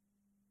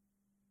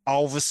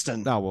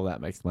 Ulverston. Oh, well,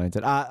 that explains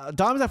it.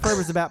 Diamonds Are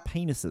Forever is about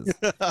penises.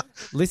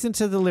 Listen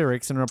to the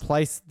lyrics and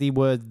replace the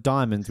word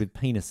diamonds with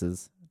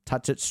penises.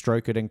 Touch it,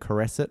 stroke it, and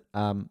caress it.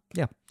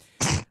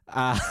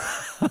 Yeah.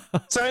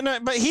 So no,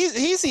 but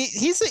here's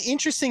the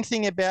interesting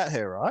thing about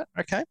her, right?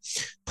 Okay,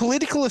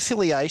 political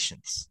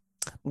affiliations: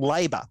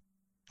 Labor,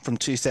 from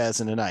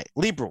 2008,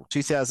 Liberal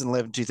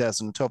 2011,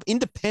 2012,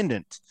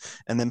 Independent,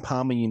 and then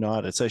Palmer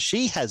United. So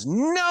she has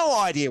no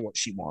idea what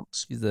she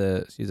wants. She's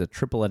a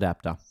triple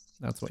adapter.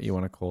 That's what you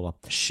want to call her.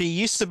 She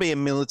used to be a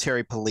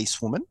military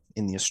policewoman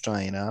in the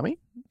Australian Army.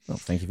 Well,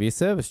 thank you for your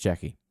service,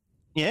 Jackie.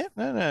 Yeah,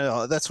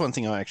 no, that's one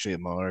thing I actually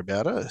admire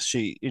about her.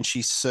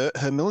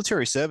 Her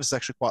military service is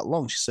actually quite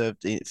long. She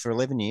served for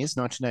 11 years,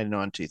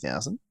 1989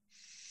 2000.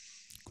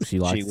 She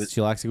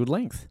likes a good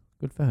length.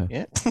 Good for her.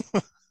 Yeah.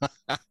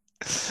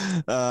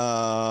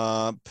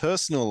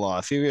 Personal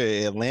life.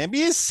 Here,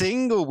 Lambie is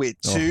single with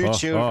two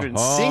children.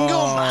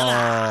 Single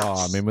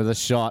mother. I'm in with a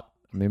shot.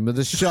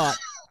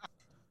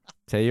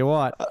 Tell you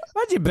what.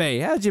 How'd you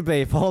be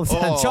if all of a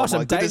sudden, Josh,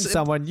 I'm dating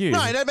someone new?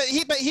 No, but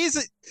here's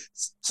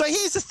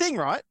the thing,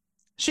 right?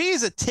 She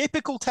is a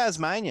typical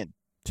Tasmanian.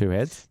 Two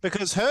heads.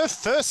 Because her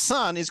first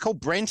son is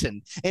called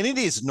Brenton, and it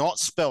is not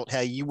spelt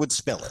how you would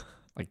spell it.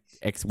 Like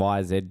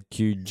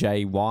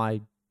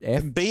XYZQJYF?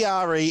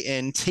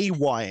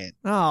 BRENTYN.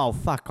 Oh,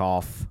 fuck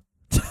off.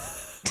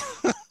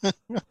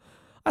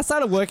 I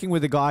started working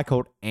with a guy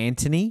called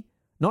Anthony.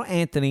 Not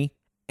Anthony,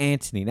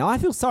 Anthony. Now, I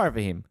feel sorry for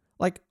him.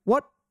 Like,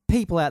 what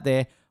people out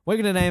there, we're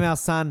going to name our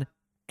son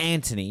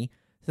Anthony,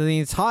 so the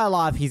entire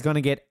life he's going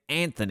to get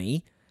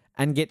Anthony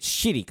and get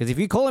shitty. Because if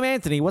you call him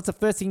Anthony, what's the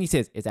first thing he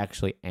says? It's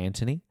actually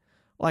Anthony.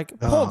 Like,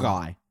 poor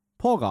guy.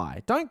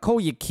 Don't call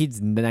your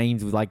kids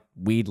names with, like,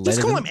 weird letters.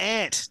 Just call him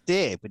Ant.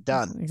 There, we're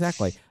done.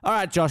 Exactly. All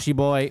right, Joshy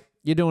boy,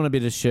 you're doing a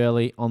bit of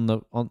Shirley on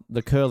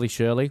the curly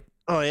Shirley.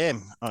 I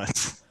am.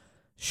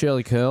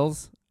 Shirley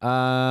curls.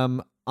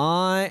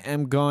 I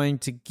am going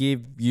to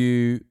give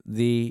you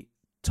the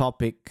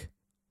topic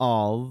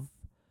of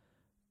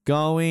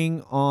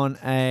going on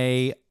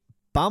a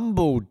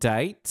Bumble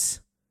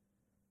date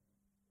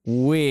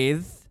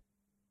with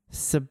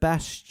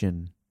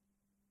Sebastian.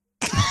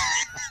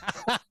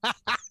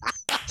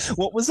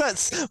 What was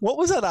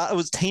that? It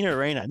was Tina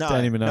Arena. No,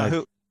 Danny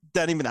Minogue.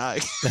 Danny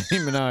Minogue.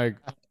 Danny Minogue.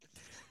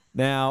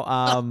 Now,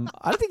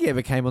 I don't think he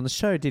ever came on the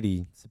show, did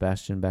he,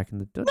 Sebastian? Back in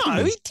the day?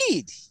 No, he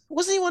did.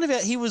 Wasn't he one of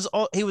our? He was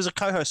a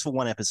co-host for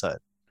one episode.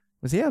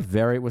 Was he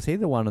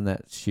the one in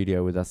that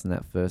studio with us in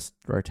that first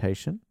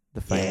rotation?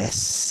 The famous. Yes.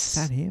 Is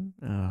that him?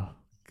 Oh, God.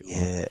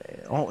 Yeah.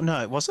 Oh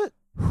no, was it?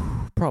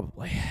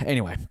 Probably.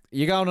 Anyway,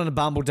 you're going on a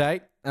Bumble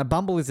date.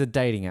 Bumble is a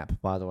dating app,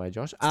 by the way,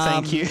 Josh.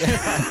 Thank you. I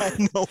had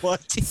no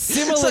idea.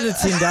 Similar to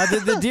Tinder,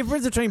 the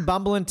difference between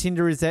Bumble and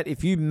Tinder is that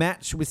if you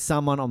match with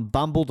someone on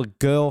Bumble, the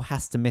girl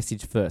has to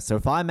message first. So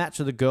if I match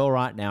with a girl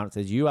right now and it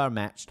says you are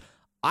matched,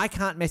 I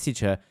can't message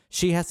her.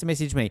 She has to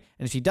message me.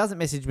 And if she doesn't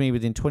message me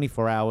within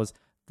 24 hours,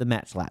 the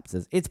match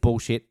lapses. It's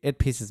bullshit. It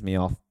pisses me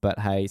off. But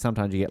hey,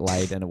 sometimes you get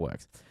laid and it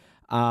works.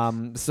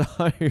 Hello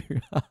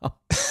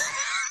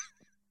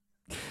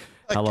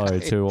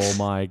to all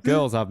my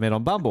girls I've met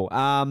on Bumble.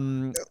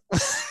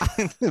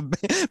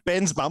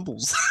 Ben's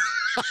Bumbles.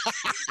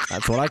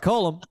 That's what I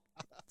call them.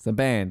 It's a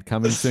band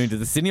coming soon to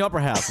the Sydney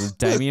Opera House with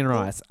Damien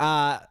Rice.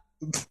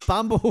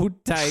 Bumble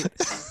date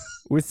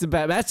with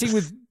matching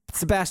with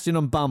Sebastian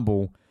on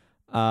Bumble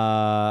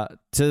to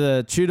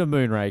the Tudor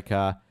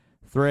Moonraker.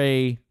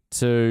 3,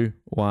 2,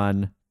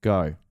 1,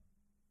 go.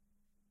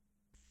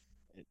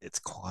 It's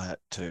quiet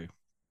too.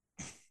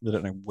 I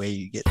don't know where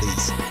you get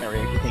these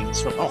karaoke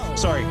things from. Oh,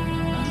 sorry.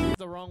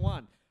 The wrong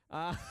one.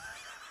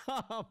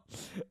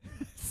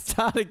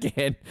 Start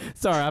again.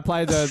 Sorry, I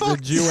played the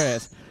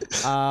duet.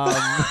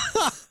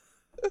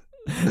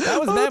 That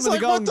was them with the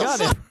golden gun.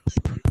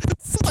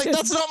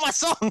 That's not my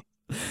song.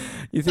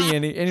 You think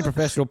any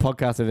professional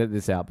podcast would edit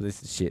this out, but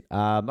this is shit.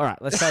 All right,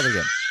 let's try it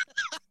again.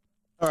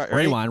 All right,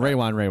 rewind.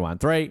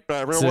 3,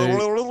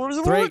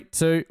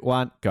 2,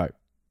 1, go.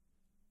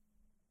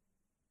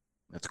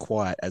 That's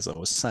quiet, as I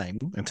was saying,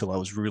 until I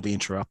was really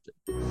interrupted.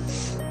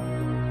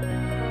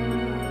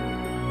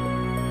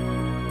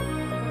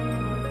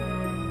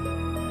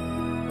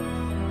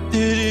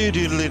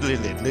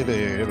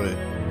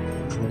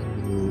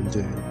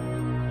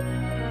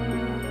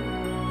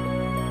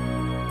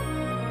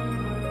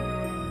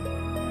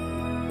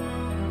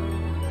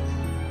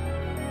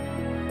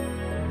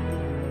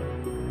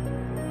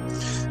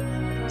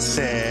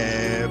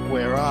 Seb,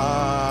 where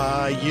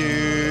are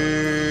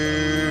you?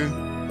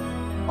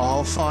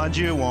 I'll find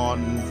you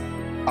on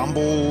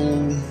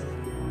Bumble.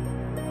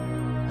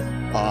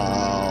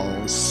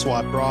 I'll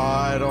swipe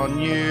right on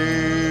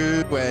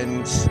you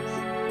and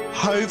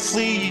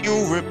hopefully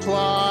you'll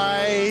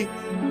reply.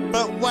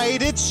 But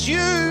wait, it's you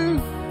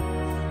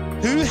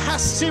who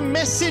has to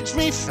message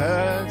me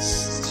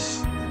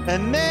first.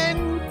 And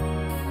then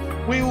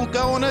we will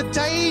go on a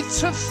date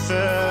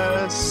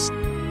first.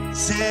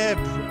 Seb,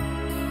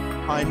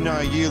 I know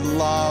you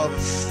love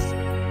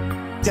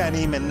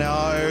Danny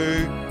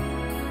Minogue.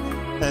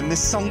 And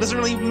this song doesn't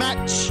really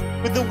match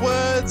with the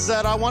words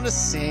that I want to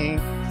sing.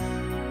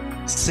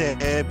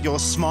 Seb, your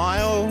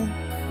smile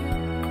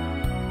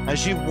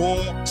as you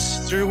walked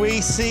through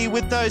EC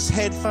with those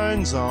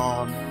headphones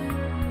on.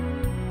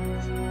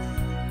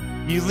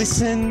 You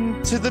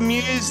listened to the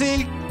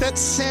music that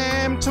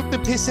Sam took the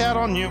piss out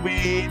on you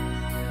with.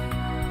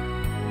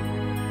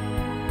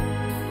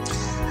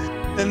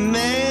 And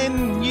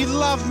then you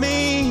love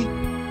me.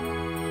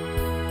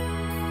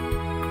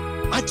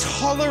 I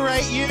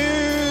tolerate you.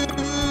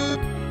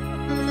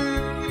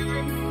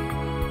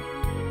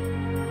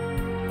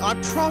 I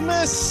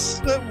promise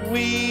that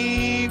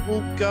we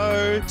will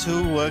go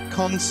to a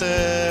concert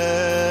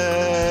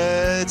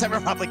at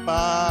Republic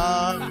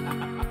Bar.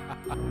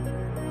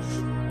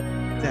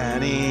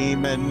 Danny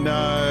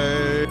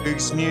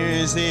Minogue's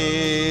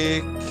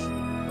music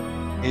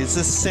is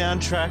the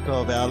soundtrack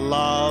of our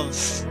love.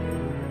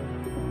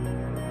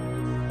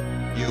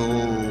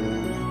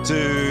 You'll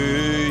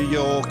do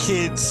your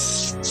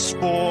kids'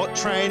 sport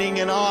training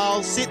and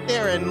I'll sit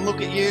there and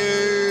look at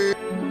you.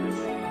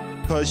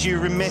 Because you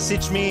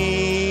messaged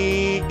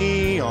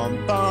me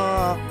on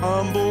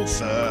Bumble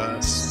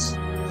first.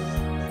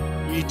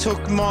 You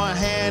took my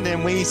hand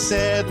and we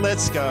said,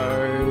 let's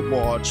go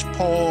watch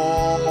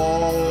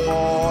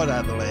Port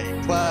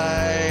Adelaide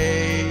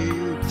play.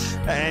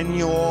 And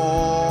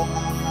your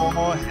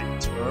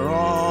hands were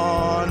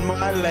on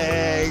my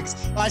legs.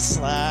 I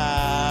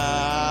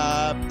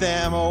slapped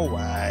them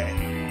away.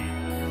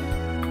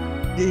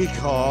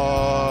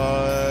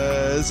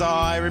 Because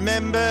I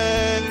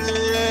remembered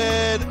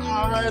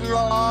I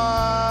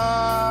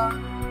love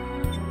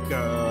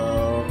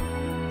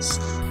girls.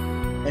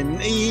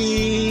 And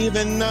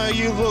even though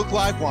you look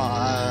like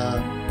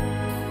one,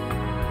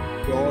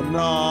 you're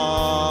not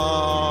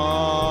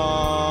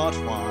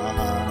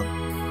one.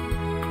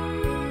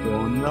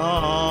 You're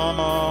not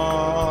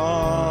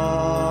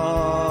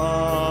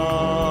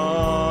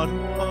one.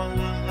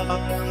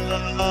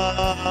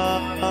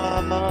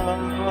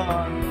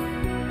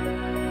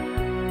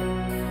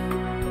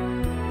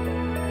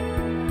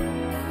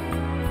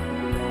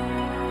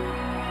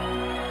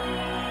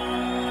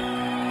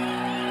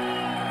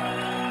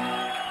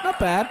 Not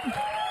bad.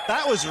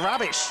 That was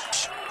rubbish.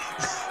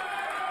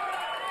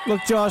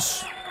 Look,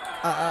 Josh,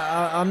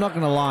 I'm not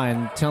going to lie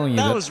and telling you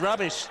That that was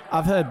rubbish.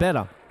 I've heard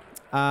better.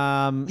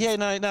 Yeah,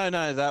 no.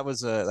 That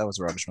was a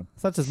rubbish one.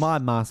 Such as my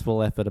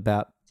masterful effort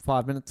about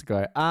 5 minutes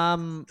ago.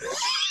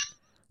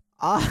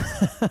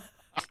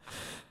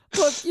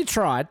 Look, you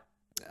tried.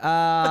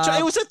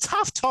 It was a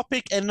tough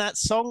topic, and that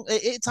song,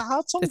 it's a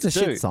hard song It's to a do.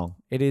 shit song.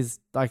 It is.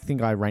 I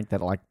think I ranked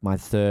that like my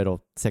third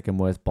or second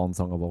worst Bond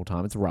song of all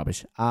time. It's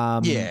rubbish.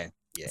 Yeah.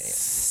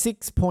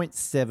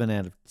 6.7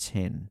 out of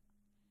 10.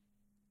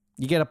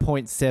 You get a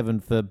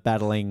 0.7 for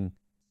battling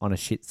on a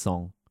shit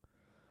song.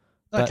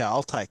 But Okay,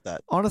 I'll take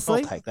that.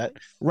 honestly, I'll take that.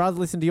 rather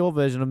listen to your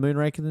version of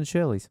Moonraker than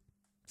Shirley's.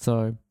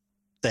 So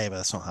Damn,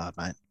 that's not hard,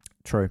 mate.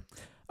 true.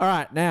 All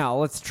right, now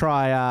let's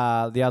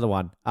try the other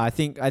one. I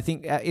think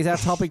is our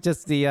topic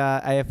just the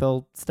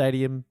AFL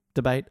stadium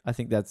debate? I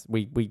think that's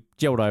we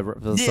gelled over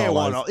it for the Yeah, solos.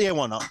 why not? Yeah,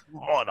 why not?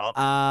 Why not?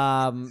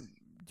 Do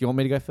you want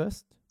me to go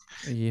first?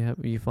 Are you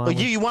fine? Well, with-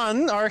 you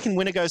won. I reckon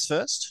winner goes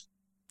first.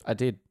 I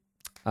did.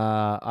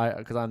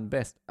 Because I'm the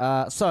best.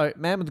 So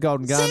man with the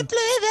golden gun, Simply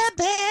the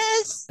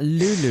best.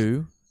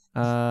 Lulu,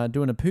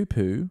 doing a poo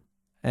poo,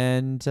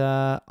 and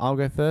I'll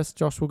go first.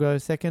 Josh will go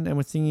second, and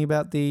we're singing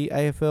about the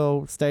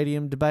AFL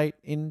stadium debate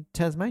in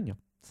Tasmania.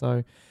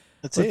 So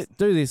That's let's it.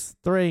 do this.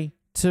 3,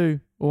 2,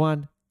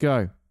 1,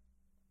 go.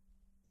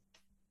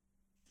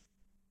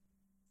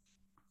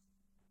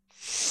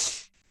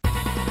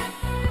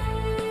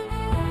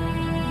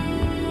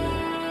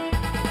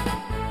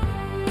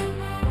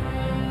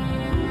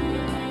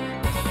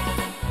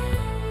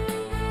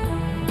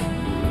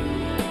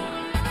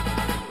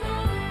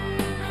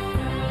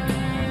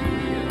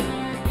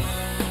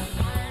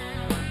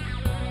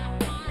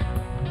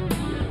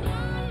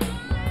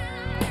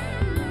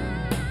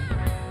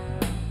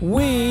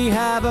 We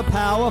have a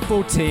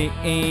powerful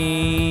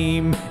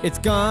team. It's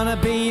gonna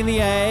be in the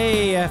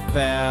AFL.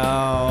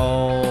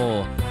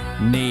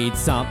 Need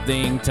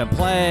something to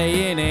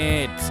play in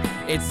it.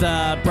 It's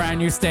a brand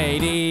new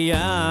stadium.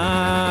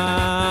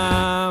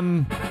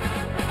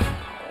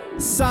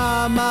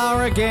 Some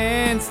are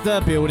against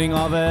the building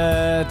of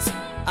it.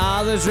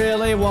 Others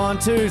really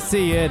want to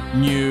see it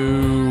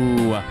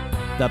new.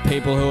 The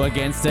people who are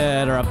against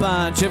it are a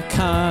bunch of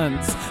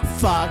cunts.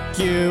 Fuck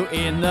you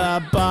in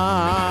the bum.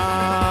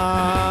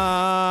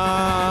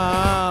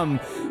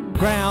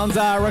 Grounds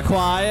are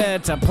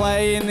required to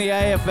play in the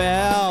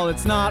AFL.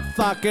 It's not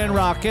fucking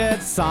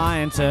rocket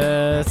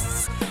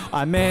scientists.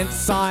 I meant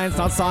science,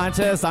 not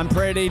scientists. I'm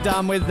pretty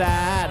dumb with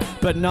that,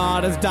 but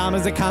not as dumb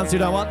as the cunts who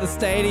don't want the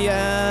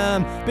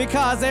stadium,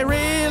 because they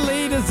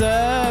really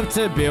deserve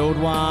to build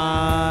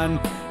one.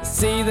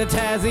 See the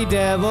Tassie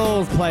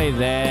Devils play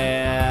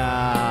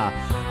there.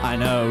 I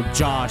know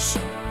Josh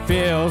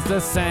feels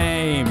the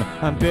same.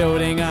 I'm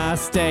building a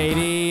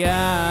stadium.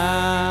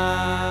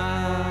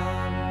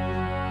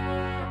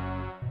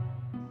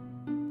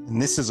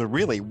 And this is a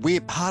really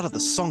weird part of the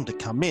song to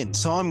come in,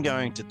 so I'm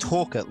going to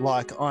talk it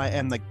like I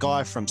am the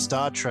guy from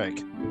Star Trek.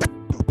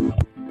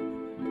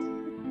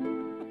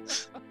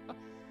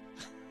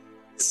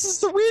 This is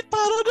the weird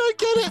part, I don't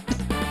get it.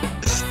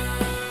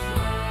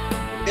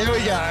 Here we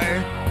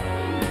go.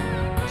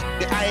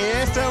 The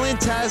AFL in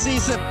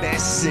Tassie's the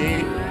best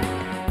thing.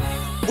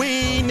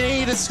 We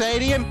need a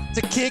stadium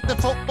to kick the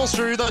football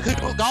through the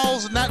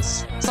goals, and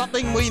that's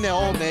something we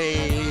all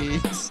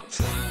need.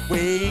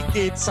 We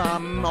did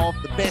some of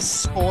the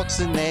best sports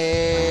in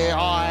there.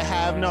 I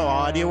have no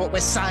idea what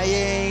we're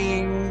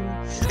saying,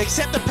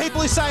 except the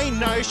people who say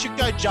no should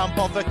go jump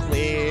off a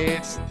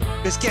cliff.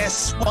 Because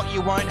guess what?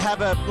 You won't have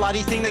a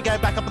bloody thing to go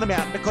back up on the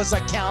mountain because the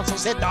council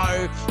said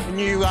no, and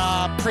you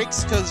are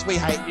pricks because we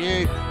hate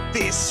you.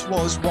 This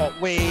was what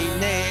we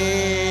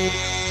need.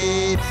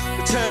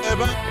 The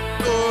turbo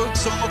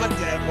books or the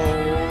devil,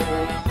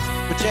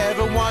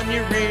 whichever one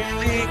you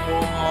really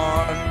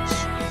want.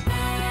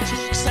 The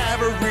chicks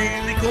have a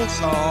really cool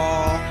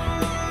song.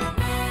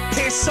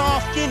 Piss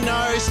off, you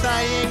know,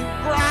 saying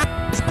right.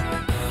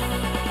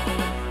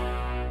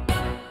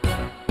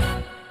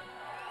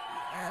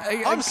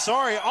 I'm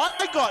sorry, I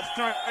got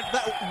thrown.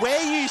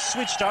 Where you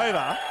switched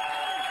over,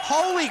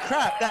 holy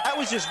crap, that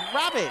was just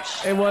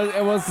rubbish. It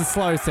was the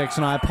slow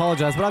section. I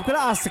apologise, but I've got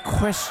to ask the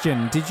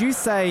question. Did you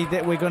say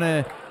that we're going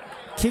to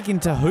kick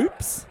into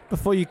hoops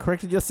before you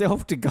corrected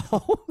yourself to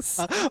goals?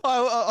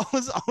 I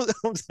was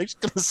actually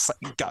going to say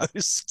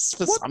ghosts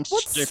for some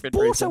what stupid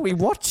sport reason. are we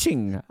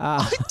watching?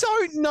 I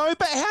don't know,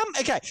 but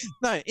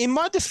no, in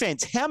my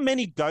defence, how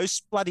many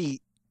ghost bloody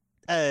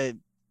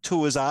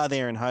tours are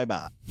there in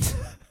Hobart?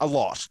 A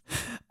lot.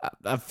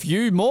 A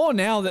few more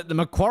now that the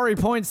Macquarie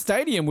Point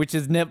Stadium, which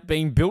has never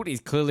been built,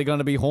 is clearly going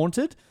to be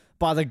haunted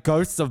by the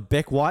ghosts of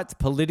Beck White's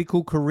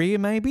political career,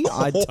 maybe?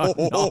 I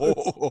don't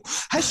know.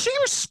 Has she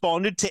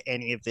responded to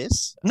any of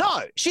this?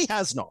 No, she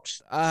has not.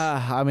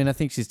 I mean, I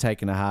think she's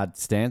taken a hard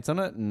stance on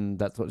it, and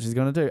that's what she's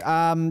going to do.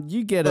 I'll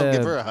give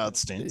her a hard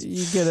stance.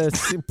 You get a...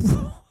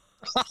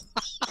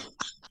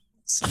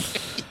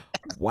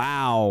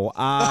 Wow.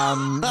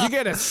 You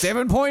get a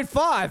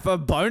 7.5 for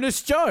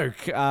bonus joke.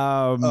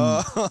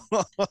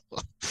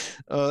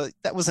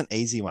 That was an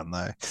easy one,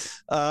 though.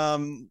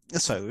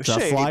 So was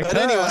just she. like but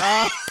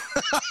her.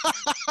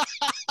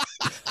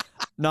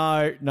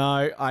 anyway.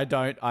 No, I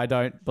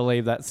don't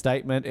believe that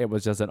statement. It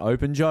was just an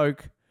open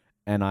joke.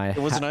 And It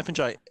was an open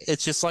joke.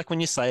 It's just like when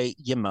you say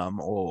your mum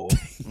or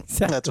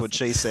that's what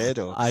she said.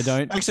 Or I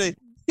don't actually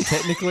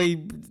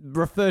technically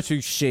refer to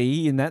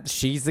she in that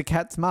she's the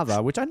cat's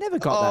mother, which I never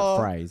got that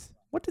phrase.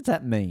 What does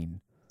that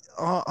mean?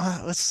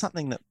 It's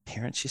something that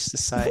parents used to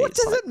say. What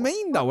does it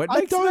mean though? It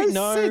makes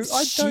no sense.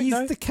 I don't know.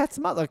 She's the cat's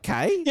mother,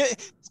 okay? Yeah,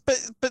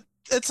 but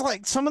it's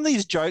like some of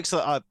these jokes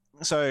that I.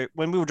 So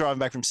when we were driving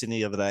back from Sydney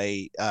the other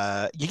day,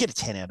 you get a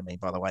 10 out of me,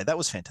 by the way. That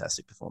was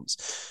fantastic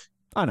performance.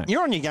 I know.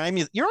 You're on your game.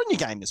 You're on your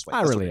game this week.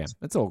 I really am.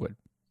 It's all good.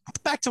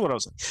 Back to what I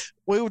was saying.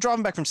 We were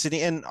driving back from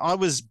Sydney and I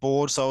was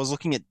bored, so I was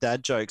looking at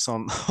dad jokes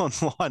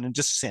online and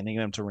just sending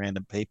them to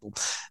random people.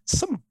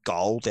 Some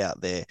gold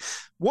out there.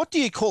 What do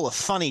you call a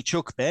funny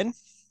chook, Ben?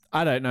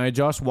 I don't know,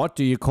 Josh. What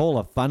do you call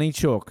a funny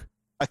chook?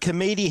 A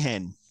comedy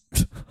hen.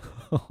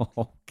 Oh,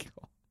 God.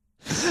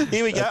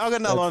 Here we go. I've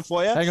got another one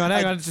for you. Hang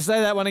on. Just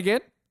say that one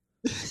again.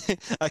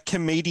 A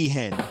comedy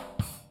hen.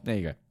 There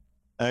you go.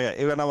 Okay,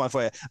 here we got another one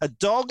for you. A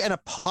dog and a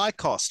pie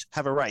cost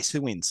have a race. Who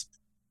wins?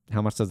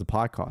 How much does the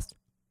pie cost?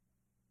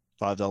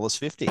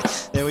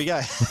 $5.50. There we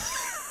go.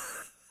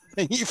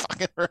 You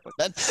fucking remember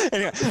that.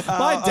 Anyway,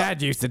 my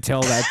dad used to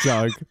tell that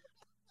joke.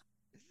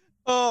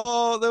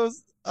 There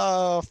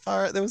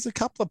was a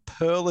couple of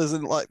pearlers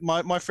and like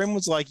my friend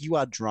was like, "You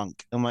are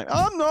drunk." I'm like,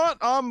 "I'm not.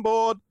 I'm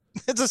bored.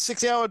 It's a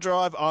 6-hour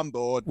drive. I'm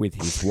bored." With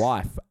his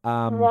wife.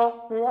 Mate,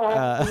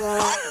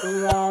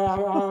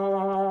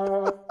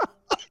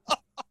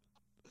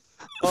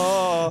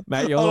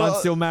 you're the one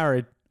still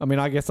married. I mean,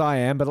 I guess I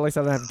am, but at least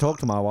I don't have to talk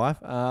to my wife.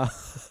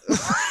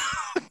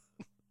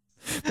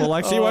 Well,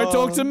 like she won't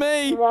talk to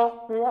me. Do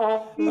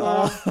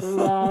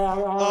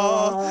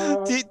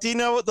you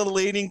know what the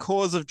leading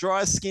cause of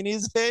dry skin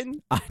is,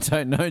 Ben? I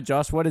don't know,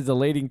 Josh. What is the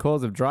leading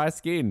cause of dry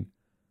skin?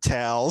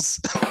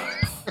 Towels.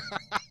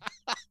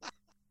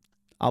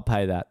 I'll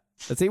pay that.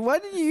 Let's see, why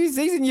did you use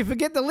these and you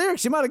forget the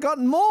lyrics? You might have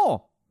gotten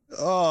more.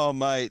 Oh,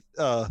 mate.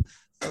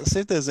 Let's see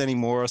if there's any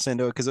more I'll send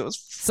to it because it was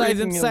save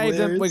them.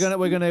 We're gonna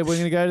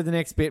go to the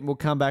next bit and we'll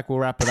come back, we'll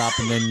wrap it up,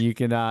 and then you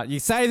can you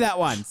save that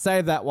one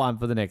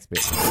for the next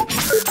bit. All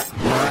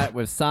right,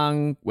 we've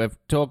sung, we're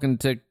talking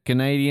to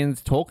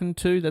Canadians,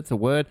 that's a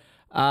word.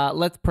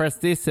 Let's press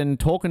this and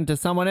talking to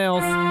someone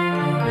else.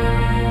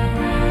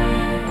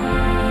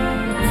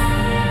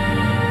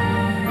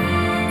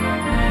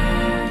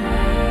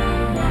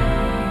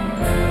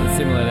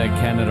 Similar to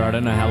Canada, I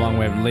don't know how long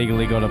we've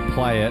legally got to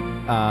play it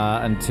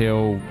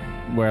until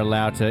we're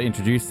allowed to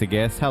introduce the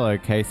guest. Hello,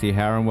 Casey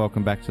Harron.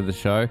 Welcome back to the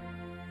show.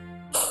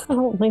 I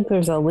don't think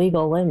there's a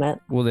legal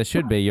limit. Well, there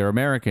should be. You're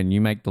American.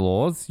 You make the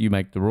laws. You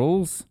make the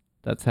rules.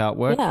 That's how it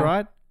works,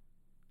 right?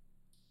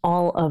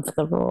 All of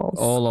the rules.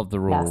 All of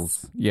the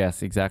rules.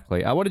 Yes,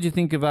 exactly. What did you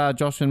think of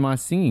Josh and my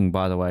singing,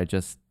 by the way,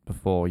 just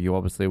before? You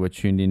obviously were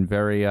tuned in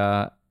very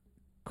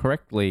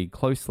correctly,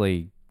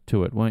 closely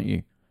to it, weren't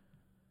you?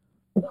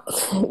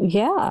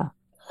 Yeah.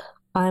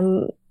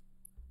 I'm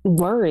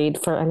worried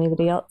for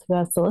anybody else who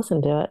has to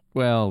listen to it.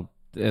 Well,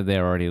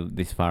 they're already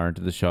this far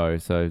into the show,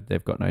 so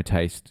they've got no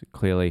taste,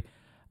 clearly.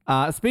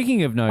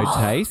 Speaking of no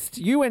taste,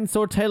 you went and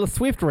saw Taylor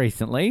Swift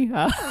recently.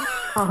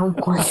 Oh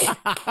boy.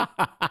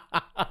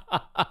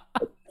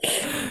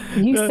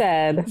 You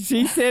said.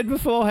 She said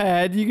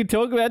beforehand, you can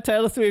talk about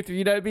Taylor Swift if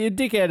you don't be a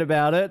dickhead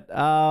about it.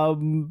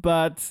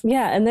 But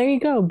Yeah, and there you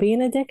go,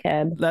 being a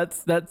dickhead.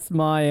 that's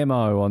my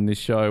MO on this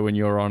show when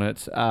you're on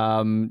it.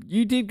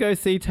 You did go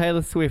see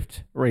Taylor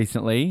Swift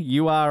recently.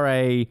 You are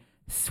a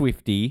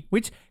Swiftie,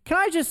 which can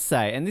I just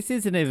say, and this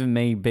isn't even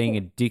me being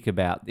a dick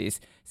about this,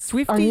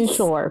 Swifties... Are you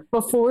sure?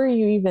 Before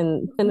you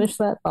even finish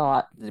that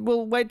thought.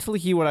 Well, wait till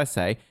you hear what I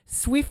say.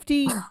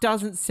 Swiftie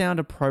doesn't sound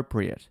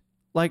appropriate.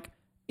 Like,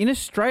 in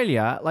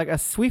Australia, like a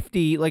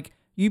Swiftie, like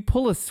you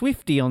pull a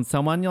Swiftie on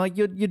someone, you're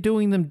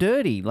doing them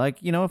dirty. Like,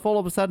 you know, if all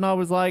of a sudden I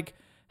was like,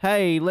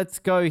 hey, let's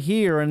go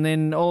here, and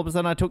then all of a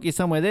sudden I took you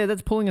somewhere there,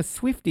 that's pulling a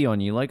Swiftie on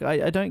you. Like,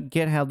 I don't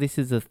get how this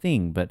is a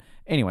thing. But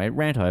anyway,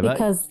 rant over.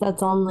 Because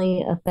that's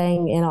only a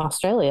thing in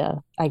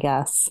Australia, I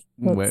guess.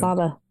 It's not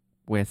a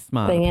we're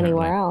smart, thing apparently.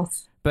 anywhere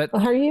else. But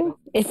are you?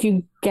 If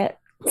you get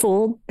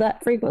fooled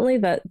that frequently,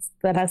 that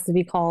has to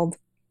be called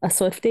a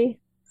Swiftie?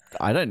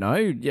 I don't know.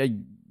 Yeah,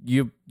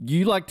 you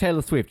like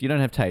Taylor Swift. You don't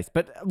have taste.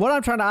 But what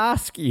I'm trying to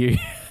ask you...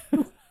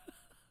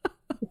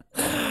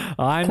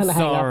 I'm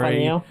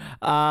sorry.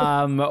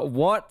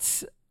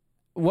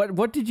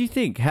 What did you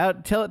think?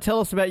 Tell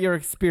us about your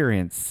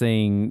experience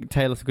seeing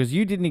Taylor, because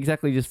you didn't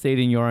exactly just see it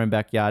in your own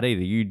backyard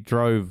either. You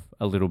drove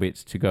a little bit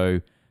to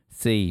go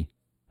see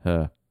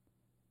her.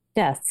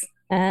 Yes,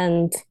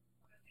 and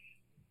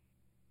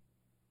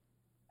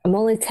I'm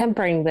only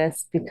tempering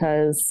this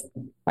because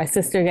my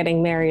sister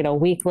getting married a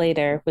week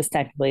later was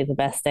technically the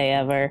best day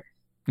ever.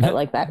 But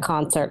like that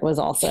concert was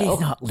also... She's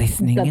not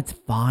listening. It's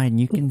fine.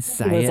 You can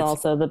say it. It was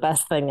also the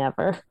best thing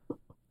ever.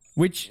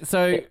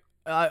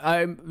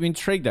 I'm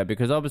intrigued though,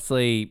 because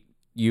obviously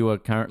you are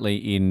currently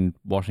in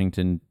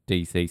Washington,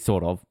 D.C.,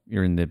 sort of.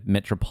 You're in the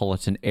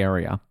metropolitan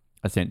area,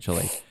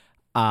 essentially.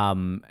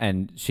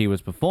 And she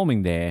was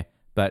performing there,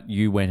 but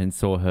you went and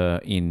saw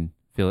her in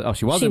Philly. Oh,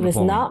 she wasn't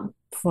performing.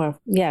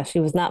 She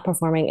was not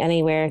performing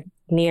anywhere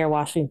near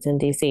Washington,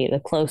 D.C. The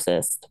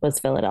closest was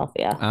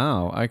Philadelphia.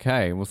 Oh,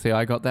 okay. Well, see,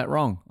 I got that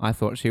wrong. I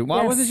thought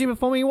why wasn't she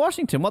performing in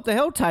Washington? What the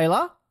hell,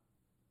 Taylor?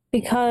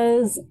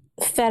 Because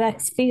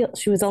FedEx Field,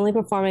 she was only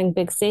performing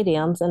big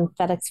stadiums, and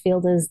FedEx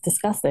Field is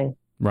disgusting.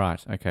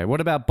 Right, okay. What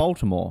about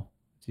Baltimore?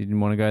 You didn't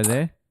want to go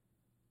there?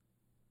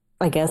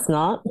 I guess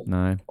not.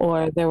 No.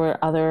 Or there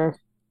were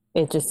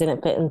it just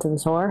didn't fit into the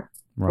tour.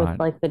 Right. With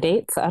like the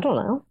dates. I don't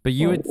know. But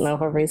you don't know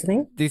her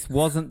reasoning. This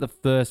wasn't the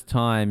first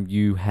time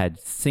you had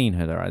seen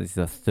her, though, right? This is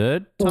the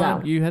third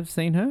time you have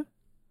seen her?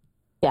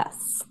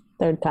 Yes,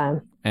 third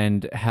time.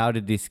 And how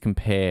did this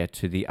compare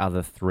to the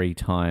other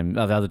the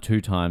other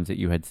 2 times that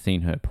you had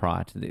seen her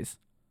prior to this?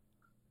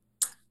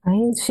 I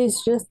mean,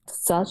 she's just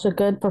such a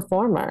good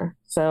performer.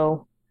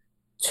 So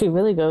she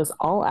really goes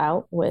all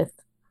out with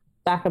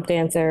backup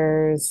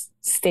dancers,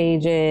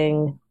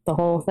 staging, the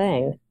whole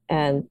thing.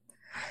 And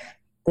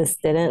this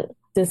didn't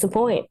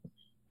disappoint.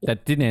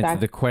 That didn't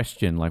answer the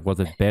question. Like, was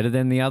it better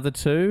than the other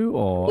 2,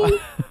 or?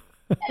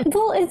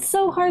 Well, it's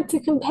so hard to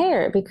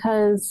compare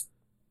because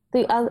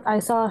I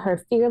saw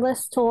her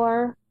Fearless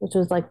tour, which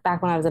was like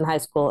back when I was in high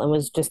school, and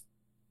was just,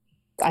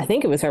 I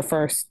think it was her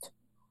first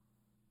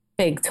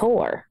big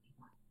tour.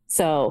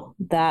 So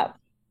that,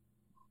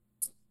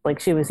 like,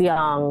 she was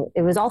young.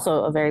 It was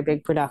also a very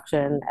big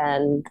production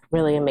and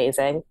really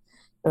amazing.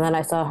 And then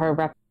I saw her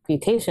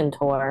Reputation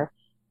tour,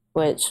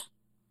 which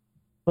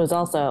was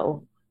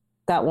also,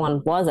 that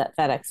one was at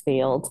FedEx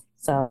Field.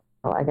 So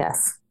I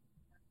guess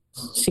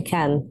she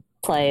can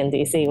play in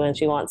DC when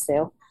she wants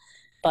to.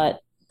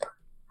 But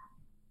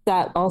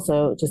that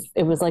also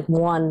it was like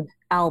one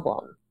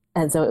album.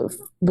 And so it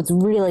was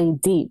really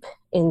deep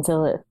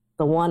into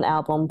the one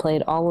album,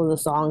 played all of the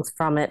songs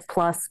from it,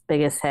 plus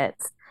biggest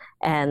hits,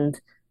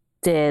 and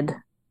did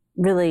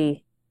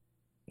really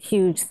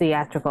huge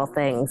theatrical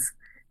things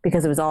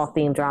because it was all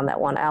themed around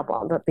that one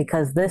album. But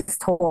because this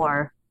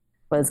tour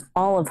was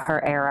all of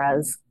her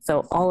eras,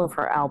 so all of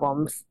her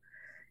albums,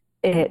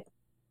 it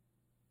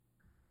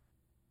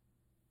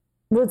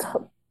was,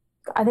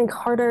 I think,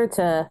 harder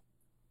to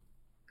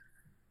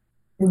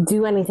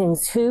do anything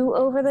too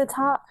over the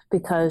top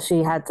because she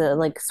had to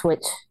like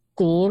switch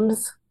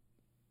themes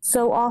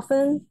so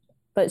often.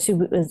 But she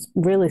was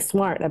really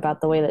smart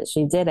about the way that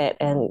she did it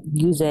and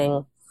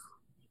using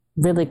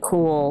really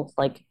cool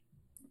like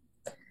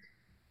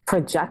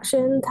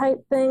projection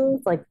type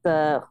things, like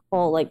the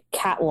whole like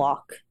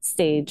catwalk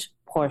stage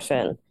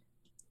portion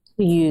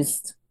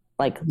used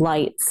like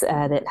lights,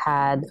 and it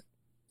had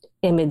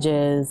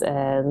images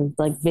and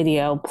like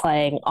video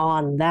playing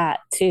on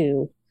that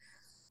too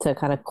to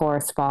kind of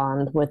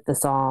correspond with the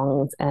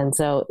songs. And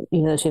so,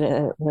 you know, she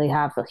didn't really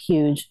have a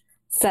huge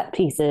set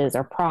pieces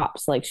or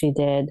props like she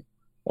did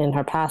in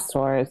her past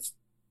tours.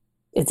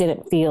 It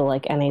didn't feel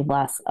like any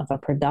less of a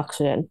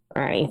production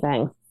or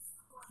anything.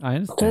 I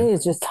understand. So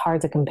it's just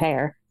hard to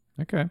compare.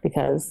 Okay.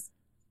 Because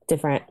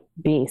different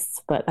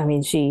beasts. But I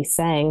mean, she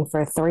sang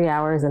for 3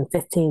 hours and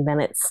 15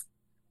 minutes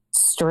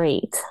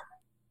straight.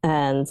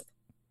 And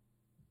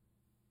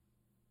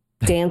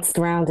danced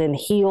around in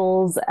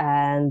heels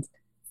and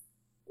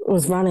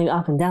was running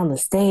up and down the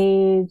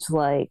stage,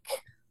 like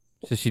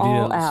So she did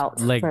all a out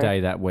leg for-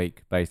 day that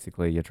week,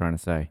 basically, you're trying to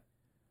say.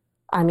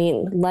 I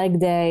mean, leg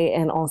day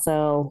and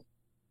also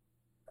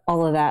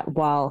all of that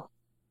while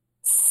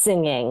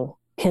singing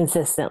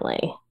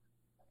consistently.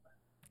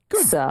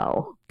 Good.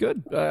 So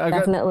Good. I got-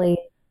 definitely,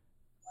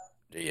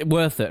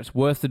 worth it.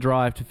 Worth the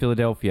drive to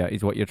Philadelphia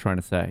is what you're trying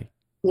to say.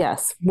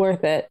 yes,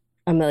 worth it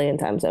a million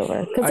times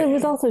over. Because it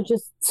was also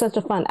just such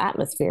a fun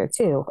atmosphere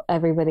too.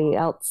 Everybody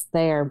else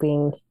there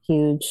being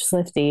huge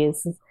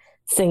Swifties,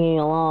 singing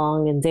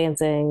along and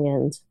dancing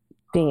and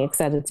being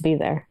excited to be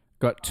there.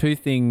 Got two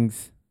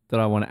things that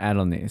I want to add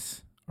on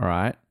this. All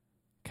right.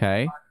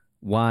 Okay.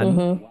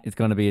 One, it's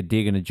going to be a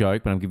dig and a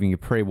joke, but I'm giving you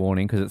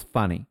pre-warning because it's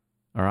funny.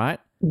 All right.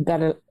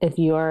 Better if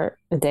you're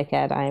a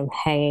dickhead, I am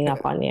hanging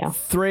up on you.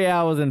 3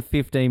 hours and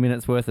 15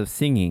 minutes worth of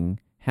singing.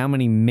 How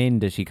many men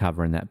does she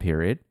cover in that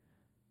period?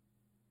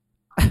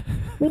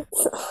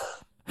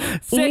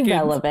 Second,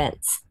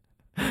 Irrelevant.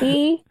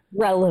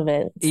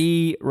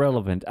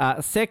 irrelevant.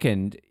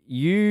 Second,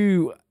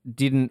 you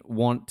didn't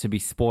want to be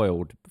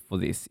spoiled for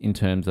this in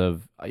terms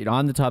of,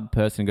 I'm the type of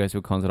person who goes to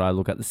a concert, I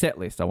look at the set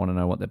list. I want to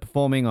know what they're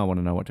performing. I want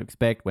to know what to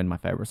expect, when my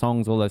favorite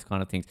songs, all those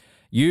kind of things.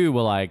 You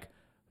were like,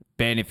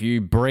 Ben, if you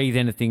breathe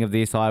anything of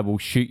this, I will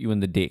shoot you in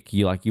the dick.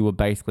 You were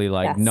basically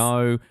like, Yes.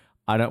 No,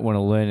 I don't want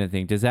to learn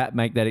anything. Does that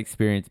make that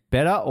experience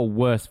better or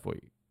worse for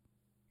you?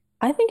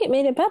 I think it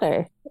made it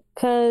better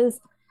because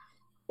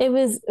it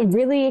was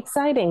really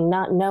exciting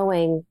not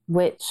knowing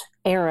which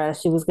era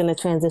she was going to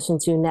transition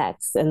to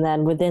next. And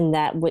then within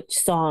that, which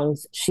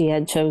songs she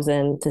had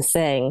chosen to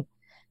sing.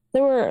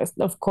 There were,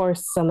 of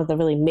course, some of the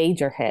really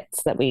major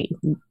hits that we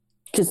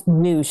just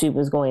knew she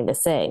was going to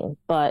sing.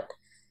 But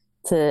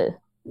to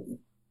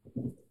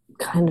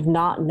kind of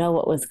not know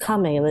what was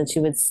coming, and then she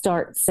would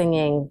start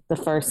singing the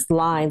first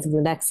lines of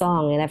the next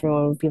song, and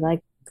everyone would be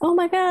like, oh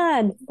my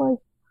God, like,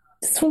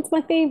 this one's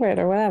my favorite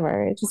or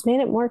whatever. It just made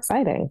it more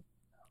exciting.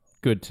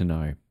 Good to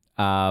know.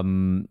 I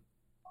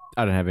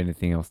don't have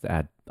anything else to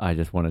add. I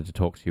just wanted to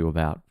talk to you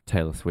about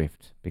Taylor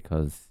Swift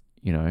because,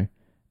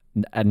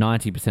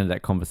 90% of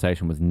that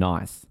conversation was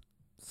nice.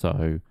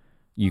 So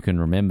you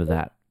can remember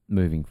that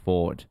moving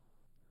forward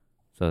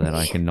so that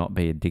I can not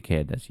be a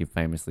dickhead, as you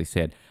famously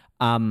said.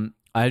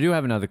 I do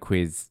have another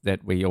quiz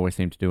that we always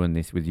seem to do in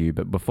this with you.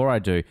 But before I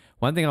do,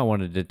 one thing I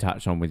wanted to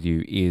touch on with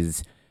you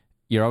is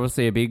you're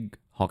obviously a big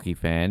hockey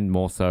fan,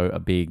 more so a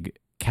big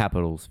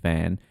Capitals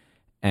fan.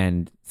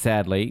 And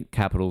sadly,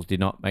 Capitals did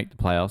not make the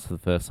playoffs for the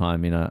first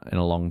time in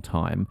a long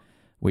time,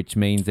 which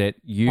means that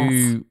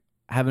you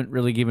haven't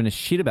really given a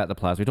shit about the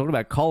playoffs. We talked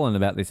about Colin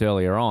about this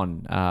earlier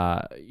on,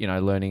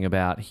 learning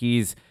about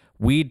his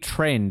weird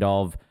trend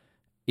of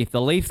if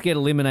the Leafs get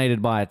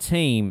eliminated by a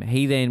team,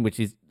 he then, which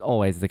is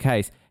always the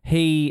case,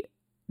 he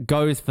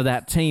goes for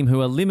that team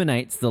who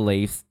eliminates the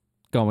Leafs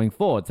going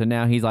forward. So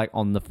now he's like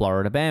on the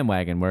Florida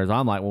bandwagon, whereas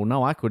I'm like, well,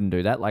 no, I couldn't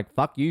do that. Like,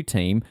 fuck you,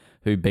 team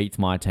who beats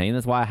my team.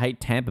 That's why I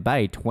hate Tampa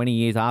Bay 20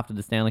 years after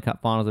the Stanley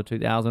Cup Finals of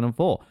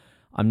 2004.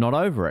 I'm not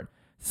over it.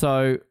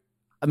 So,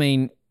 I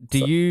mean,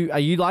 are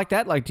you like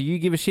that? Like, do you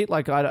give a shit?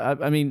 Like,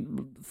 I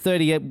mean,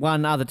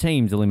 31 other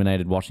teams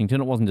eliminated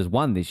Washington. It wasn't just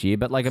one this year,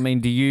 but like, I mean,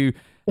 do you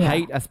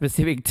hate a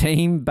specific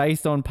team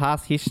based on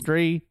past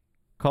history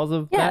because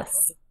of that?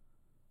 Yes.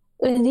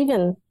 And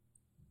even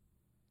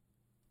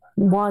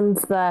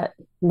ones that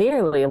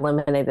nearly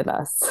eliminated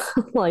us.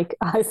 Like,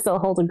 I still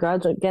hold a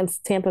grudge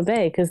against Tampa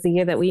Bay because the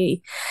year that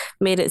we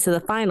made it to the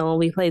final,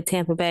 we played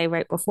Tampa Bay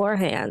right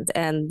beforehand,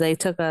 and they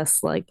took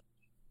us like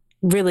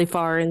really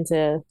far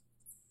into,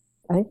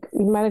 I think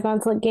we might have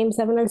gone to like game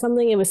 7 or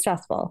something. It was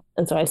stressful.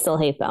 And so I still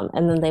hate them.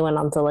 And then they went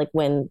on to like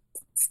win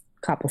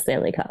a couple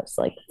Stanley Cups.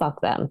 Like,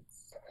 fuck them.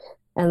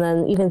 And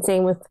then even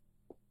same with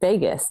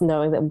Vegas,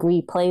 knowing that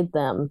we played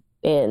them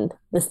in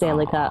the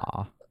Stanley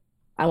Cup.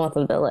 I want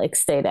them to like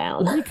stay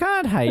down. You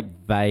can't hate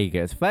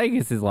Vegas.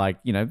 Vegas is like,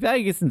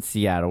 Vegas and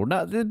Seattle.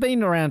 No, they've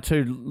been around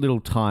too little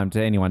time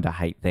to anyone to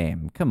hate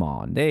them. Come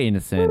on, they're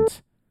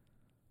innocent.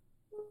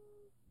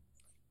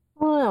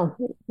 I don't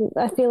know.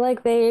 I feel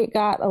like they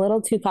got a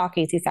little too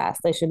cocky too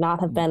fast. They should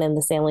not have been in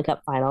the Stanley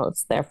Cup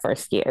Finals their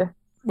first year.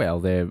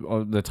 Well, they're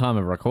at the time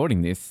of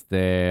recording this,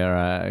 they're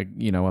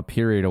a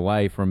period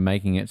away from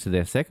making it to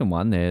their second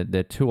one. They're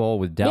 2-2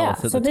 with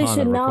Dallas at the time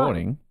of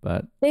recording,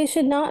 but they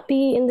should not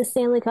be in the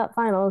Stanley Cup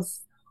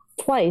Finals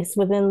twice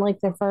within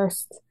like their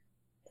first.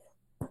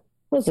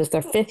 What is this,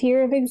 their 5th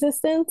year of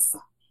existence?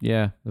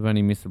 Yeah, they've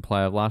only missed the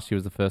playoff. Last year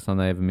was the first time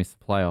they ever missed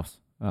the playoffs,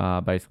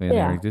 basically in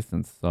their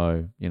existence.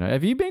 So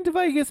have you been to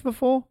Vegas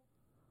before?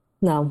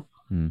 No.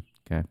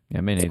 Okay,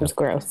 yeah, me neither. It was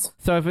gross.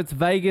 So if it's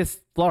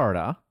Vegas,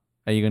 Florida.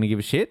 Are you going to give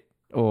a shit?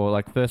 Or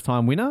like first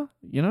time winner,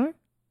 I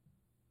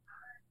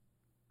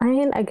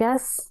mean, I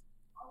guess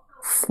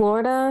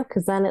Florida,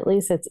 because then at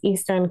least it's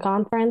Eastern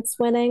Conference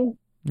winning.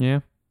 Yeah,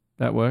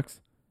 that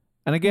works.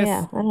 And I guess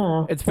I don't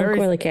know. It's don't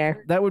really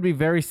care. That would be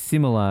very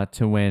similar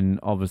to when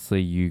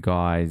obviously you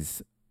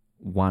guys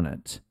won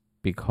it.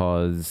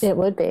 because It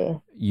would be.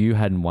 you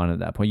hadn't won at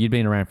that point. You'd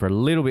been around for a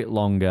little bit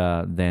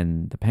longer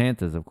than the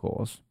Panthers, of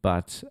course,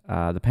 but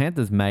the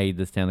Panthers made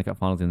the Stanley Cup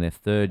Finals in their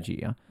third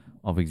year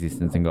of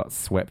existence and got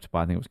swept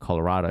by, I think it was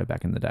Colorado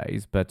back in the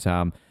days. But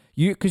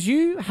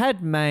you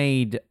had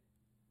made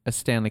a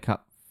Stanley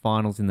Cup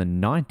Finals in the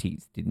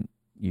 90s, didn't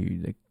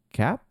you, the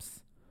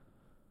Caps?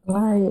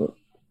 I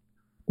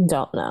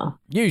don't know.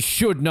 You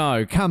should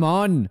know. Come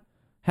on.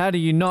 How do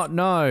you not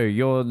know?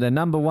 You're the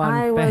number one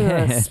I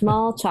fan. was a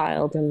small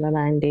child in the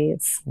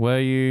 90s. Were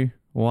you?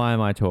 Why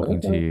am I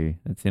talking to you?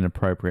 It's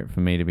inappropriate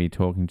for me to be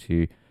talking to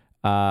you.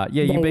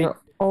 You beat You're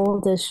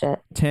old as shit.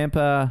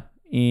 Tampa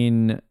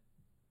in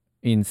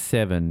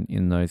 7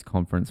 in those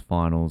conference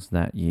finals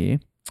that year.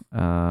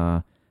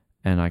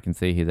 And I can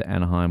see here that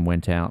Anaheim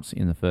went out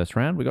in the first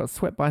round. We got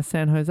swept by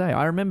San Jose.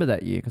 I remember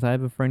that year because I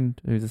have a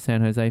friend who's a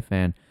San Jose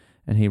fan,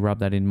 and he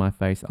rubbed that in my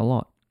face a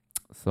lot.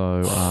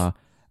 So,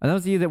 and that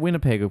was the year that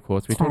Winnipeg, of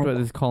course, we talked about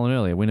this, Colin,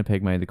 earlier.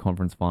 Winnipeg made the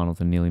conference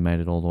finals and nearly made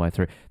it all the way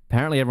through.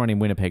 Apparently, everyone in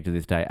Winnipeg to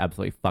this day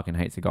absolutely fucking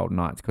hates the Golden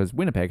Knights because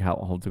Winnipeg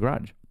holds a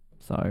grudge.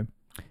 So,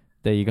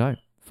 there you go.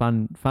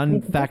 Fun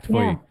fact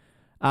for you.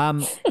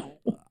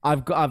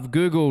 I've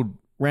Googled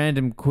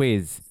random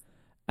quiz.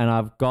 And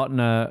I've gotten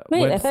a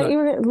Wait, website. I thought you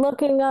were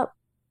looking up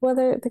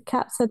whether the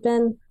Caps had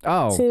been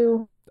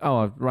to...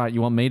 Oh, right.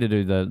 You want me to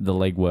do the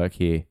legwork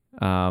here.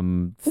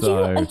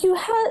 You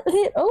had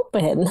it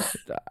open.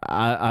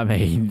 I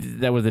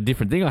mean, that was a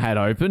different thing I had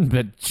open,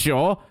 but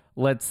sure.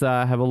 Let's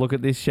have a look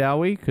at this, shall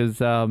we? Because,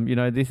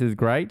 this is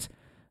great.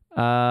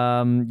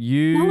 No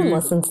one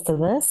listens to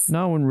this.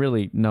 No one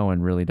really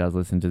does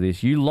listen to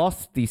this. You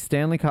lost the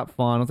Stanley Cup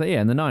Finals. Yeah,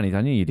 in the 90s.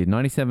 I knew you did.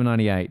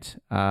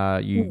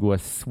 97-98. You were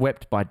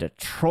swept by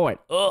Detroit.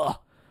 Ugh.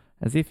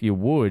 As if you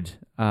would.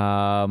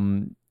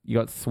 You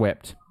got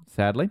swept,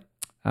 sadly.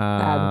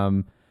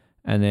 And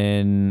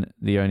then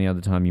the only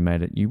other time you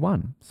made it, you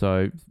won.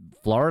 So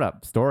Florida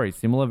story,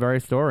 very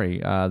story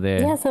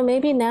there. Yeah, so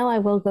maybe now I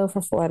will go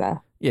for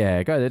Florida.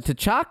 Yeah, go there. To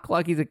Chuck,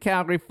 like he's a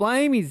Calgary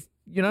Flame. He's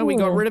we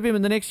got rid of him,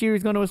 and the next year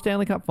he's gone to a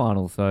Stanley Cup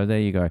final. So there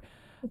you go.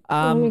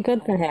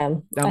 Good for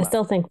him. I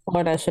still think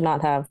Florida should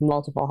not have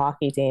multiple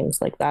hockey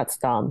teams. Like, that's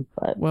dumb.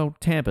 But well,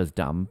 Tampa's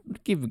dumb.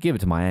 Give it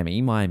to Miami.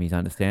 Miami's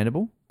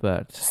understandable,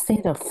 but the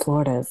state of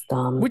Florida is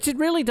dumb. Which it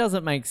really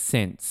doesn't make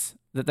sense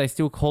that they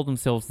still call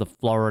themselves the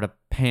Florida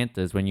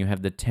Panthers when you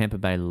have the Tampa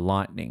Bay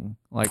Lightning.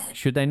 Like,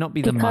 should they not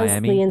be the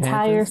Miami Because the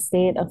entire Panthers?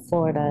 state of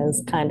Florida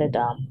is kind of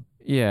dumb.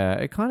 Yeah,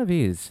 it kind of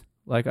is.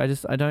 Like, I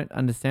don't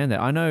understand that.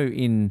 I know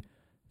in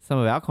some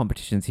of our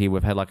competitions here,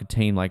 we've had like a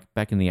team like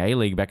back in the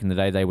A-League, back in the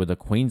day, they were the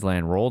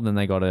Queensland Roar, and then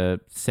they got a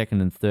second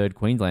and third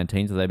Queensland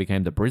team, so they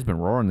became the Brisbane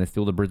Roar, and they're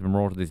still the Brisbane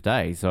Roar to this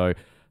day. So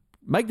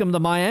make them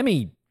the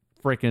Miami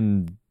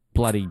freaking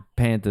bloody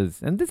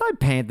Panthers. And there's no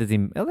Panthers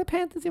are there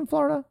Panthers in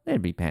Florida?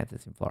 There'd be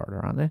Panthers in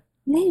Florida, aren't there?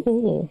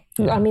 Maybe.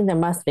 Yeah. I mean, there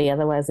must be,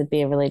 otherwise it'd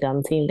be a really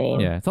dumb team name.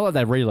 Yeah, it's not like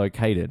they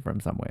relocated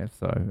from somewhere.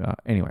 So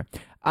anyway.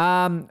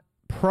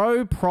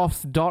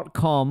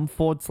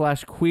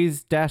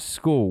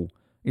 proprofs.com/quiz-school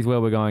is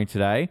where we're going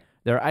today.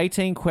 There are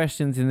 18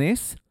 questions in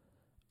this,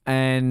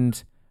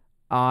 and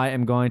I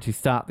am going to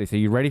start this. Are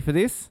you ready for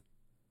this?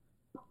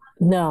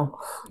 No.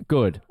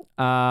 Good.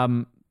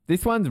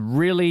 This one's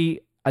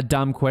really a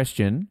dumb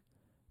question,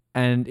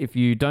 and if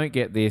you don't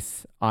get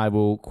this, I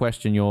will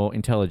question your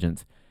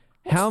intelligence.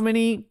 How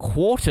many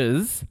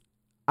quarters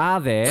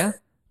are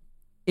there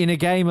in a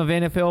game of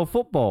NFL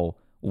football?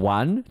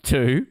 1,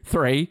 2,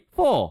 3,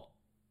 4.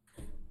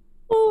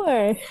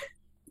 4.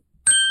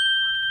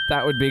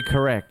 That would be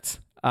correct.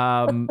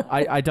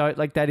 I don't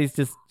like that is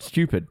just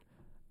stupid.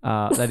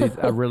 That is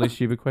a really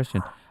stupid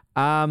question.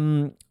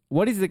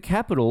 What is the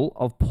capital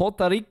of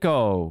Puerto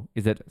Rico?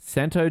 Is it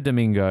Santo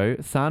Domingo,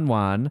 San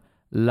Juan,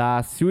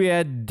 La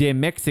Ciudad de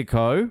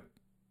Mexico,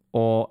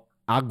 or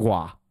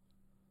Agua?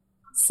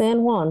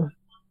 San Juan.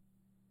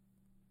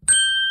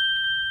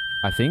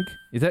 I think.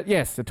 Is that?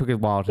 Yes, it took a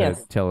while to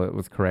tell it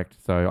was correct.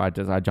 So I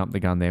jumped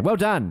the gun there. Well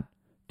done.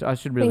 I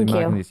should really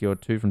mark this. You're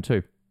 2 from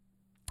 2.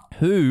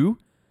 Who?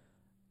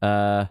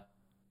 Okay,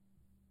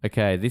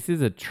 this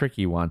is a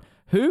tricky one.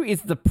 Who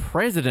is the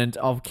president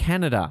of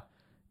Canada?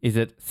 Is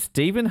it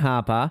Stephen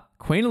Harper,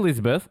 Queen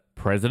Elizabeth,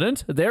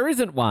 President? There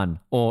isn't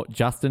one. Or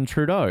Justin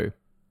Trudeau?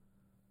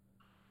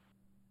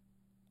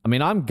 I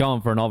mean, I'm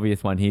going for an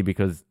obvious one here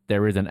because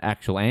there is an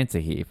actual answer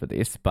here for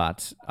this,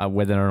 but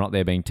whether or not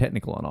they're being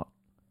technical or not.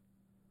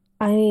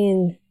 I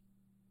mean,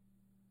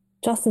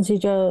 Justin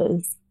Trudeau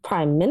is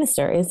prime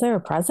minister. Is there a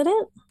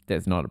president?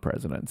 There's not a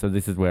president. So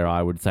this is where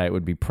I would say it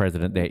would be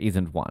president. There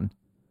isn't one.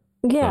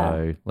 Yeah.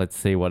 So let's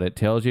see what it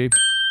tells you.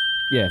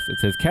 Yes, it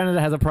says Canada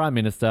has a prime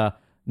minister,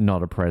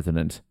 not a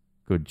president.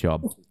 Good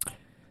job.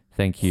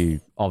 Thank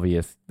you.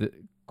 Obvious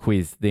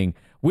quiz thing.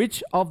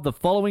 Which of the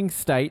following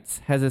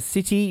states has a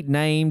city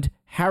named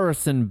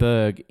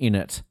Harrisonburg in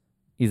it?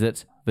 Is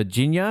it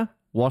Virginia,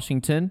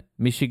 Washington,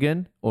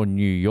 Michigan, or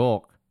New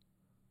York?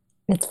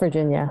 It's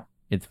Virginia.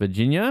 It's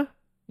Virginia?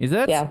 Is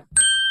it? Yeah.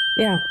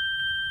 Yeah.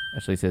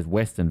 Actually says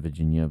Western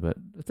Virginia, but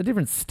it's a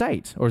different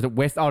state. Or is it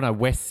West? Oh, no,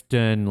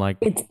 Western, like...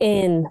 It's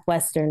in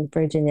Western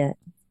Virginia.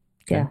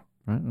 Okay. Yeah.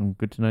 Right. Well,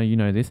 good to know you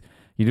know this.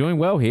 You're doing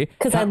well here.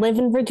 Because I live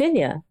in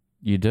Virginia.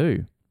 You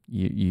do.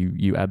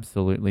 You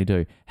absolutely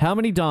do. How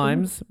many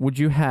dimes would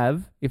you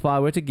have if I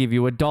were to give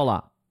you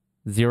 $1?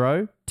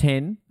 0,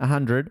 10,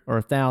 100, or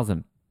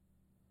 1,000?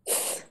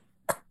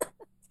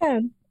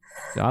 10.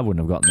 So I wouldn't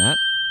have gotten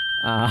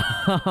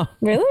that.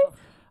 Really?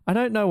 I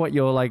don't know what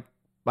you're like.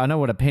 I know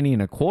what a penny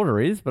and a quarter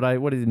is, but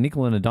what is a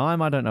nickel and a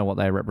dime? I don't know what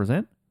they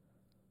represent.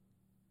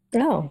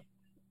 Oh.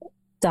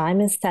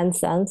 Dime is 10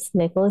 cents.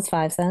 Nickel is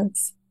 5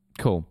 cents.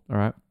 Cool. All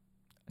right.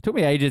 It took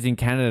me ages in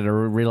Canada to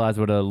realize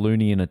what a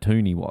loony and a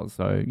toonie was.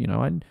 So,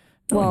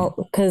 Well,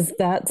 because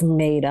that's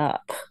made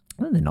up.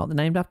 No, they're not. They're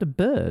named after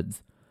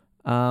birds.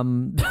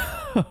 And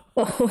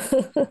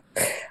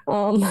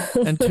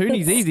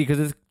toonie's easy because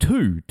it's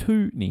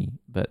toonie.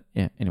 But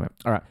yeah, anyway.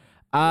 All right.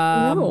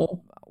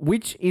 No.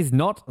 Which is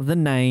not the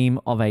name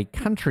of a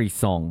country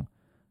song?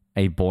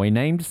 A Boy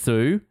Named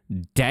Sue,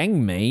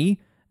 Dang Me,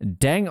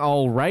 Dang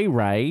Ol' Ray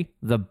Ray,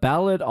 The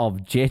Ballad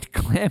of Jed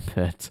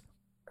Clampett.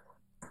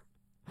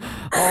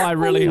 I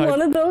really hope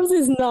one of those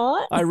is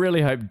not. I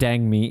really hope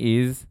Dang Me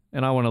is,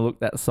 and I want to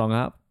look that song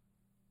up.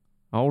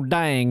 Oh,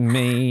 dang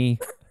me.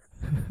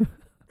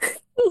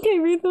 Okay,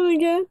 read them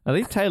again. Are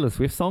these Taylor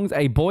Swift songs?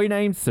 A Boy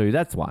Named Sue,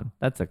 that's one.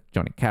 That's a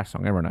Johnny Cash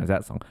song. Everyone knows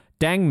that song.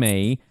 Dang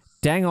Me,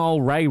 Dang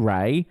Ol' Ray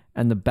Ray,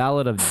 and The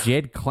Ballad of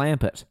Jed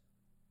Clampett.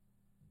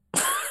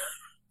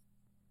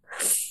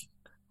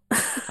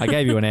 I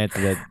gave you an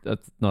answer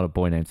that's not a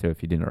boy named Sue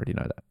if you didn't already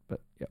know that.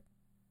 But yeah.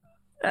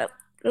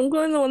 I'm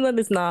going the one that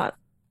is not.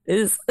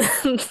 Is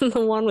the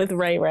one with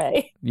Ray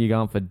Ray. You're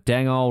going for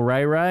Dang Ol'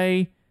 Ray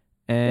Ray.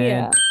 And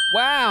Yeah.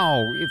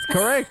 wow, it's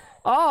correct.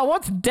 Oh,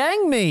 what's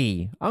Dang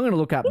Me? I'm going to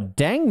look up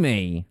Dang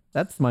Me.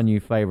 That's my new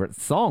favorite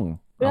song.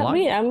 I'm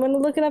going to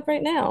look it up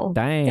right now.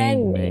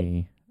 Dang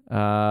Me.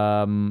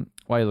 While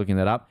you're looking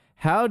that up,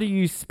 how do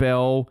you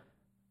spell...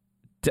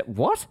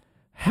 what?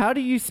 How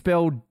do you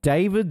spell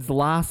David's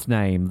last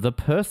name, the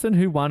person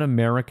who won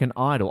American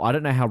Idol? I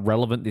don't know how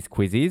relevant this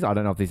quiz is. I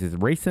don't know if this is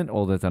recent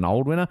or there's an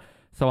old winner.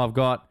 So I've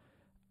got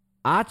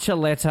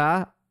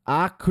Archuleta,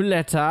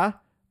 Archuleweta,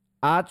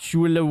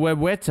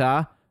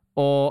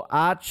 or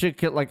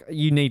Archicate. Like,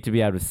 you need to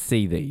be able to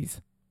see these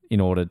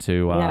in order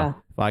to,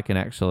 if I can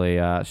actually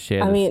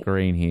share the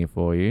screen here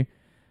for you.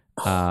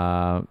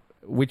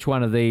 Which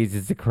one of these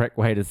is the correct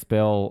way to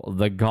spell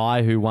the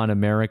guy who won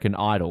American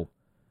Idol?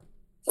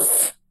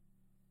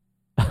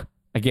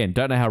 Again,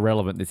 don't know how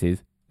relevant this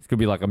is. This could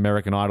be like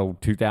American Idol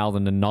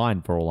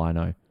 2009 for all I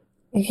know.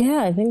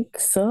 Yeah, I think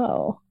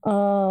so.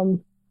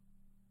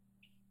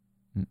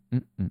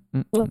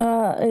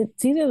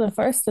 It's either the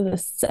first or the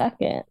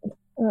second.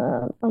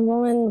 I'm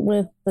going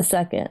with the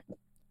second.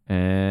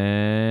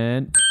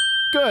 And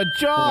good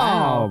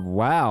job!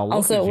 Wow.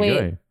 Also,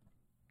 wait.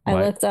 I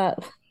looked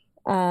up.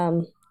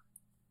 Dang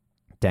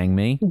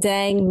Me.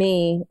 Dang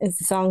Me is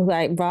a song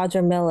by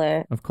Roger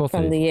Miller. Of course,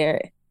 from the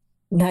year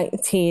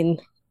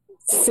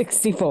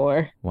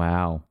 1964.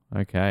 Wow.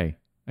 Okay.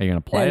 Are you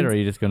going to play it, or are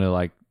you just going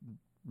to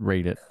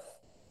read it?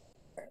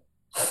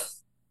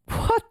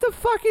 What the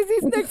fuck is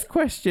his next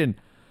question?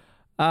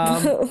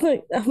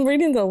 I'm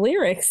reading the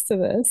lyrics to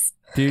this.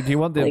 Do you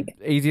want the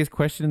easiest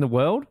question in the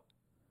world?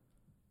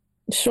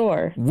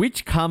 Sure.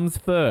 Which comes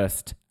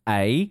first?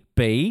 A,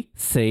 B,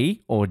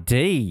 C, or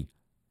D?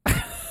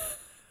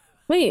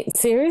 Wait,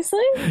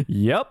 seriously?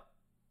 Yep.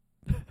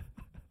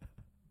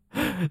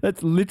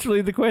 That's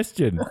literally the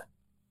question.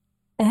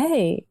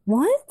 Hey,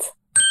 what?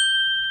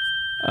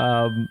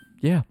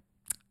 Yeah.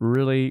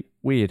 Really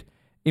weird.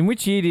 In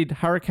which year did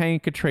Hurricane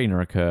Katrina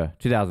occur?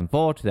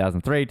 2004,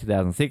 2003,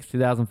 2006,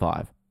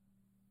 2005?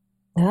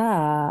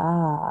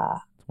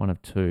 It's one of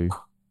two.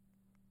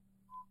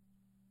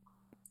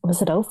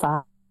 Was it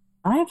 05?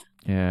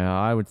 Yeah,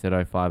 I would say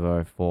 05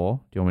 or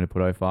 04. Do you want me to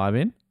put 05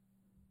 in?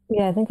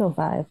 Yeah, I think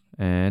 05.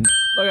 And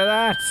look at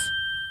that.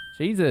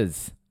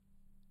 Jesus.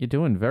 You're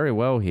doing very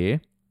well here.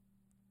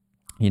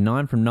 You're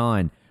 9 from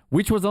 9.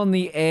 Which was on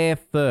the air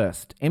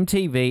first?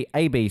 MTV,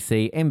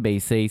 ABC,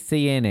 NBC,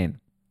 CNN?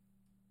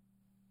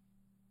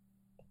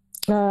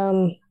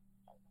 It's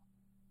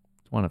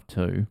one of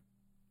two.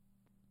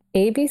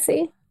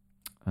 ABC?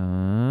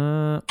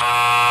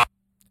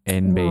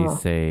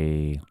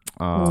 NBC.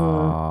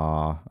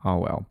 Oh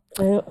well.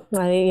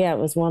 Yeah, it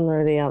was one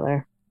or the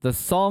other. The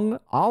song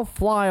I'll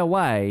Fly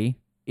Away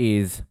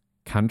is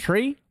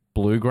country,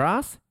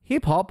 bluegrass,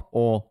 hip hop,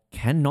 or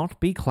cannot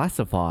be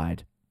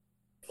classified.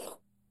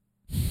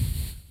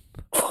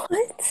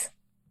 What?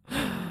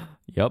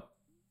 Yep.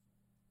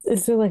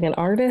 Is there like an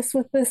artist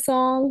with this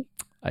song?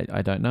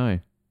 I don't know.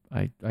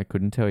 I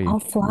couldn't tell you.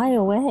 I'll Fly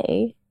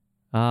Away.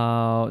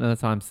 Oh, no,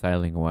 that's I'm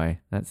Sailing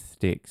Away. That's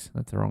Styx.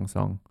 That's the wrong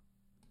song.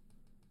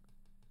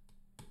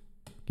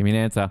 Give me an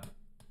answer.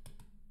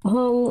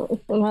 Am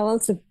I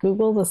allowed to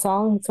Google the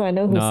song so I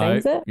know who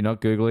sings it? You're not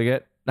Googling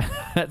it.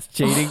 That's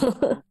cheating.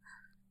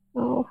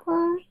 I'll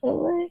Fly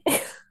Away.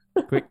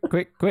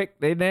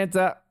 Quick. Need an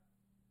answer.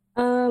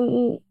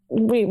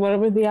 Wait, what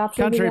were the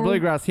options? Country, again?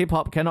 bluegrass, hip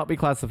hop cannot be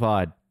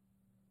classified.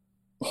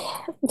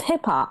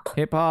 Hip hop.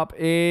 Hip hop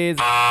is.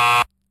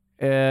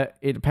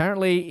 It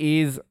apparently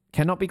is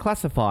cannot be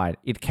classified.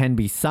 It can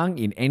be sung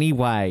in any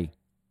way.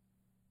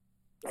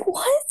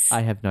 What?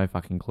 I have no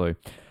fucking clue.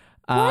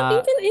 What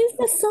even is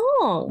the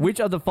song? Which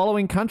of the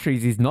following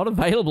countries is not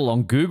available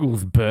on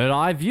Google's Bird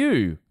Eye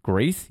View?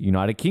 Greece,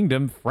 United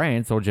Kingdom,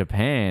 France, or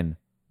Japan?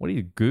 What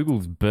is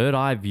Google's Bird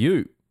Eye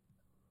View?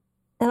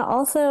 And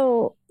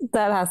also,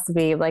 that has to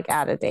be like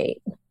out of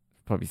date.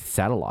 Probably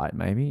satellite,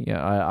 maybe.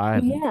 Yeah,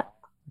 Yeah.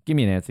 Give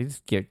me an answer.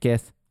 Just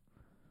guess.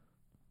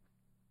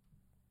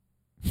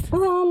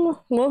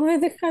 What were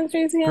the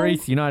countries again?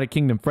 Greece, United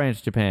Kingdom, France,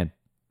 Japan.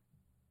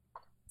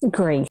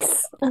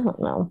 Greece. I don't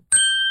know.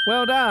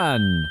 Well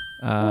done.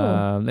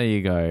 There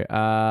you go.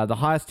 The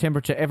highest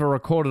temperature ever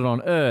recorded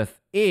on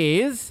Earth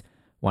is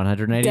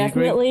 180 degrees.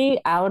 Definitely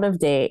out of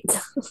date.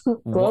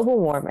 Global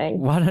warming.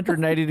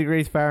 180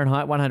 degrees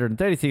Fahrenheit,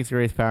 136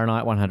 degrees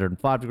Fahrenheit,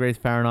 105 degrees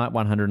Fahrenheit,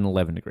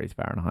 111 degrees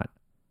Fahrenheit.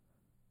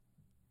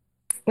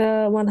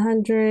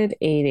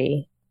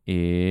 180.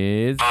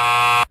 Is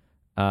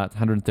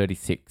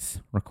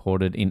 136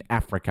 recorded in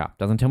Africa.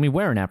 Doesn't tell me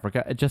where in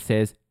Africa. It just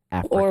says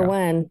Africa. Or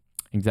when.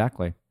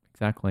 Exactly.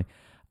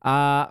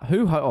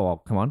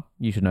 Oh, come on.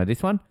 You should know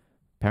this one.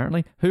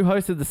 Apparently. Who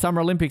hosted the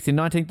Summer Olympics in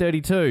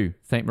 1932?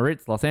 St.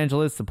 Moritz, Los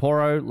Angeles,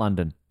 Sapporo,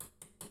 London.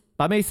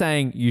 By me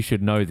saying you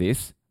should know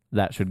this,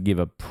 that should give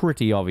a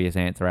pretty obvious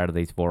answer out of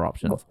these four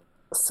options.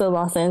 So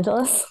Los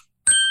Angeles?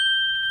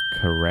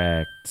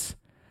 Correct.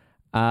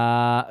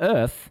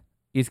 Earth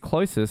is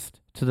closest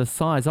to the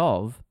size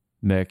of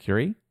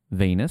Mercury,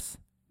 Venus,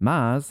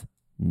 Mars,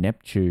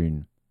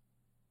 Neptune.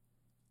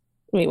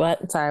 Wait,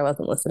 what? Sorry, I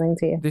wasn't listening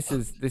to you. This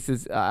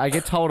is. I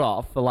get told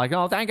off for like,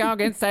 oh, don't go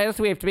against Taylor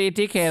Swift, be a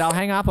dickhead. I'll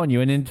hang up on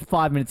you. And then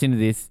 5 minutes into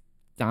this,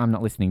 I'm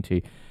not listening to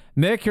you.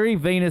 Mercury,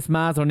 Venus,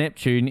 Mars, or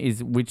Neptune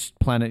is which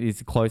planet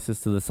is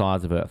closest to the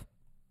size of Earth?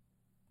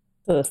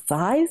 The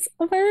size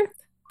of Earth?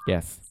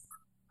 Yes.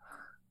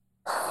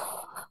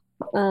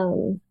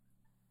 Um,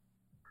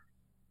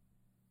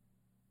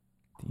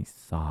 The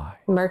size.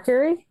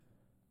 Mercury?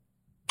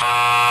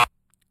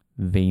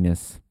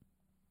 Venus.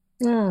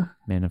 Men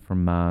are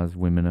from Mars,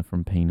 women are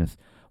from penis.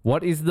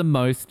 What is the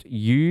most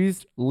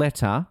used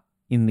letter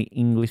in the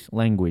English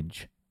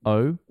language?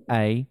 O,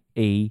 A,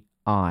 E,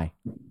 I.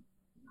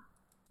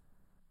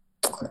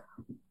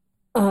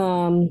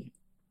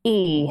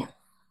 E.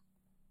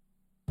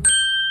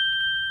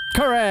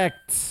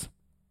 Correct.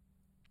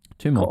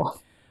 Two more.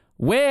 Cool.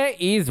 Where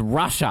is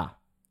Russia?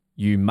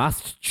 You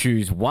must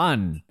choose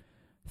one.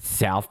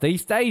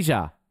 Southeast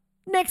Asia.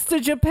 Next to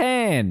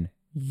Japan.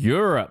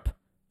 Europe.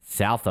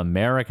 South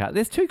America.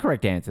 There's two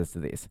correct answers to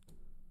this.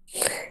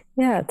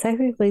 Yeah,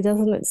 technically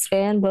doesn't it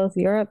span both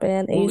Europe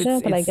and Asia?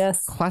 But I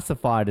guess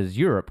classified as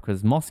Europe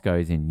because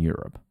Moscow's in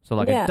Europe. So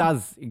like Yeah. it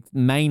does it's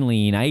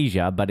mainly in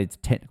Asia, but it's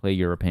technically a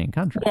European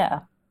country.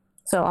 yeah.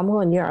 So I'm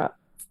going Europe.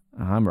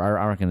 I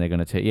reckon they're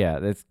going to yeah,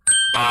 that's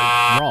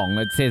wrong.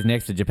 It says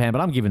next to Japan, but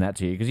I'm giving that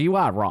to you because you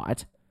are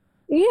right.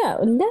 Yeah,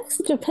 next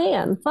to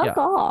Japan. Fuck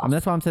off. I mean,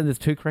 that's why I'm saying there's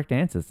two correct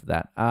answers to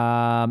that.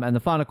 And the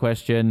final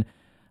question,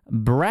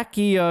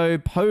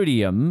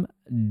 Brachiopodium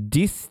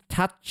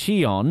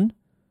distachyon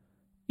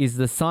is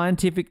the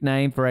scientific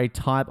name for a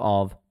type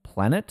of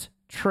plant,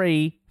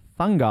 tree,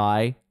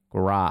 fungi,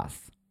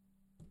 grass.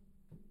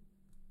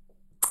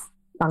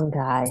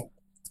 Fungi.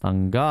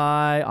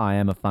 Fungi. I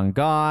am a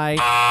fungi.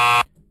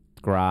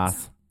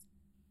 Grass.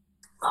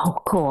 Oh,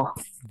 cool.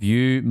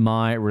 View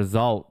my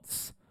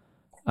results.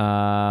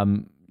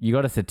 You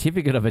got a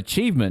certificate of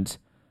achievement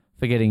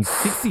for getting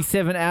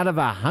 67 out of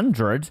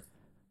 100.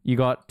 You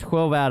got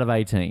 12 out of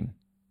 18.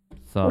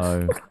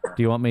 So,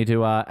 do you want me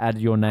to add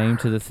your name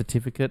to the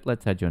certificate?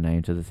 Let's add your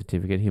name to the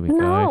certificate. Here we go.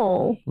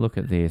 No. Look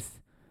at this.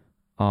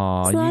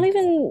 Oh, It's not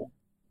even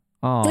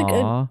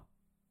Aw.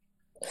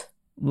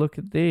 Look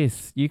at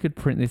this. You could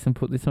print this and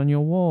put this on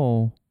your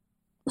wall.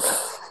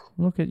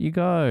 Look at you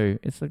go.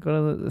 It's got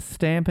a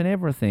stamp and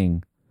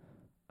everything.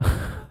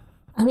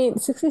 I mean,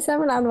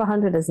 67 out of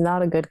 100 is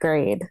not a good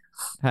grade.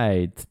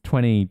 Hey, it's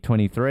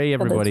 2023.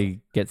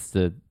 Everybody gets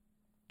to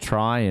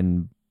try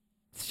and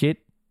shit.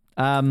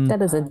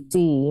 That is a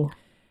D.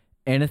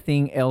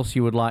 Anything else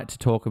you would like to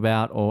talk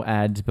about or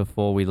add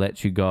before we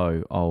let you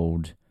go,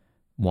 old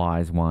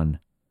wise one?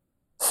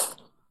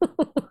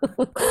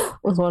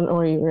 Was one,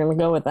 or you were going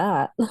to go with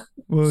that?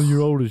 Well, you're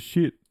old as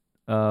shit.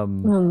 Yeah,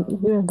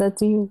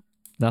 that's you.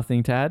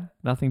 Nothing to add?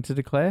 Nothing to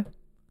declare?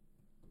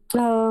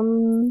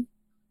 No.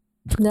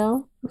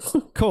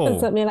 Cool.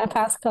 Does that mean I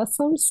pass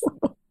customs?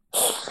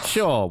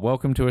 Sure.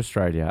 Welcome to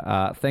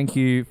Australia. Thank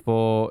you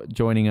for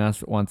joining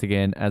us once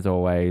again, as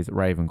always,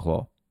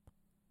 Ravenclaw.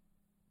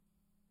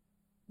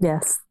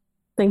 Yes.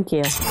 Thank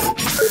you.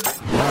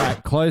 All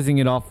right, closing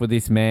it off with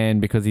this man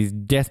because he's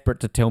desperate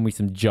to tell me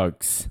some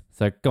jokes.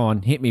 So go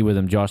on, hit me with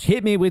them, Josh.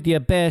 Hit me with your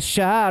best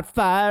shot.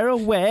 Fire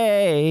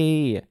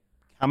away.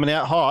 Coming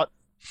out hot.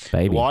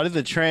 Baby. Why did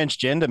the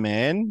transgender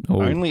man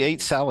only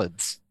eat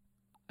salads?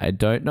 I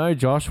don't know,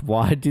 Josh.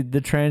 Why did the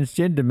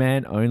transgender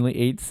man only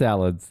eat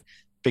salads?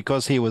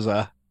 Because he was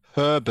a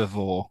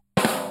herbivore.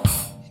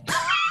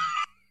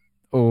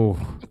 Oh.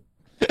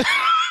 I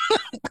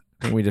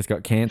think we just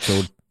got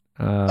cancelled.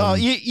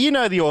 You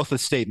know the author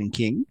Stephen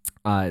King.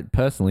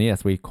 Personally,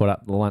 yes. We caught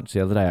up at lunch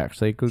the other day,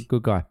 actually.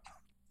 Good guy.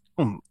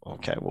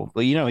 Okay, well,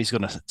 you know he's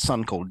got a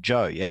son called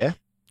Joe, yeah?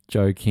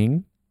 Joe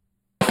King.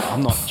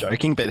 I'm not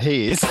joking, but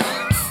he is.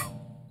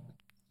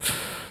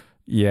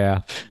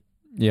 Yeah.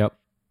 Yep.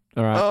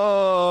 All right.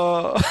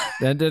 Oh.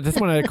 And I just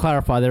want to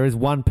clarify, there is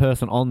one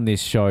person on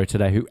this show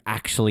today who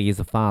actually is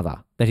a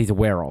father, that he's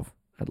aware of,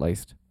 at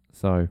least.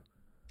 So...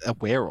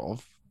 Aware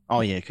of? Oh,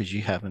 yeah, because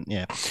you haven't,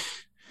 yeah.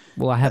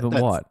 Well, I haven't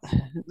what?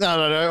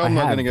 No, I'm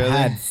not going to go there. I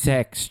have had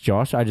sex,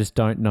 Josh. I just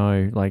don't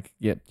know. Like,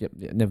 yep,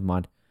 never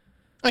mind.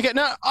 Okay,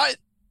 now,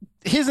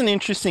 here's an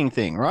interesting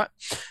thing, right?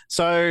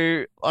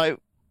 So,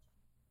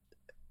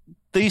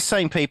 these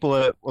same people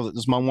it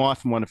was my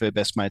wife and one of her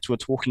best mates were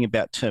talking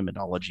about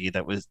terminology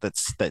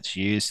that's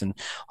used, and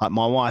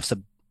my wife's a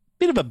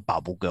bit of a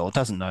bubble girl,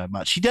 doesn't know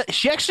much.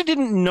 She actually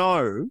didn't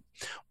know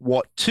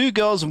what 2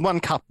 girls and 1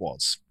 cup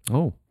was.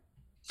 Oh.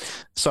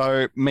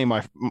 So me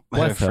and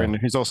her friend,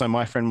 who's also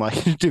my friend,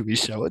 like, do we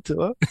show it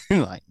to her?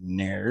 Like,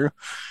 no.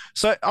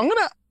 So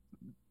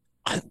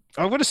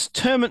I've got a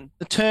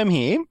term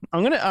here.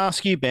 I'm going to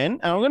ask you, Ben,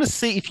 and I'm going to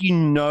see if you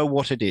know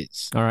what it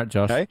is. All right,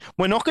 Josh. Okay.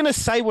 We're not going to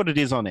say what it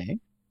is on air,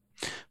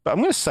 but I'm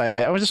going to say it.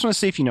 I just want to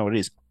see if you know what it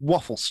is.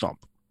 Waffle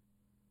stomp.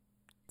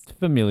 It's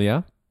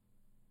familiar.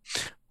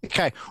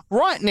 Okay.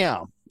 Right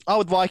now, I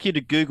would like you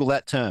to Google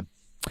that term.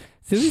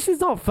 So this is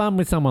not fun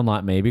with someone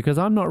like me because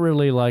I'm not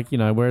really like, you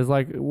know, whereas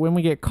like when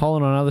we get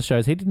Colin on other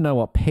shows, he didn't know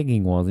what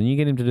pegging was, and you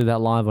get him to do that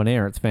live on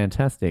air. It's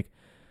fantastic.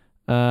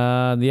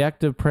 The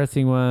act of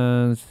pressing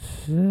one's...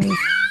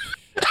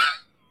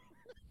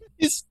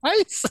 His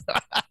face.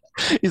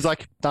 He's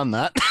like, done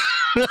that.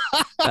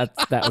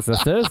 That was a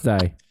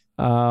Thursday.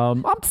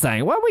 I'm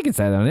saying, well, we can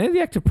say that on air.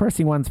 The act of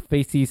pressing one's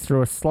feces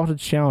through a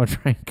slotted shower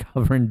drain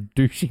cover and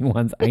douching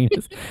one's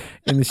anus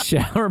in the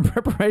shower in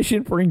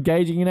preparation for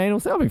engaging in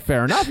anal sex. I mean,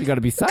 fair enough. You've got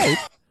to be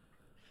safe.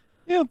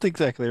 Yeah, that's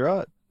exactly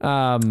right.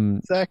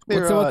 Exactly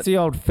right. So what's the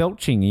old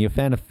felching? Are you a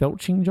fan of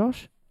felching,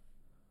 Josh?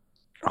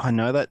 I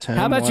know that term.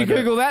 How about you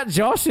Google that,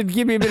 Josh, and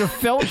give me a bit of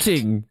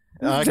felching?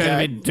 Okay.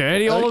 Turned a bit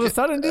dirty all of a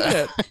sudden,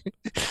 didn't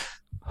it?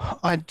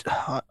 I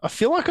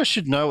feel like I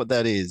should know what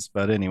that is,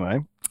 but anyway.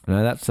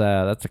 No, that's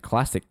a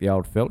classic, the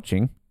old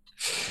felching.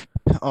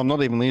 I'm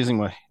not even using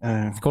my...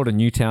 It's called a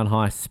Newtown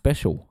High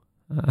special.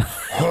 Want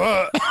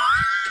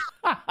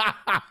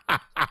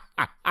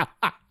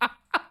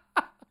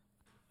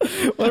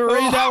to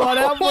read that one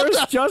out for us,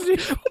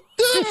 Joshy?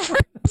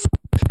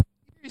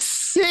 You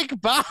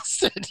sick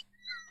bastard.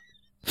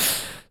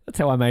 That's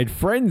how I made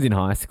friends in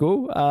high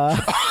school.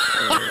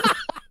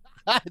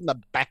 In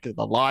the back of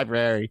the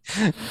library.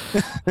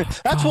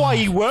 That's why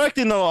you worked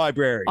in the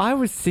library. I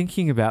was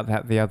thinking about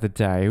that the other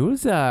day. It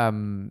was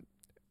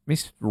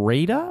Miss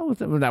Reader?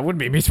 That wouldn't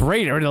be Miss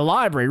Reader in the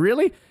library,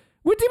 really. Did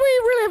we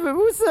really have it?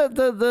 Was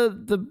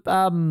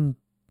the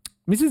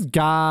Mrs.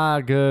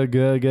 Gar,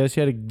 she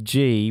had a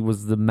G,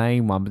 was the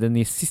main one, but then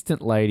the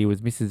assistant lady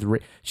was Mrs.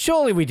 Reader.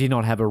 Surely we did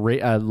not have a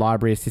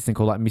library assistant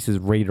called like Mrs.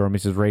 Reader or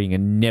Mrs. Reading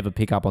and never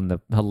pick up on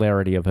the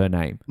hilarity of her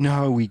name.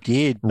 No, we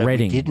did. But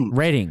Reading. We didn't.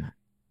 Reading.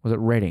 Was it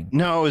Reading?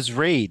 No, it was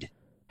Reed.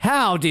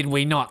 How did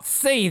we not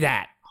see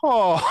that?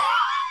 Oh.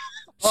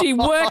 She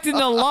worked in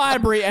the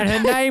library and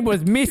her name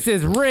was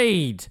Mrs.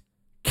 Reed.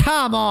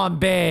 Come on,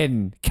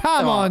 Ben.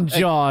 Come on,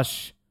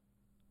 Josh.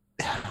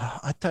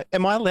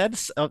 Am I allowed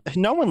to?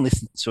 No one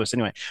listens to us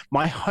anyway.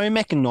 My home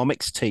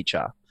economics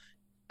teacher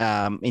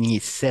in year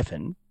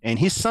 7, and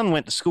his son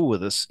went to school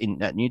with us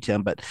at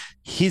Newtown, but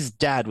his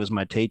dad was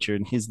my teacher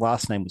and his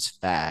last name was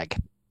Fag.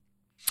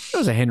 There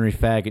was a Henry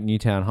Fag at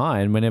Newtown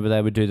High, and whenever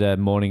they would do the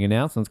morning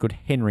announcements, could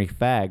Henry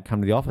Fag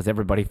come to the office,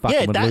 everybody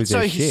fucking would lose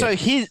their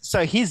shit.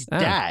 So his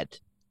dad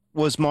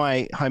was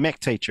my home ec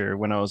teacher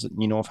when I was at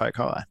New Norfolk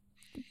High.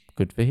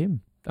 Good for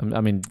him.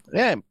 I mean...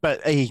 Yeah,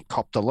 but he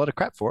copped a lot of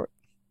crap for it.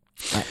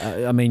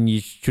 I mean, you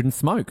shouldn't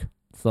smoke.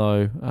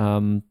 So,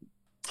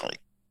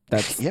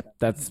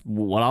 that's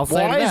what I'll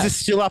say. Why is this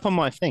still up on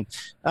my thing?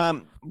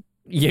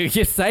 You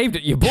saved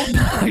it. You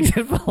bookmarked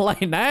it for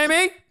late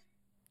naming.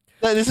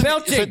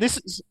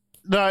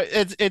 No,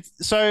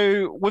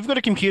 so we've got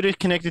a computer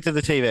connected to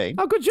the TV.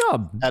 Oh, good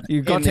job.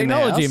 You've got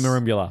technology in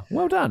Marimbula.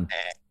 Well done.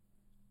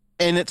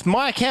 And it's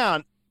my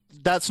account.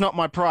 That's not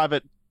my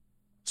private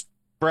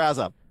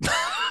browser.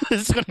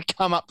 It's going to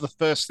come up the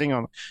first thing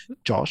on.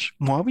 Josh,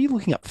 why were you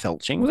looking up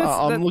felching?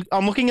 Well,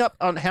 I'm looking up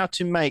on how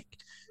to make.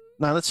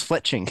 No, that's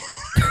fletching.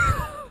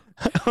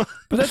 But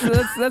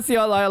that's the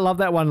I love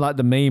that one, like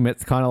the meme.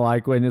 It's kind of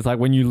like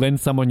when you lend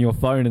someone your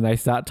phone and they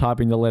start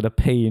typing the letter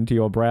P into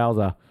your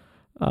browser.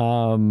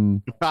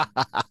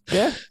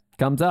 Yeah,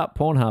 comes up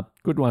Pornhub.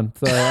 Good one.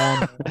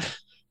 So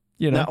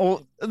you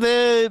know.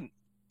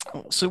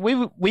 So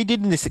we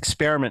did this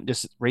experiment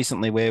just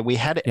recently where we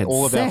had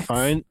all of our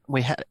phones.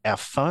 We had our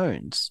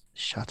phones.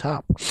 Shut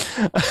up.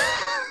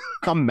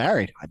 I'm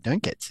married. I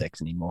don't get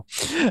sex anymore.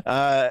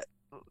 I'm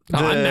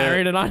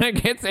married and I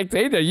don't get sex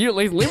either. You at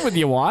least live with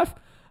your wife.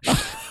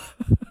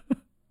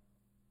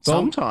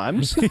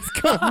 Sometimes.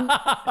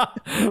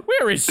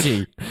 Where is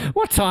she?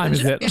 What time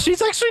is it?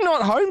 She's actually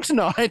not home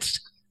tonight.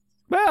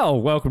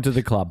 Well, welcome to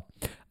the club.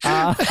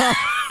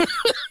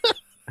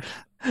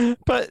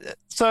 But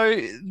so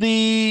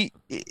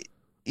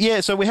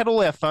so we had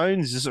all our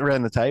phones just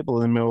around the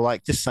table and we were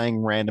like just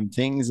saying random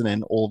things, and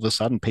then all of a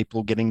sudden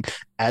people getting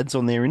ads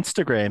on their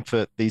Instagram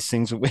for these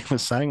things that we were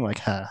saying,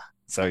 like,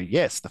 So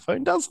yes, the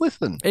phone does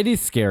listen. It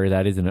is scary,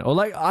 that, isn't it? Or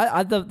like,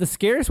 the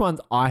scariest ones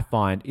I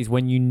find is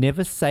when you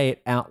never say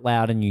it out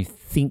loud and you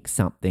think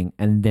something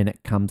and then it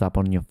comes up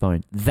on your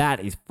phone. That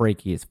is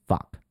freaky as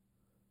fuck.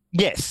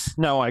 Yes,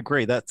 no, I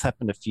agree. That's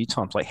happened a few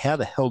times. Like, how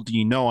the hell do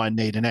you know I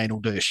need an anal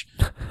douche?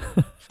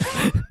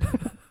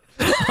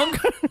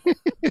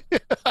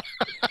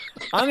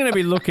 I'm going to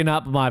be looking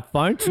up my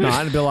phone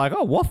tonight and be like,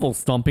 oh,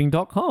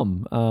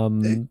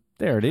 wafflestomping.com.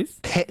 There it is.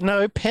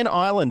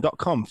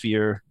 Penisland.com for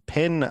your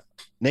pen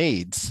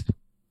needs.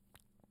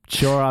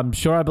 Sure, I'm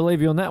sure I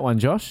believe you on that one,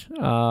 Josh.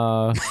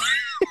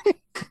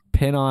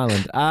 Pen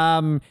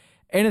Island.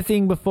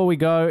 Anything before we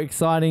go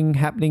exciting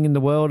happening in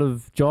the world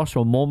of Josh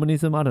or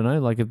Mormonism? I don't know.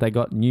 Like, have they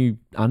got new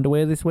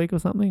underwear this week or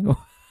something?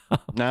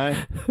 No,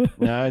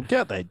 I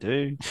doubt they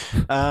do.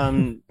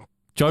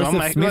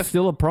 Joseph Smith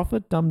still a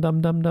prophet? Dum.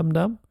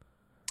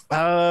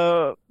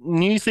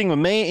 New thing with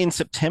me in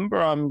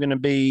September, I'm going to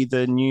be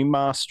the new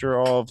master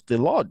of the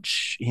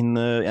lodge in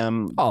the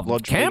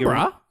lodge.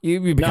 Canberra?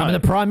 You're becoming the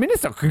Prime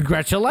Minister.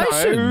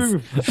 Congratulations. No.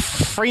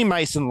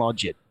 Freemason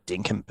Lodge, you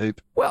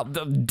dinkum-poop. Well,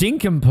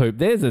 dinkum-poop.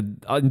 There's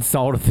an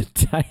insult of the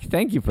day.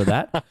 Thank you for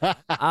that.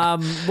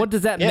 What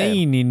does that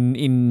mean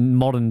in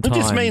modern times,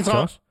 just means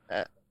Josh?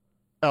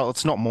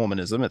 It's not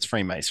Mormonism, it's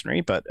Freemasonry,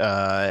 but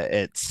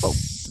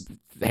it's...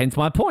 hence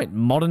my point.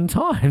 Modern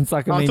times.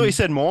 Like, I thought you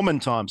said Mormon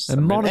times.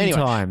 Modern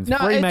times. No,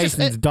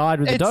 Freemasons died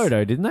with the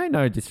dodo, didn't they?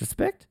 No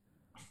disrespect.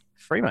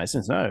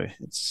 Freemasons, no.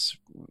 It's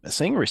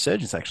seeing a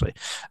resurgence, actually.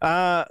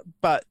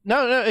 But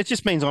no, it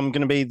just means I'm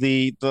going to be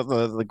the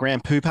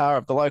grand poopar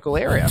of the local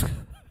area.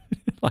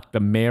 Like the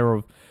mayor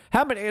of...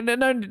 How many...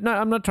 No,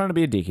 I'm not trying to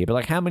be a dick here, but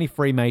like how many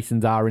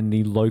Freemasons are in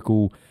the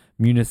local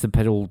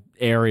municipal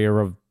area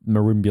of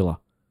Merimbula?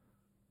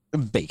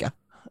 Bigger.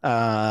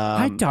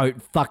 I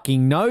don't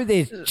fucking know.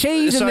 There's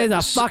cheese and there's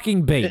a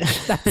fucking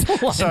beach.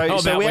 That's all I know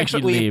about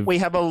we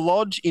have a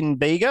lodge in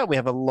Bega. We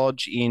have a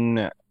lodge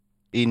in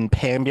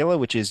Pambula,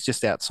 which is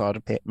just outside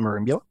of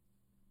Merimbula.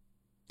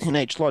 And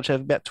each lodge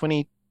have about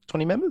 20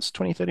 members,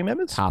 20, 30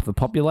 members. Half the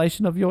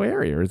population of your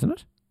area, isn't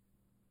it?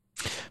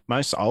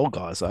 Most old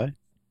guys, though.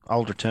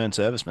 Old returned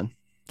servicemen.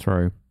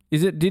 True.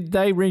 Did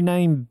they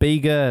rename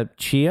Bega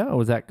Cheer, or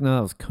was that... No,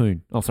 that was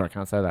Coon. Oh, sorry, I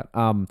can't say that.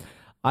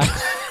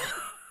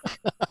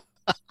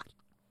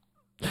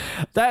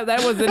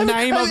 That was the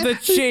name of the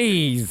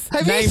cheese.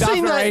 Named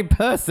after a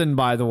person,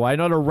 by the way,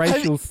 not a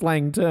racial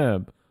slang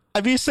term.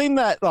 Have you seen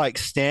that like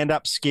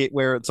stand-up skit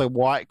where it's a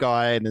white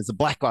guy and there's a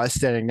black guy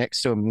standing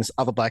next to him, and this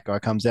other black guy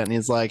comes out and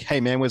he's like, "Hey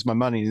man, where's my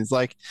money?" And he's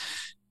like,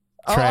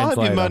 "Oh, I have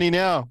your money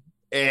now."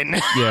 And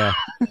yeah,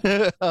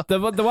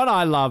 the one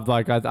I loved,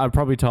 like I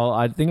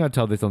think I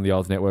told this on the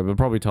Oz Network, but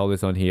probably told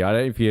this on here. I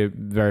don't know if you're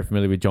very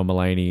familiar with John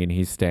Mulaney and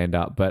his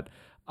stand-up, but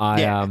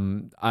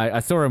I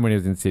saw him when he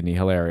was in Sydney.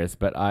 Hilarious.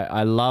 But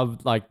I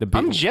loved like the...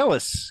 I'm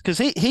jealous because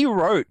he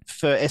wrote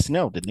for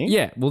SNL, didn't he?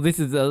 Yeah. Well, this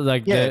is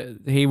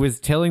he was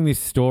telling this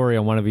story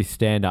on one of his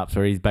stand-ups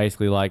where he's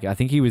basically like, I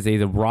think he was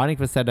either writing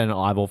for Saturday Night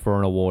Live or for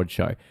an award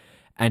show,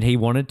 and he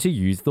wanted to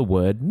use the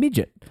word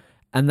midget.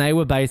 And they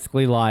were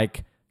basically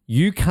like,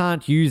 you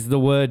can't use the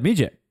word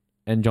midget.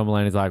 And John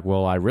Mulaney's like,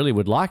 well, I really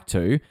would like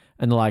to.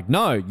 And they're like,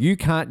 no, you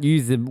can't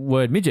use the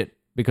word midget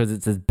because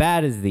it's as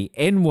bad as the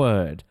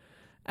N-word.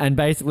 And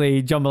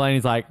basically, John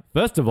Mulaney's like,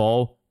 first of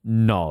all,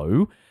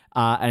 no.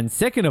 And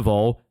second of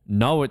all,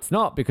 no, it's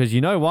not. Because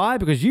you know why?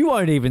 Because you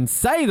won't even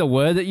say the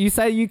word that you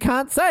say you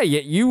can't say,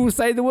 yet you will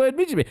say the word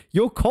midget.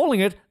 You're calling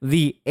it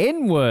the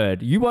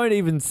N-word. You won't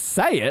even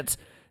say it,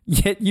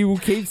 yet you will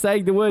keep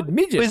saying the word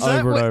midget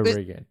over and over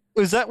again.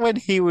 Was that when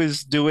he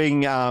was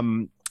doing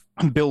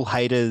Bill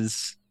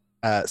Hader's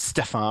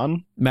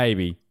Stefan?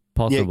 Maybe.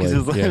 Possibly. Yeah,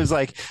 because it was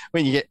like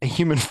when you get a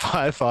human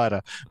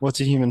firefighter.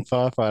 What's a human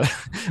firefighter?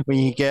 When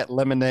you get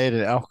lemonade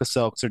and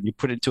Alka-Seltzer and you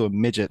put it to a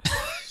midget.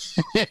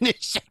 And you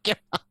shake it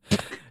up.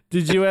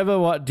 Did you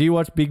ever do you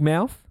watch Big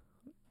Mouth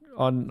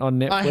on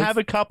Netflix? I have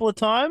a couple of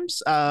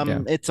times.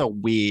 It's a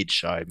weird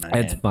show, man.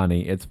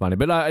 It's funny.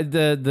 But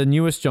the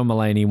newest John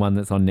Mulaney one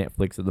that's on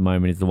Netflix at the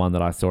moment is the one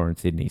that I saw in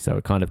Sydney. So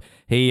it kind of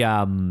he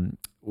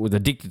was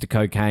addicted to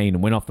cocaine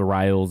and went off the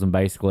rails, and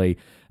basically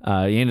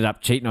he ended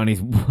up cheating on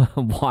his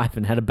wife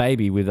and had a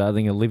baby with, I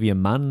think, Olivia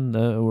Munn,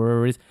 or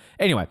wherever it is.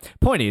 Anyway,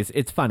 point is,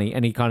 it's funny,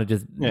 and he kind of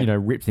just,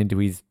 rips into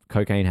his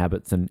cocaine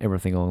habits and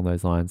everything along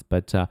those lines.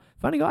 But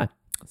funny guy.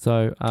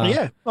 So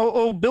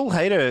Bill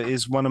Hader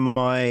is one of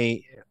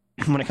my,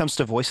 when it comes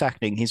to voice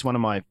acting, he's one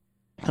of my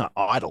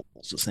idols,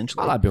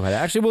 essentially. I like Bill Hader.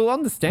 Actually, well,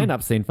 on the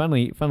stand-up scene,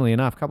 funnily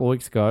enough, a couple of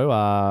weeks ago,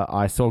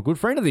 I saw a good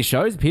friend of this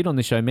show. He's appeared on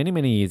this show many,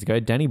 many years ago.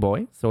 Danny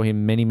Boy. Saw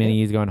him many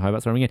years ago in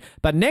Hobart. Saw him again.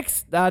 But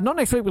not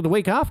next week, but the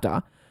week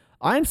after,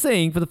 I'm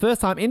seeing for the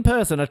first time in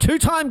person a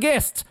 2-time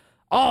guest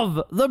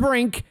of The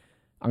Brink.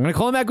 I'm going to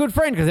call him our good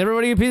friend because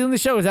everybody who appears on the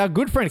show is our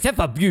good friend, except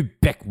for you,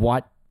 Beck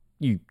White.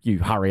 You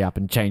hurry up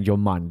and change your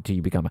mind until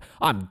you become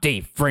I'm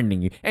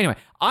defriending you. Anyway,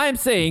 I am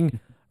seeing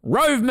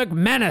Rove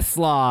McManus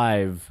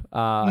live.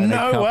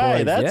 No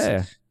way.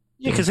 That's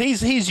because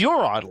he's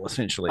your idol,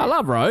 essentially. I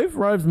love Rove.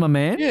 Rove's my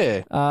man.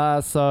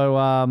 Yeah. So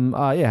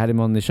had him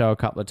on the show a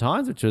couple of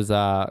times, which was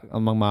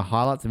among my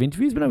highlights of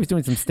interviews. But now he's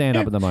doing some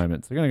stand-up at the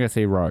moment. So we're going to go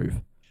see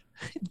Rove.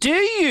 Do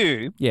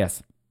you?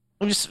 Yes.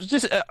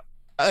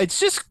 It's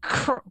just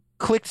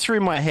clicked through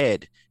my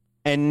head,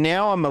 and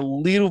now I'm a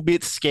little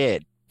bit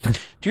scared.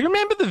 Do you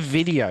remember the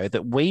video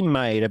that we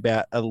made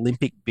about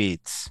Olympic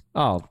bids?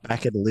 Oh,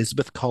 back at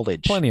Elizabeth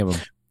College. Plenty of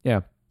them.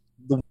 Yeah.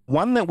 The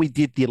one that we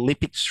did, the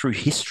Olympics through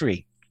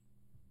history.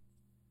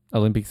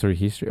 Olympics through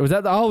history. Was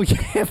that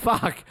yeah,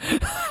 fuck.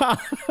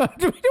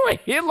 Did we do a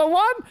Hitler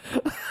one?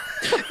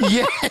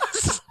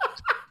 Yes.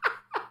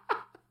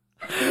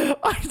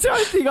 I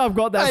don't think I've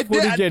got that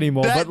footage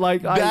anymore.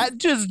 That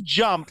just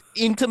jumped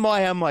into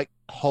my. I'm like,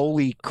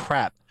 holy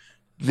crap!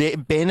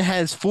 Ben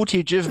has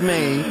footage of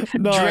me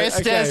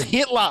dressed as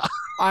Hitler.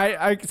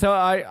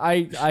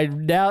 I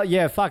now,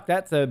 yeah, fuck,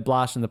 that's a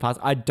blast from the past.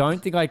 I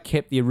don't think I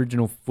kept the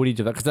original footage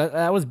of that because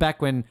that was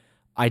back when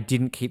I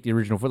didn't keep the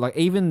original footage. Like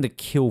even the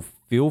Kill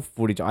Phil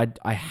footage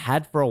I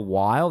had for a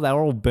while. They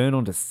were all burned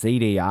onto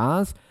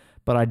CDRs,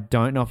 but I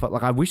don't know if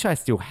I wish I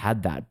still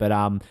had that. But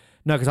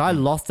no, because I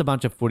lost a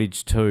bunch of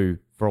footage too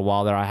for a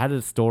while there. I had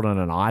it stored on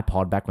an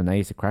iPod back when they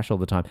used to crash all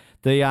the time.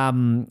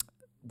 The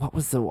what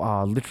was the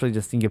literally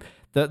just thinking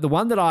of the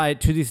one that I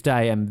to this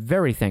day am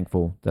very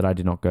thankful that I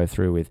did not go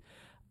through with.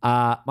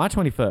 My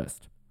 21st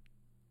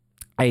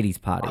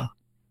 80s party.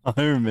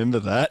 I remember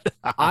that.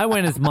 I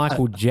went as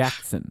Michael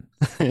Jackson.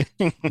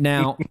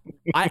 Now,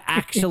 I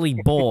actually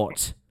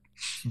bought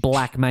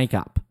black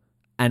makeup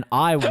and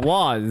I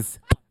was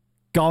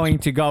going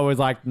to go as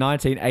like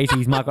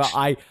 1980s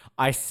Michael.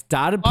 I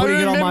started putting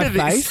it on my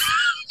face.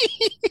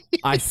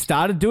 I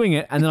started doing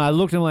it and then I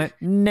looked and went,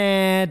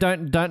 nah,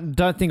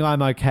 don't think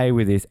I'm okay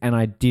with this. And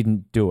I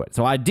didn't do it.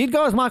 So I did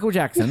go as Michael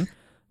Jackson,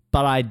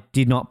 but I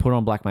did not put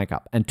on black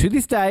makeup. And to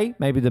this day,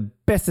 maybe the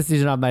best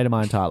decision I've made in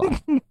my entire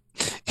life.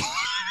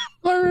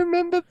 I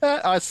remember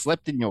that. I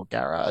slept in your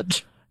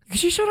garage.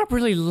 Because you showed up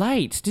really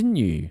late, didn't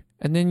you?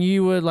 And then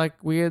you were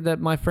like weird that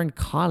my friend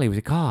Kylie was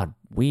like, God,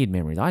 weird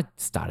memories. I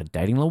started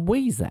dating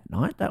Louise that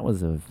night. That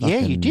was a fucking... Yeah,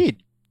 you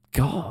did.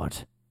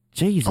 God.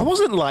 Jesus. I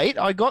wasn't late.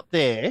 I got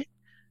there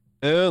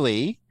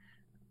early.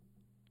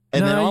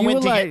 And then I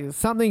went to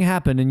something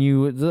happened and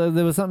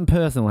there was something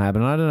personal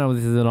happened. I don't know if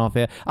this is an off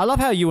air. I love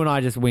how you and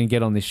I just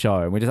get on this show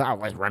and we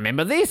just,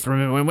 remember this?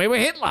 Remember when we were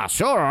Hitler?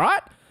 Sure, all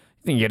right.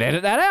 I think you'd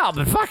edit that out,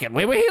 but fuck it,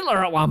 we were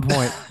Hitler at one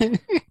point.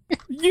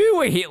 You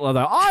were Hitler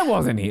though. I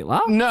wasn't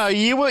Hitler. No,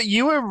 you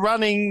were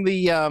running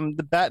the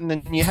baton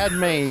and you had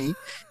me.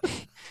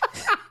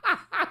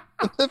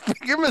 The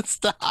bigger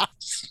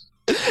moustache.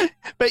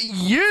 But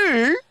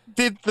you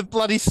did the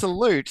bloody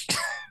salute.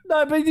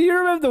 No, but do you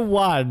remember the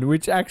one,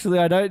 which actually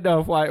I don't know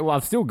if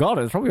I've still got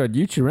it. It's probably on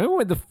YouTube. Remember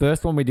when the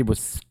first one we did was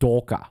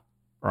Stalker,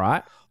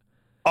 right?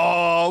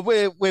 Oh,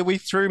 where we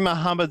threw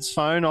Muhammad's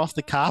phone off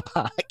the car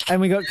park.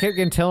 And we kept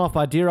getting turned off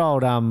by dear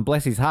old,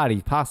 bless his heart,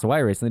 he passed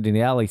away recently, didn't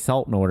he? Ali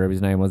Sultan or whatever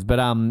his name was. But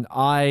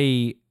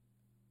I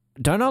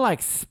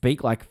don't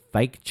speak like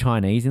fake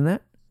Chinese in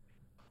that?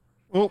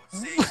 Well,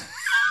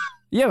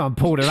 you haven't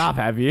pulled it up,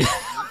 have you?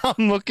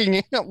 I'm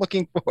looking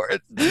for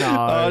it.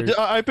 No.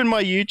 I opened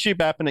my YouTube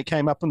app and it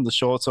came up in the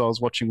shorts I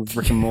was watching with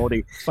Rick and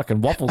Morty.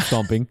 Fucking waffle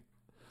stomping.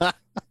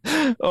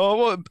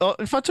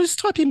 If I just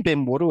type in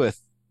Ben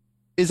Waterworth,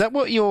 is that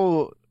what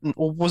or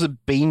was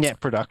it BNet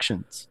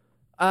Productions?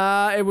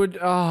 It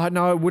would.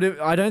 No, it would have.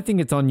 I don't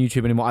think it's on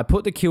YouTube anymore. I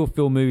put the Kill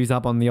Phil movies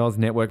up on the Oz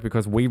Network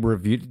because we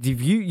reviewed.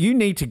 You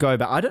need to go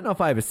back. I don't know if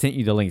I ever sent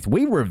you the links.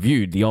 We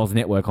reviewed the Oz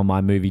Network on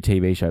my movie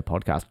TV show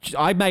podcast.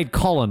 I made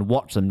Colin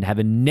watch them,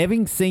 having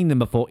never seen them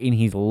before in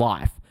his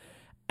life,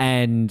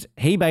 and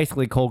he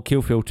basically called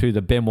Kill Phil 2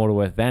 the Ben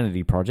Waterworth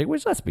Vanity Project,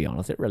 which, let's be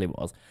honest, it really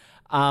was.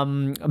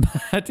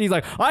 But he's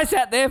like, I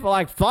sat there for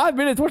like 5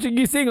 minutes watching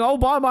you sing all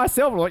by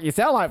myself. Like, you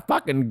sound like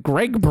fucking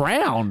Greg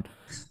Brown.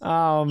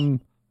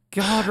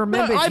 God,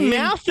 remember I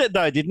mouthed it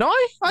though, didn't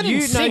I? I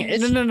didn't sing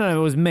it. No,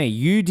 it was me.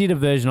 You did a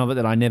version of it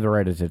that I never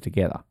edited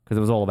together because it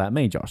was all about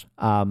me, Josh.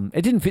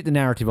 It didn't fit the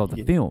narrative of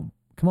the film.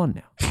 Come on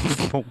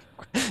now.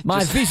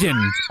 My vision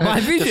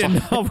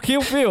of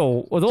Kill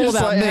Phil was all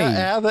about me.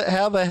 How the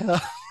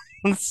hell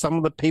some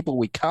of the people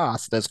we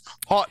cast as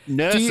hot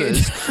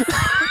nurses.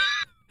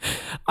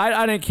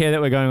 I don't care that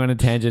we're going on a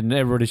tangent and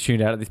everybody's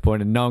tuned out at this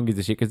point and no one gives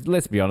a shit because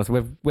let's be honest,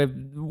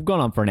 we've gone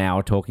on for an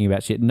hour talking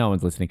about shit and no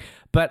one's listening.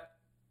 But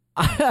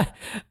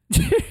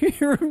Do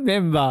you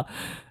remember?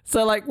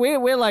 So like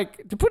we're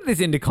like, to put this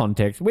into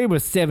context, we were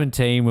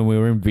 17 when we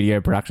were in video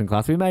production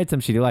class. We made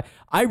some shitty, like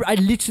I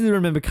literally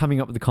remember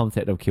coming up with the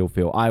concept of Kill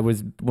Phil. When I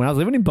was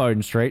living in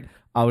Bowden Street,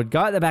 I would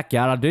go at the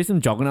backyard, I'd do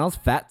some jogging. I was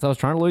fat, so I was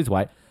trying to lose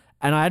weight,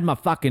 and I had my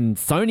fucking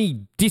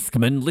Sony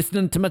Discman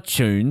listening to my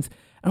tunes,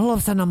 and all of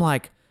a sudden I'm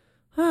like,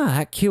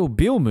 that Kill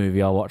Bill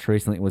movie I watched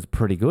recently was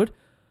pretty good.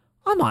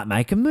 I might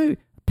make a movie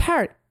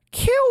parrot.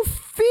 Kill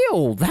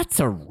Phil, that's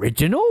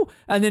original.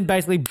 And then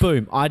basically,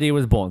 boom, idea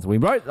was born. So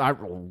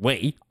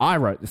I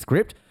wrote the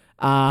script.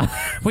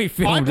 We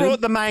filmed I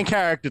brought the main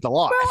character to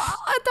life. Well,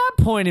 at that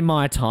point in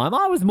my time,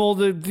 I was more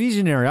the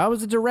visionary. I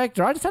was a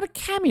director. I just had a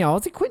cameo. I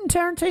was a Quentin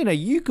Tarantino.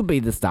 You could be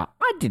the star.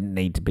 I didn't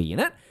need to be in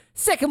it.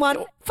 Second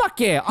one, fuck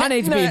yeah, I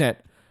need to be in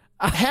it.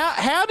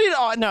 How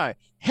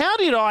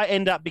did I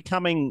end up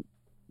becoming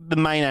the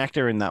main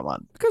actor in that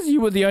one? Because you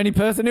were the only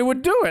person who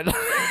would do it.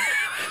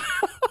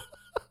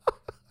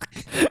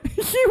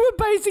 You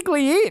were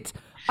basically it.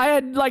 I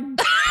had like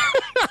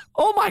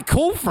all my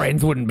cool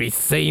friends wouldn't be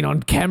seen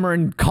on camera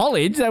in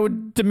college. They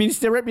would diminish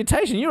their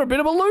reputation. You're a bit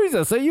of a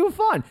loser, so you were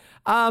fine.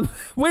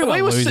 We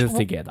were losers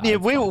together. Yeah,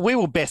 we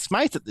were best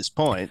mates at this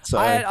point.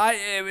 So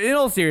in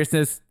all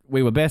seriousness,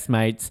 we were best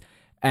mates,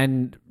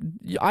 and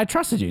I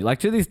trusted you. Like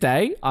to this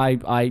day,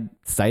 I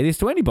say this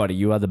to anybody: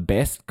 you are the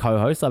best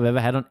co-host I've ever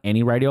had on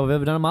any radio I've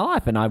ever done in my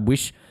life, and I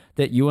wish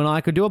that you and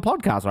I could do a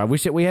podcast. Or I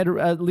wish that we had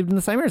lived in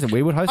the same area, so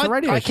we would host a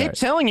radio show. I keep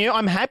telling you,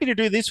 I'm happy to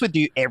do this with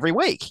you every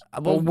week,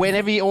 or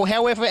whenever, or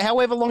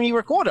however long you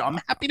record it.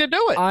 I'm happy to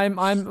do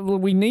it.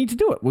 We need to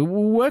do it. We'll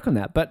work on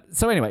that. But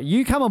so anyway,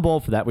 you come on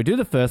board for that. We do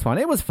the first one.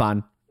 It was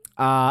fun.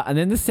 And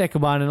then the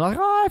second one, and like,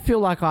 I feel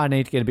like I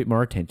need to get a bit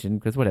more attention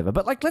because whatever.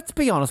 But like, let's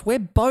be honest, we're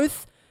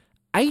both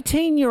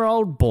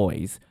 18-year-old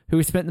boys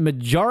who spent the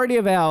majority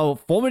of our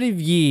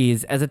formative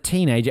years as a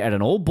teenager at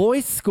an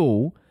all-boys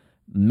school.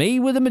 Me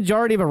with a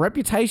majority of a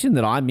reputation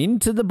that I'm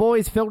into the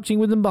boys felching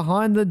with them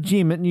behind the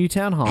gym at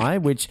Newtown High,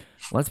 which,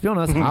 let's be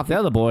honest, half the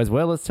other boys,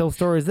 well, let's tell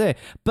stories there.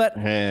 But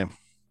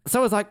so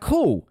I was like,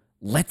 cool,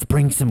 let's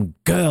bring some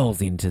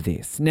girls into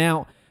this.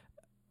 Now,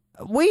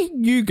 we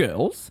knew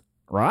girls,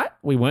 right?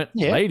 We weren't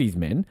ladies'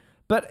 men.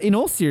 But in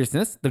all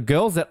seriousness, the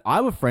girls that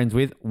I were friends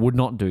with would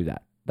not do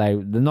that. They're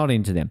not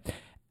into them.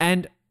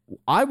 And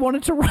I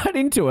wanted to write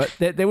into it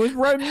that there was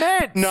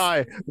romance.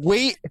 No,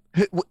 who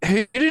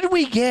did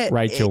we get?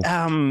 Rachel.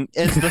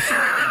 As the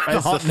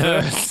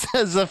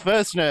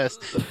first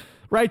nurse.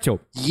 Rachel.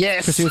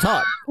 Yes. Because she was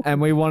hot. And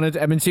we wanted,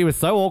 I mean, she was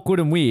so awkward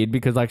and weird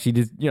because like she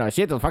just,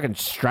 she had to fucking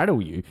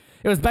straddle you.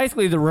 It was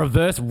basically the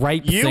reverse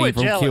rape scene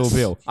from Kill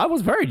Bill. I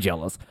was very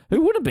jealous.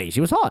 Who wouldn't be?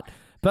 She was hot.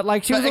 But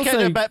like she was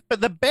also... but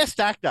the best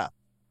actor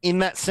in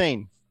that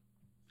scene,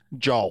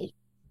 Joel.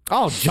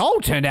 Oh,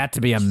 Joel turned out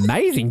to be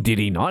amazing, did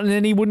he not? And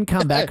then he wouldn't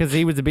come back because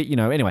he was a bit,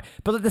 anyway.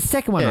 But the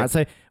second one, right?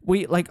 So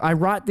I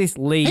write this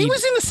lead. He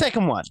was in the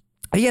second one.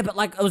 Yeah, but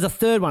like it was a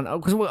third one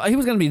because he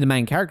was going to be the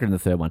main character in the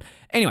third one.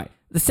 Anyway,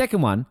 the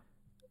second one,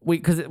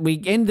 because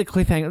we end the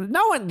cliffhanger.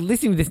 No one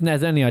listening to this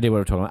has any idea what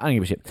we're talking about. I don't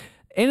give a shit.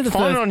 End of the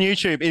Find first, it on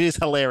YouTube. It is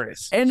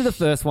hilarious. End of the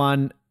first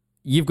one,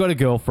 you've got a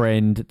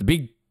girlfriend. The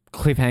big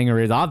cliffhanger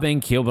is I've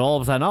been killed, but all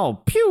of a sudden,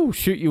 pew,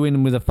 shoot you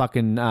in with a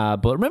fucking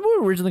bullet. Remember we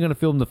were originally going to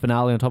film the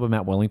finale on top of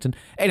Mount Wellington?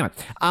 Anyway.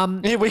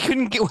 We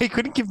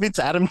couldn't convince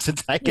Adam to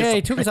take us. Yeah,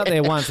 he took us up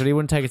there once, but he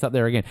wouldn't take us up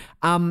there again.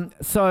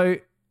 So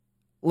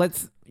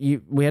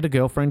we had a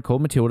girlfriend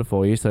called Matilda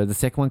for you. So the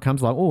second one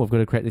comes like, we've got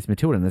to create this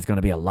Matilda, and there's going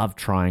to be a love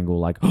triangle.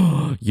 Like,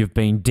 you've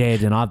been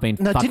dead, and I've been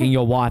fucking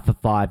your wife for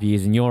 5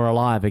 years, and you're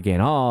alive again.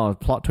 Oh,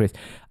 plot twist.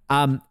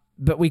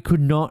 But we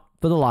could not,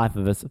 for the life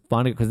of us,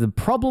 find it because the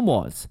problem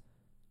was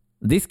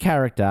this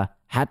character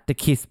had to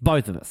kiss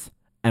both of us,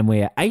 and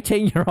we're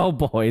 18-year-old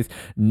boys,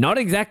 not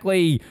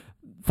exactly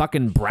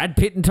fucking Brad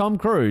Pitt and Tom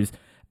Cruise,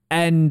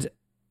 and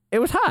it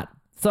was hard.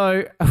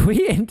 So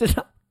we ended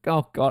up.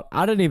 Oh, God,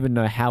 I don't even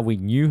know how we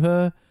knew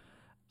her.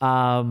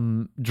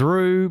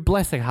 Drew,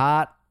 bless her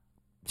heart.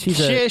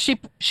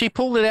 She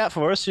pulled it out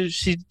for us.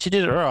 She did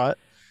it all right.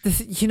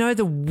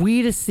 The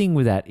weirdest thing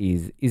with that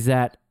is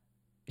that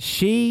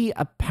she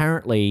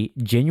apparently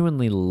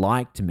genuinely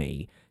liked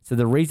me. So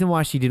the reason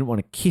why she didn't want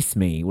to kiss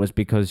me was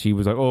because she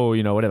was like,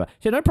 whatever.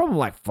 She had no problem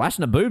like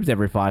flashing her boobs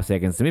every 5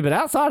 seconds to me. But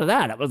outside of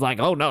that, it was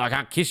like, oh, no, I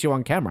can't kiss you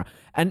on camera.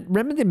 And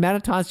remember the amount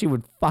of times she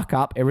would fuck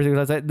up everything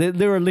I say?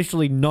 There are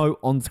literally no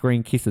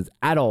on-screen kisses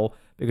at all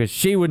because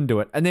she wouldn't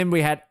do it. And then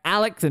we had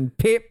Alex and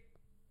Pip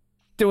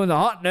doing the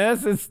hot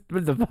nurses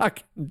with the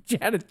fucking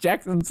Janet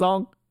Jackson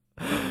song.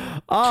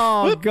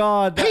 Oh,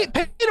 God.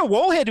 Peter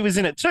Wallhead was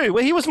in it too.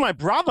 Well, he was my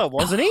brother,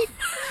 wasn't he?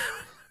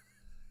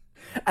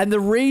 And the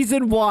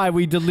reason why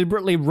we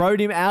deliberately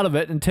wrote him out of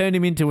it and turned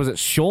him into, was it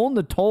Sean,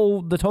 the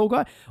tall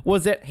guy,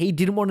 was that he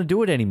didn't want to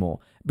do it anymore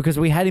because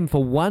we had him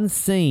for one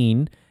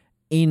scene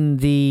in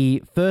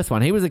the first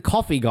one. He was a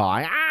coffee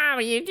guy.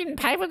 You didn't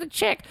pay for the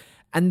check.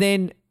 And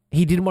then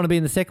he didn't want to be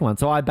in the second one.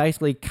 So I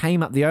basically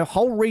came up, the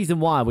whole reason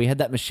why we had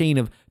that machine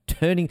of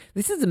turning,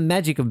 this is the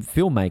magic of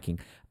filmmaking.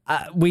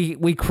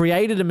 we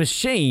created a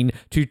machine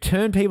to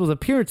turn people's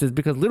appearances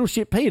because little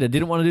shit Peter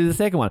didn't want to do the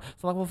second one.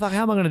 So like, well, fuck,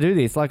 how am I going to do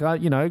this? Like,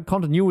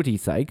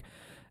 continuity's sake.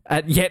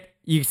 Yet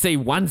you see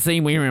one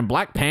scene where you're in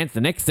black pants,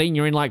 the next scene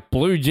you're in like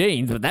blue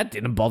jeans, but that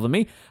didn't bother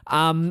me.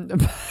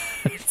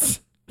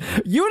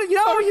 You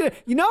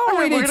know what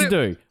we need to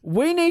do?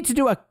 We need to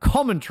do a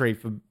commentary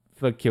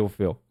for Kill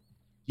Phil.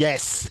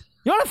 Yes.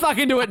 You want to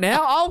fucking do it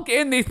now? I'll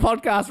end this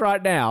podcast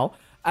right now,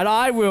 and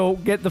I will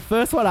get the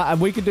first one up, and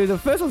we can do the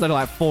first one's only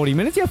like 40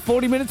 minutes. You have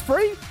 40 minutes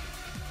free?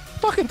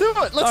 Fucking do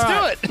it. Let's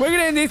do it. We're going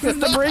to end this. This is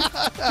the Brink.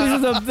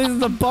 This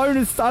is a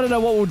bonus. I don't know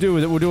what we'll do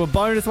with it. We'll do a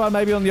bonus one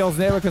maybe on the Oz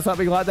Network or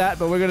something like that,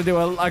 but we're going to do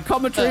a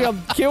commentary on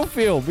Kill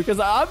Phil because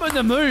I'm in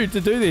the mood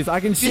to do this.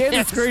 I can share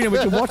the screen and we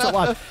can watch it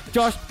live.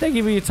 Josh, thank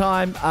you for your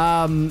time.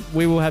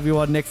 We will have you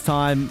on next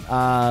time.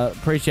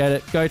 Appreciate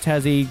it. Go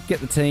Tassie.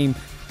 Get the team.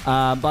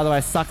 By the way,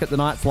 suck at the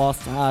Knights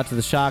lost to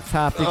the Sharks.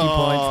 Half 50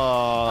 points.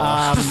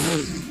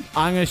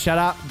 I'm going to shut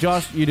up.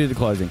 Josh, you do the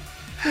closing.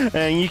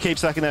 And you keep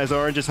sucking those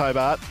oranges,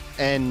 Hobart,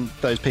 and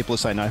those people who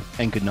say no.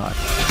 And good night.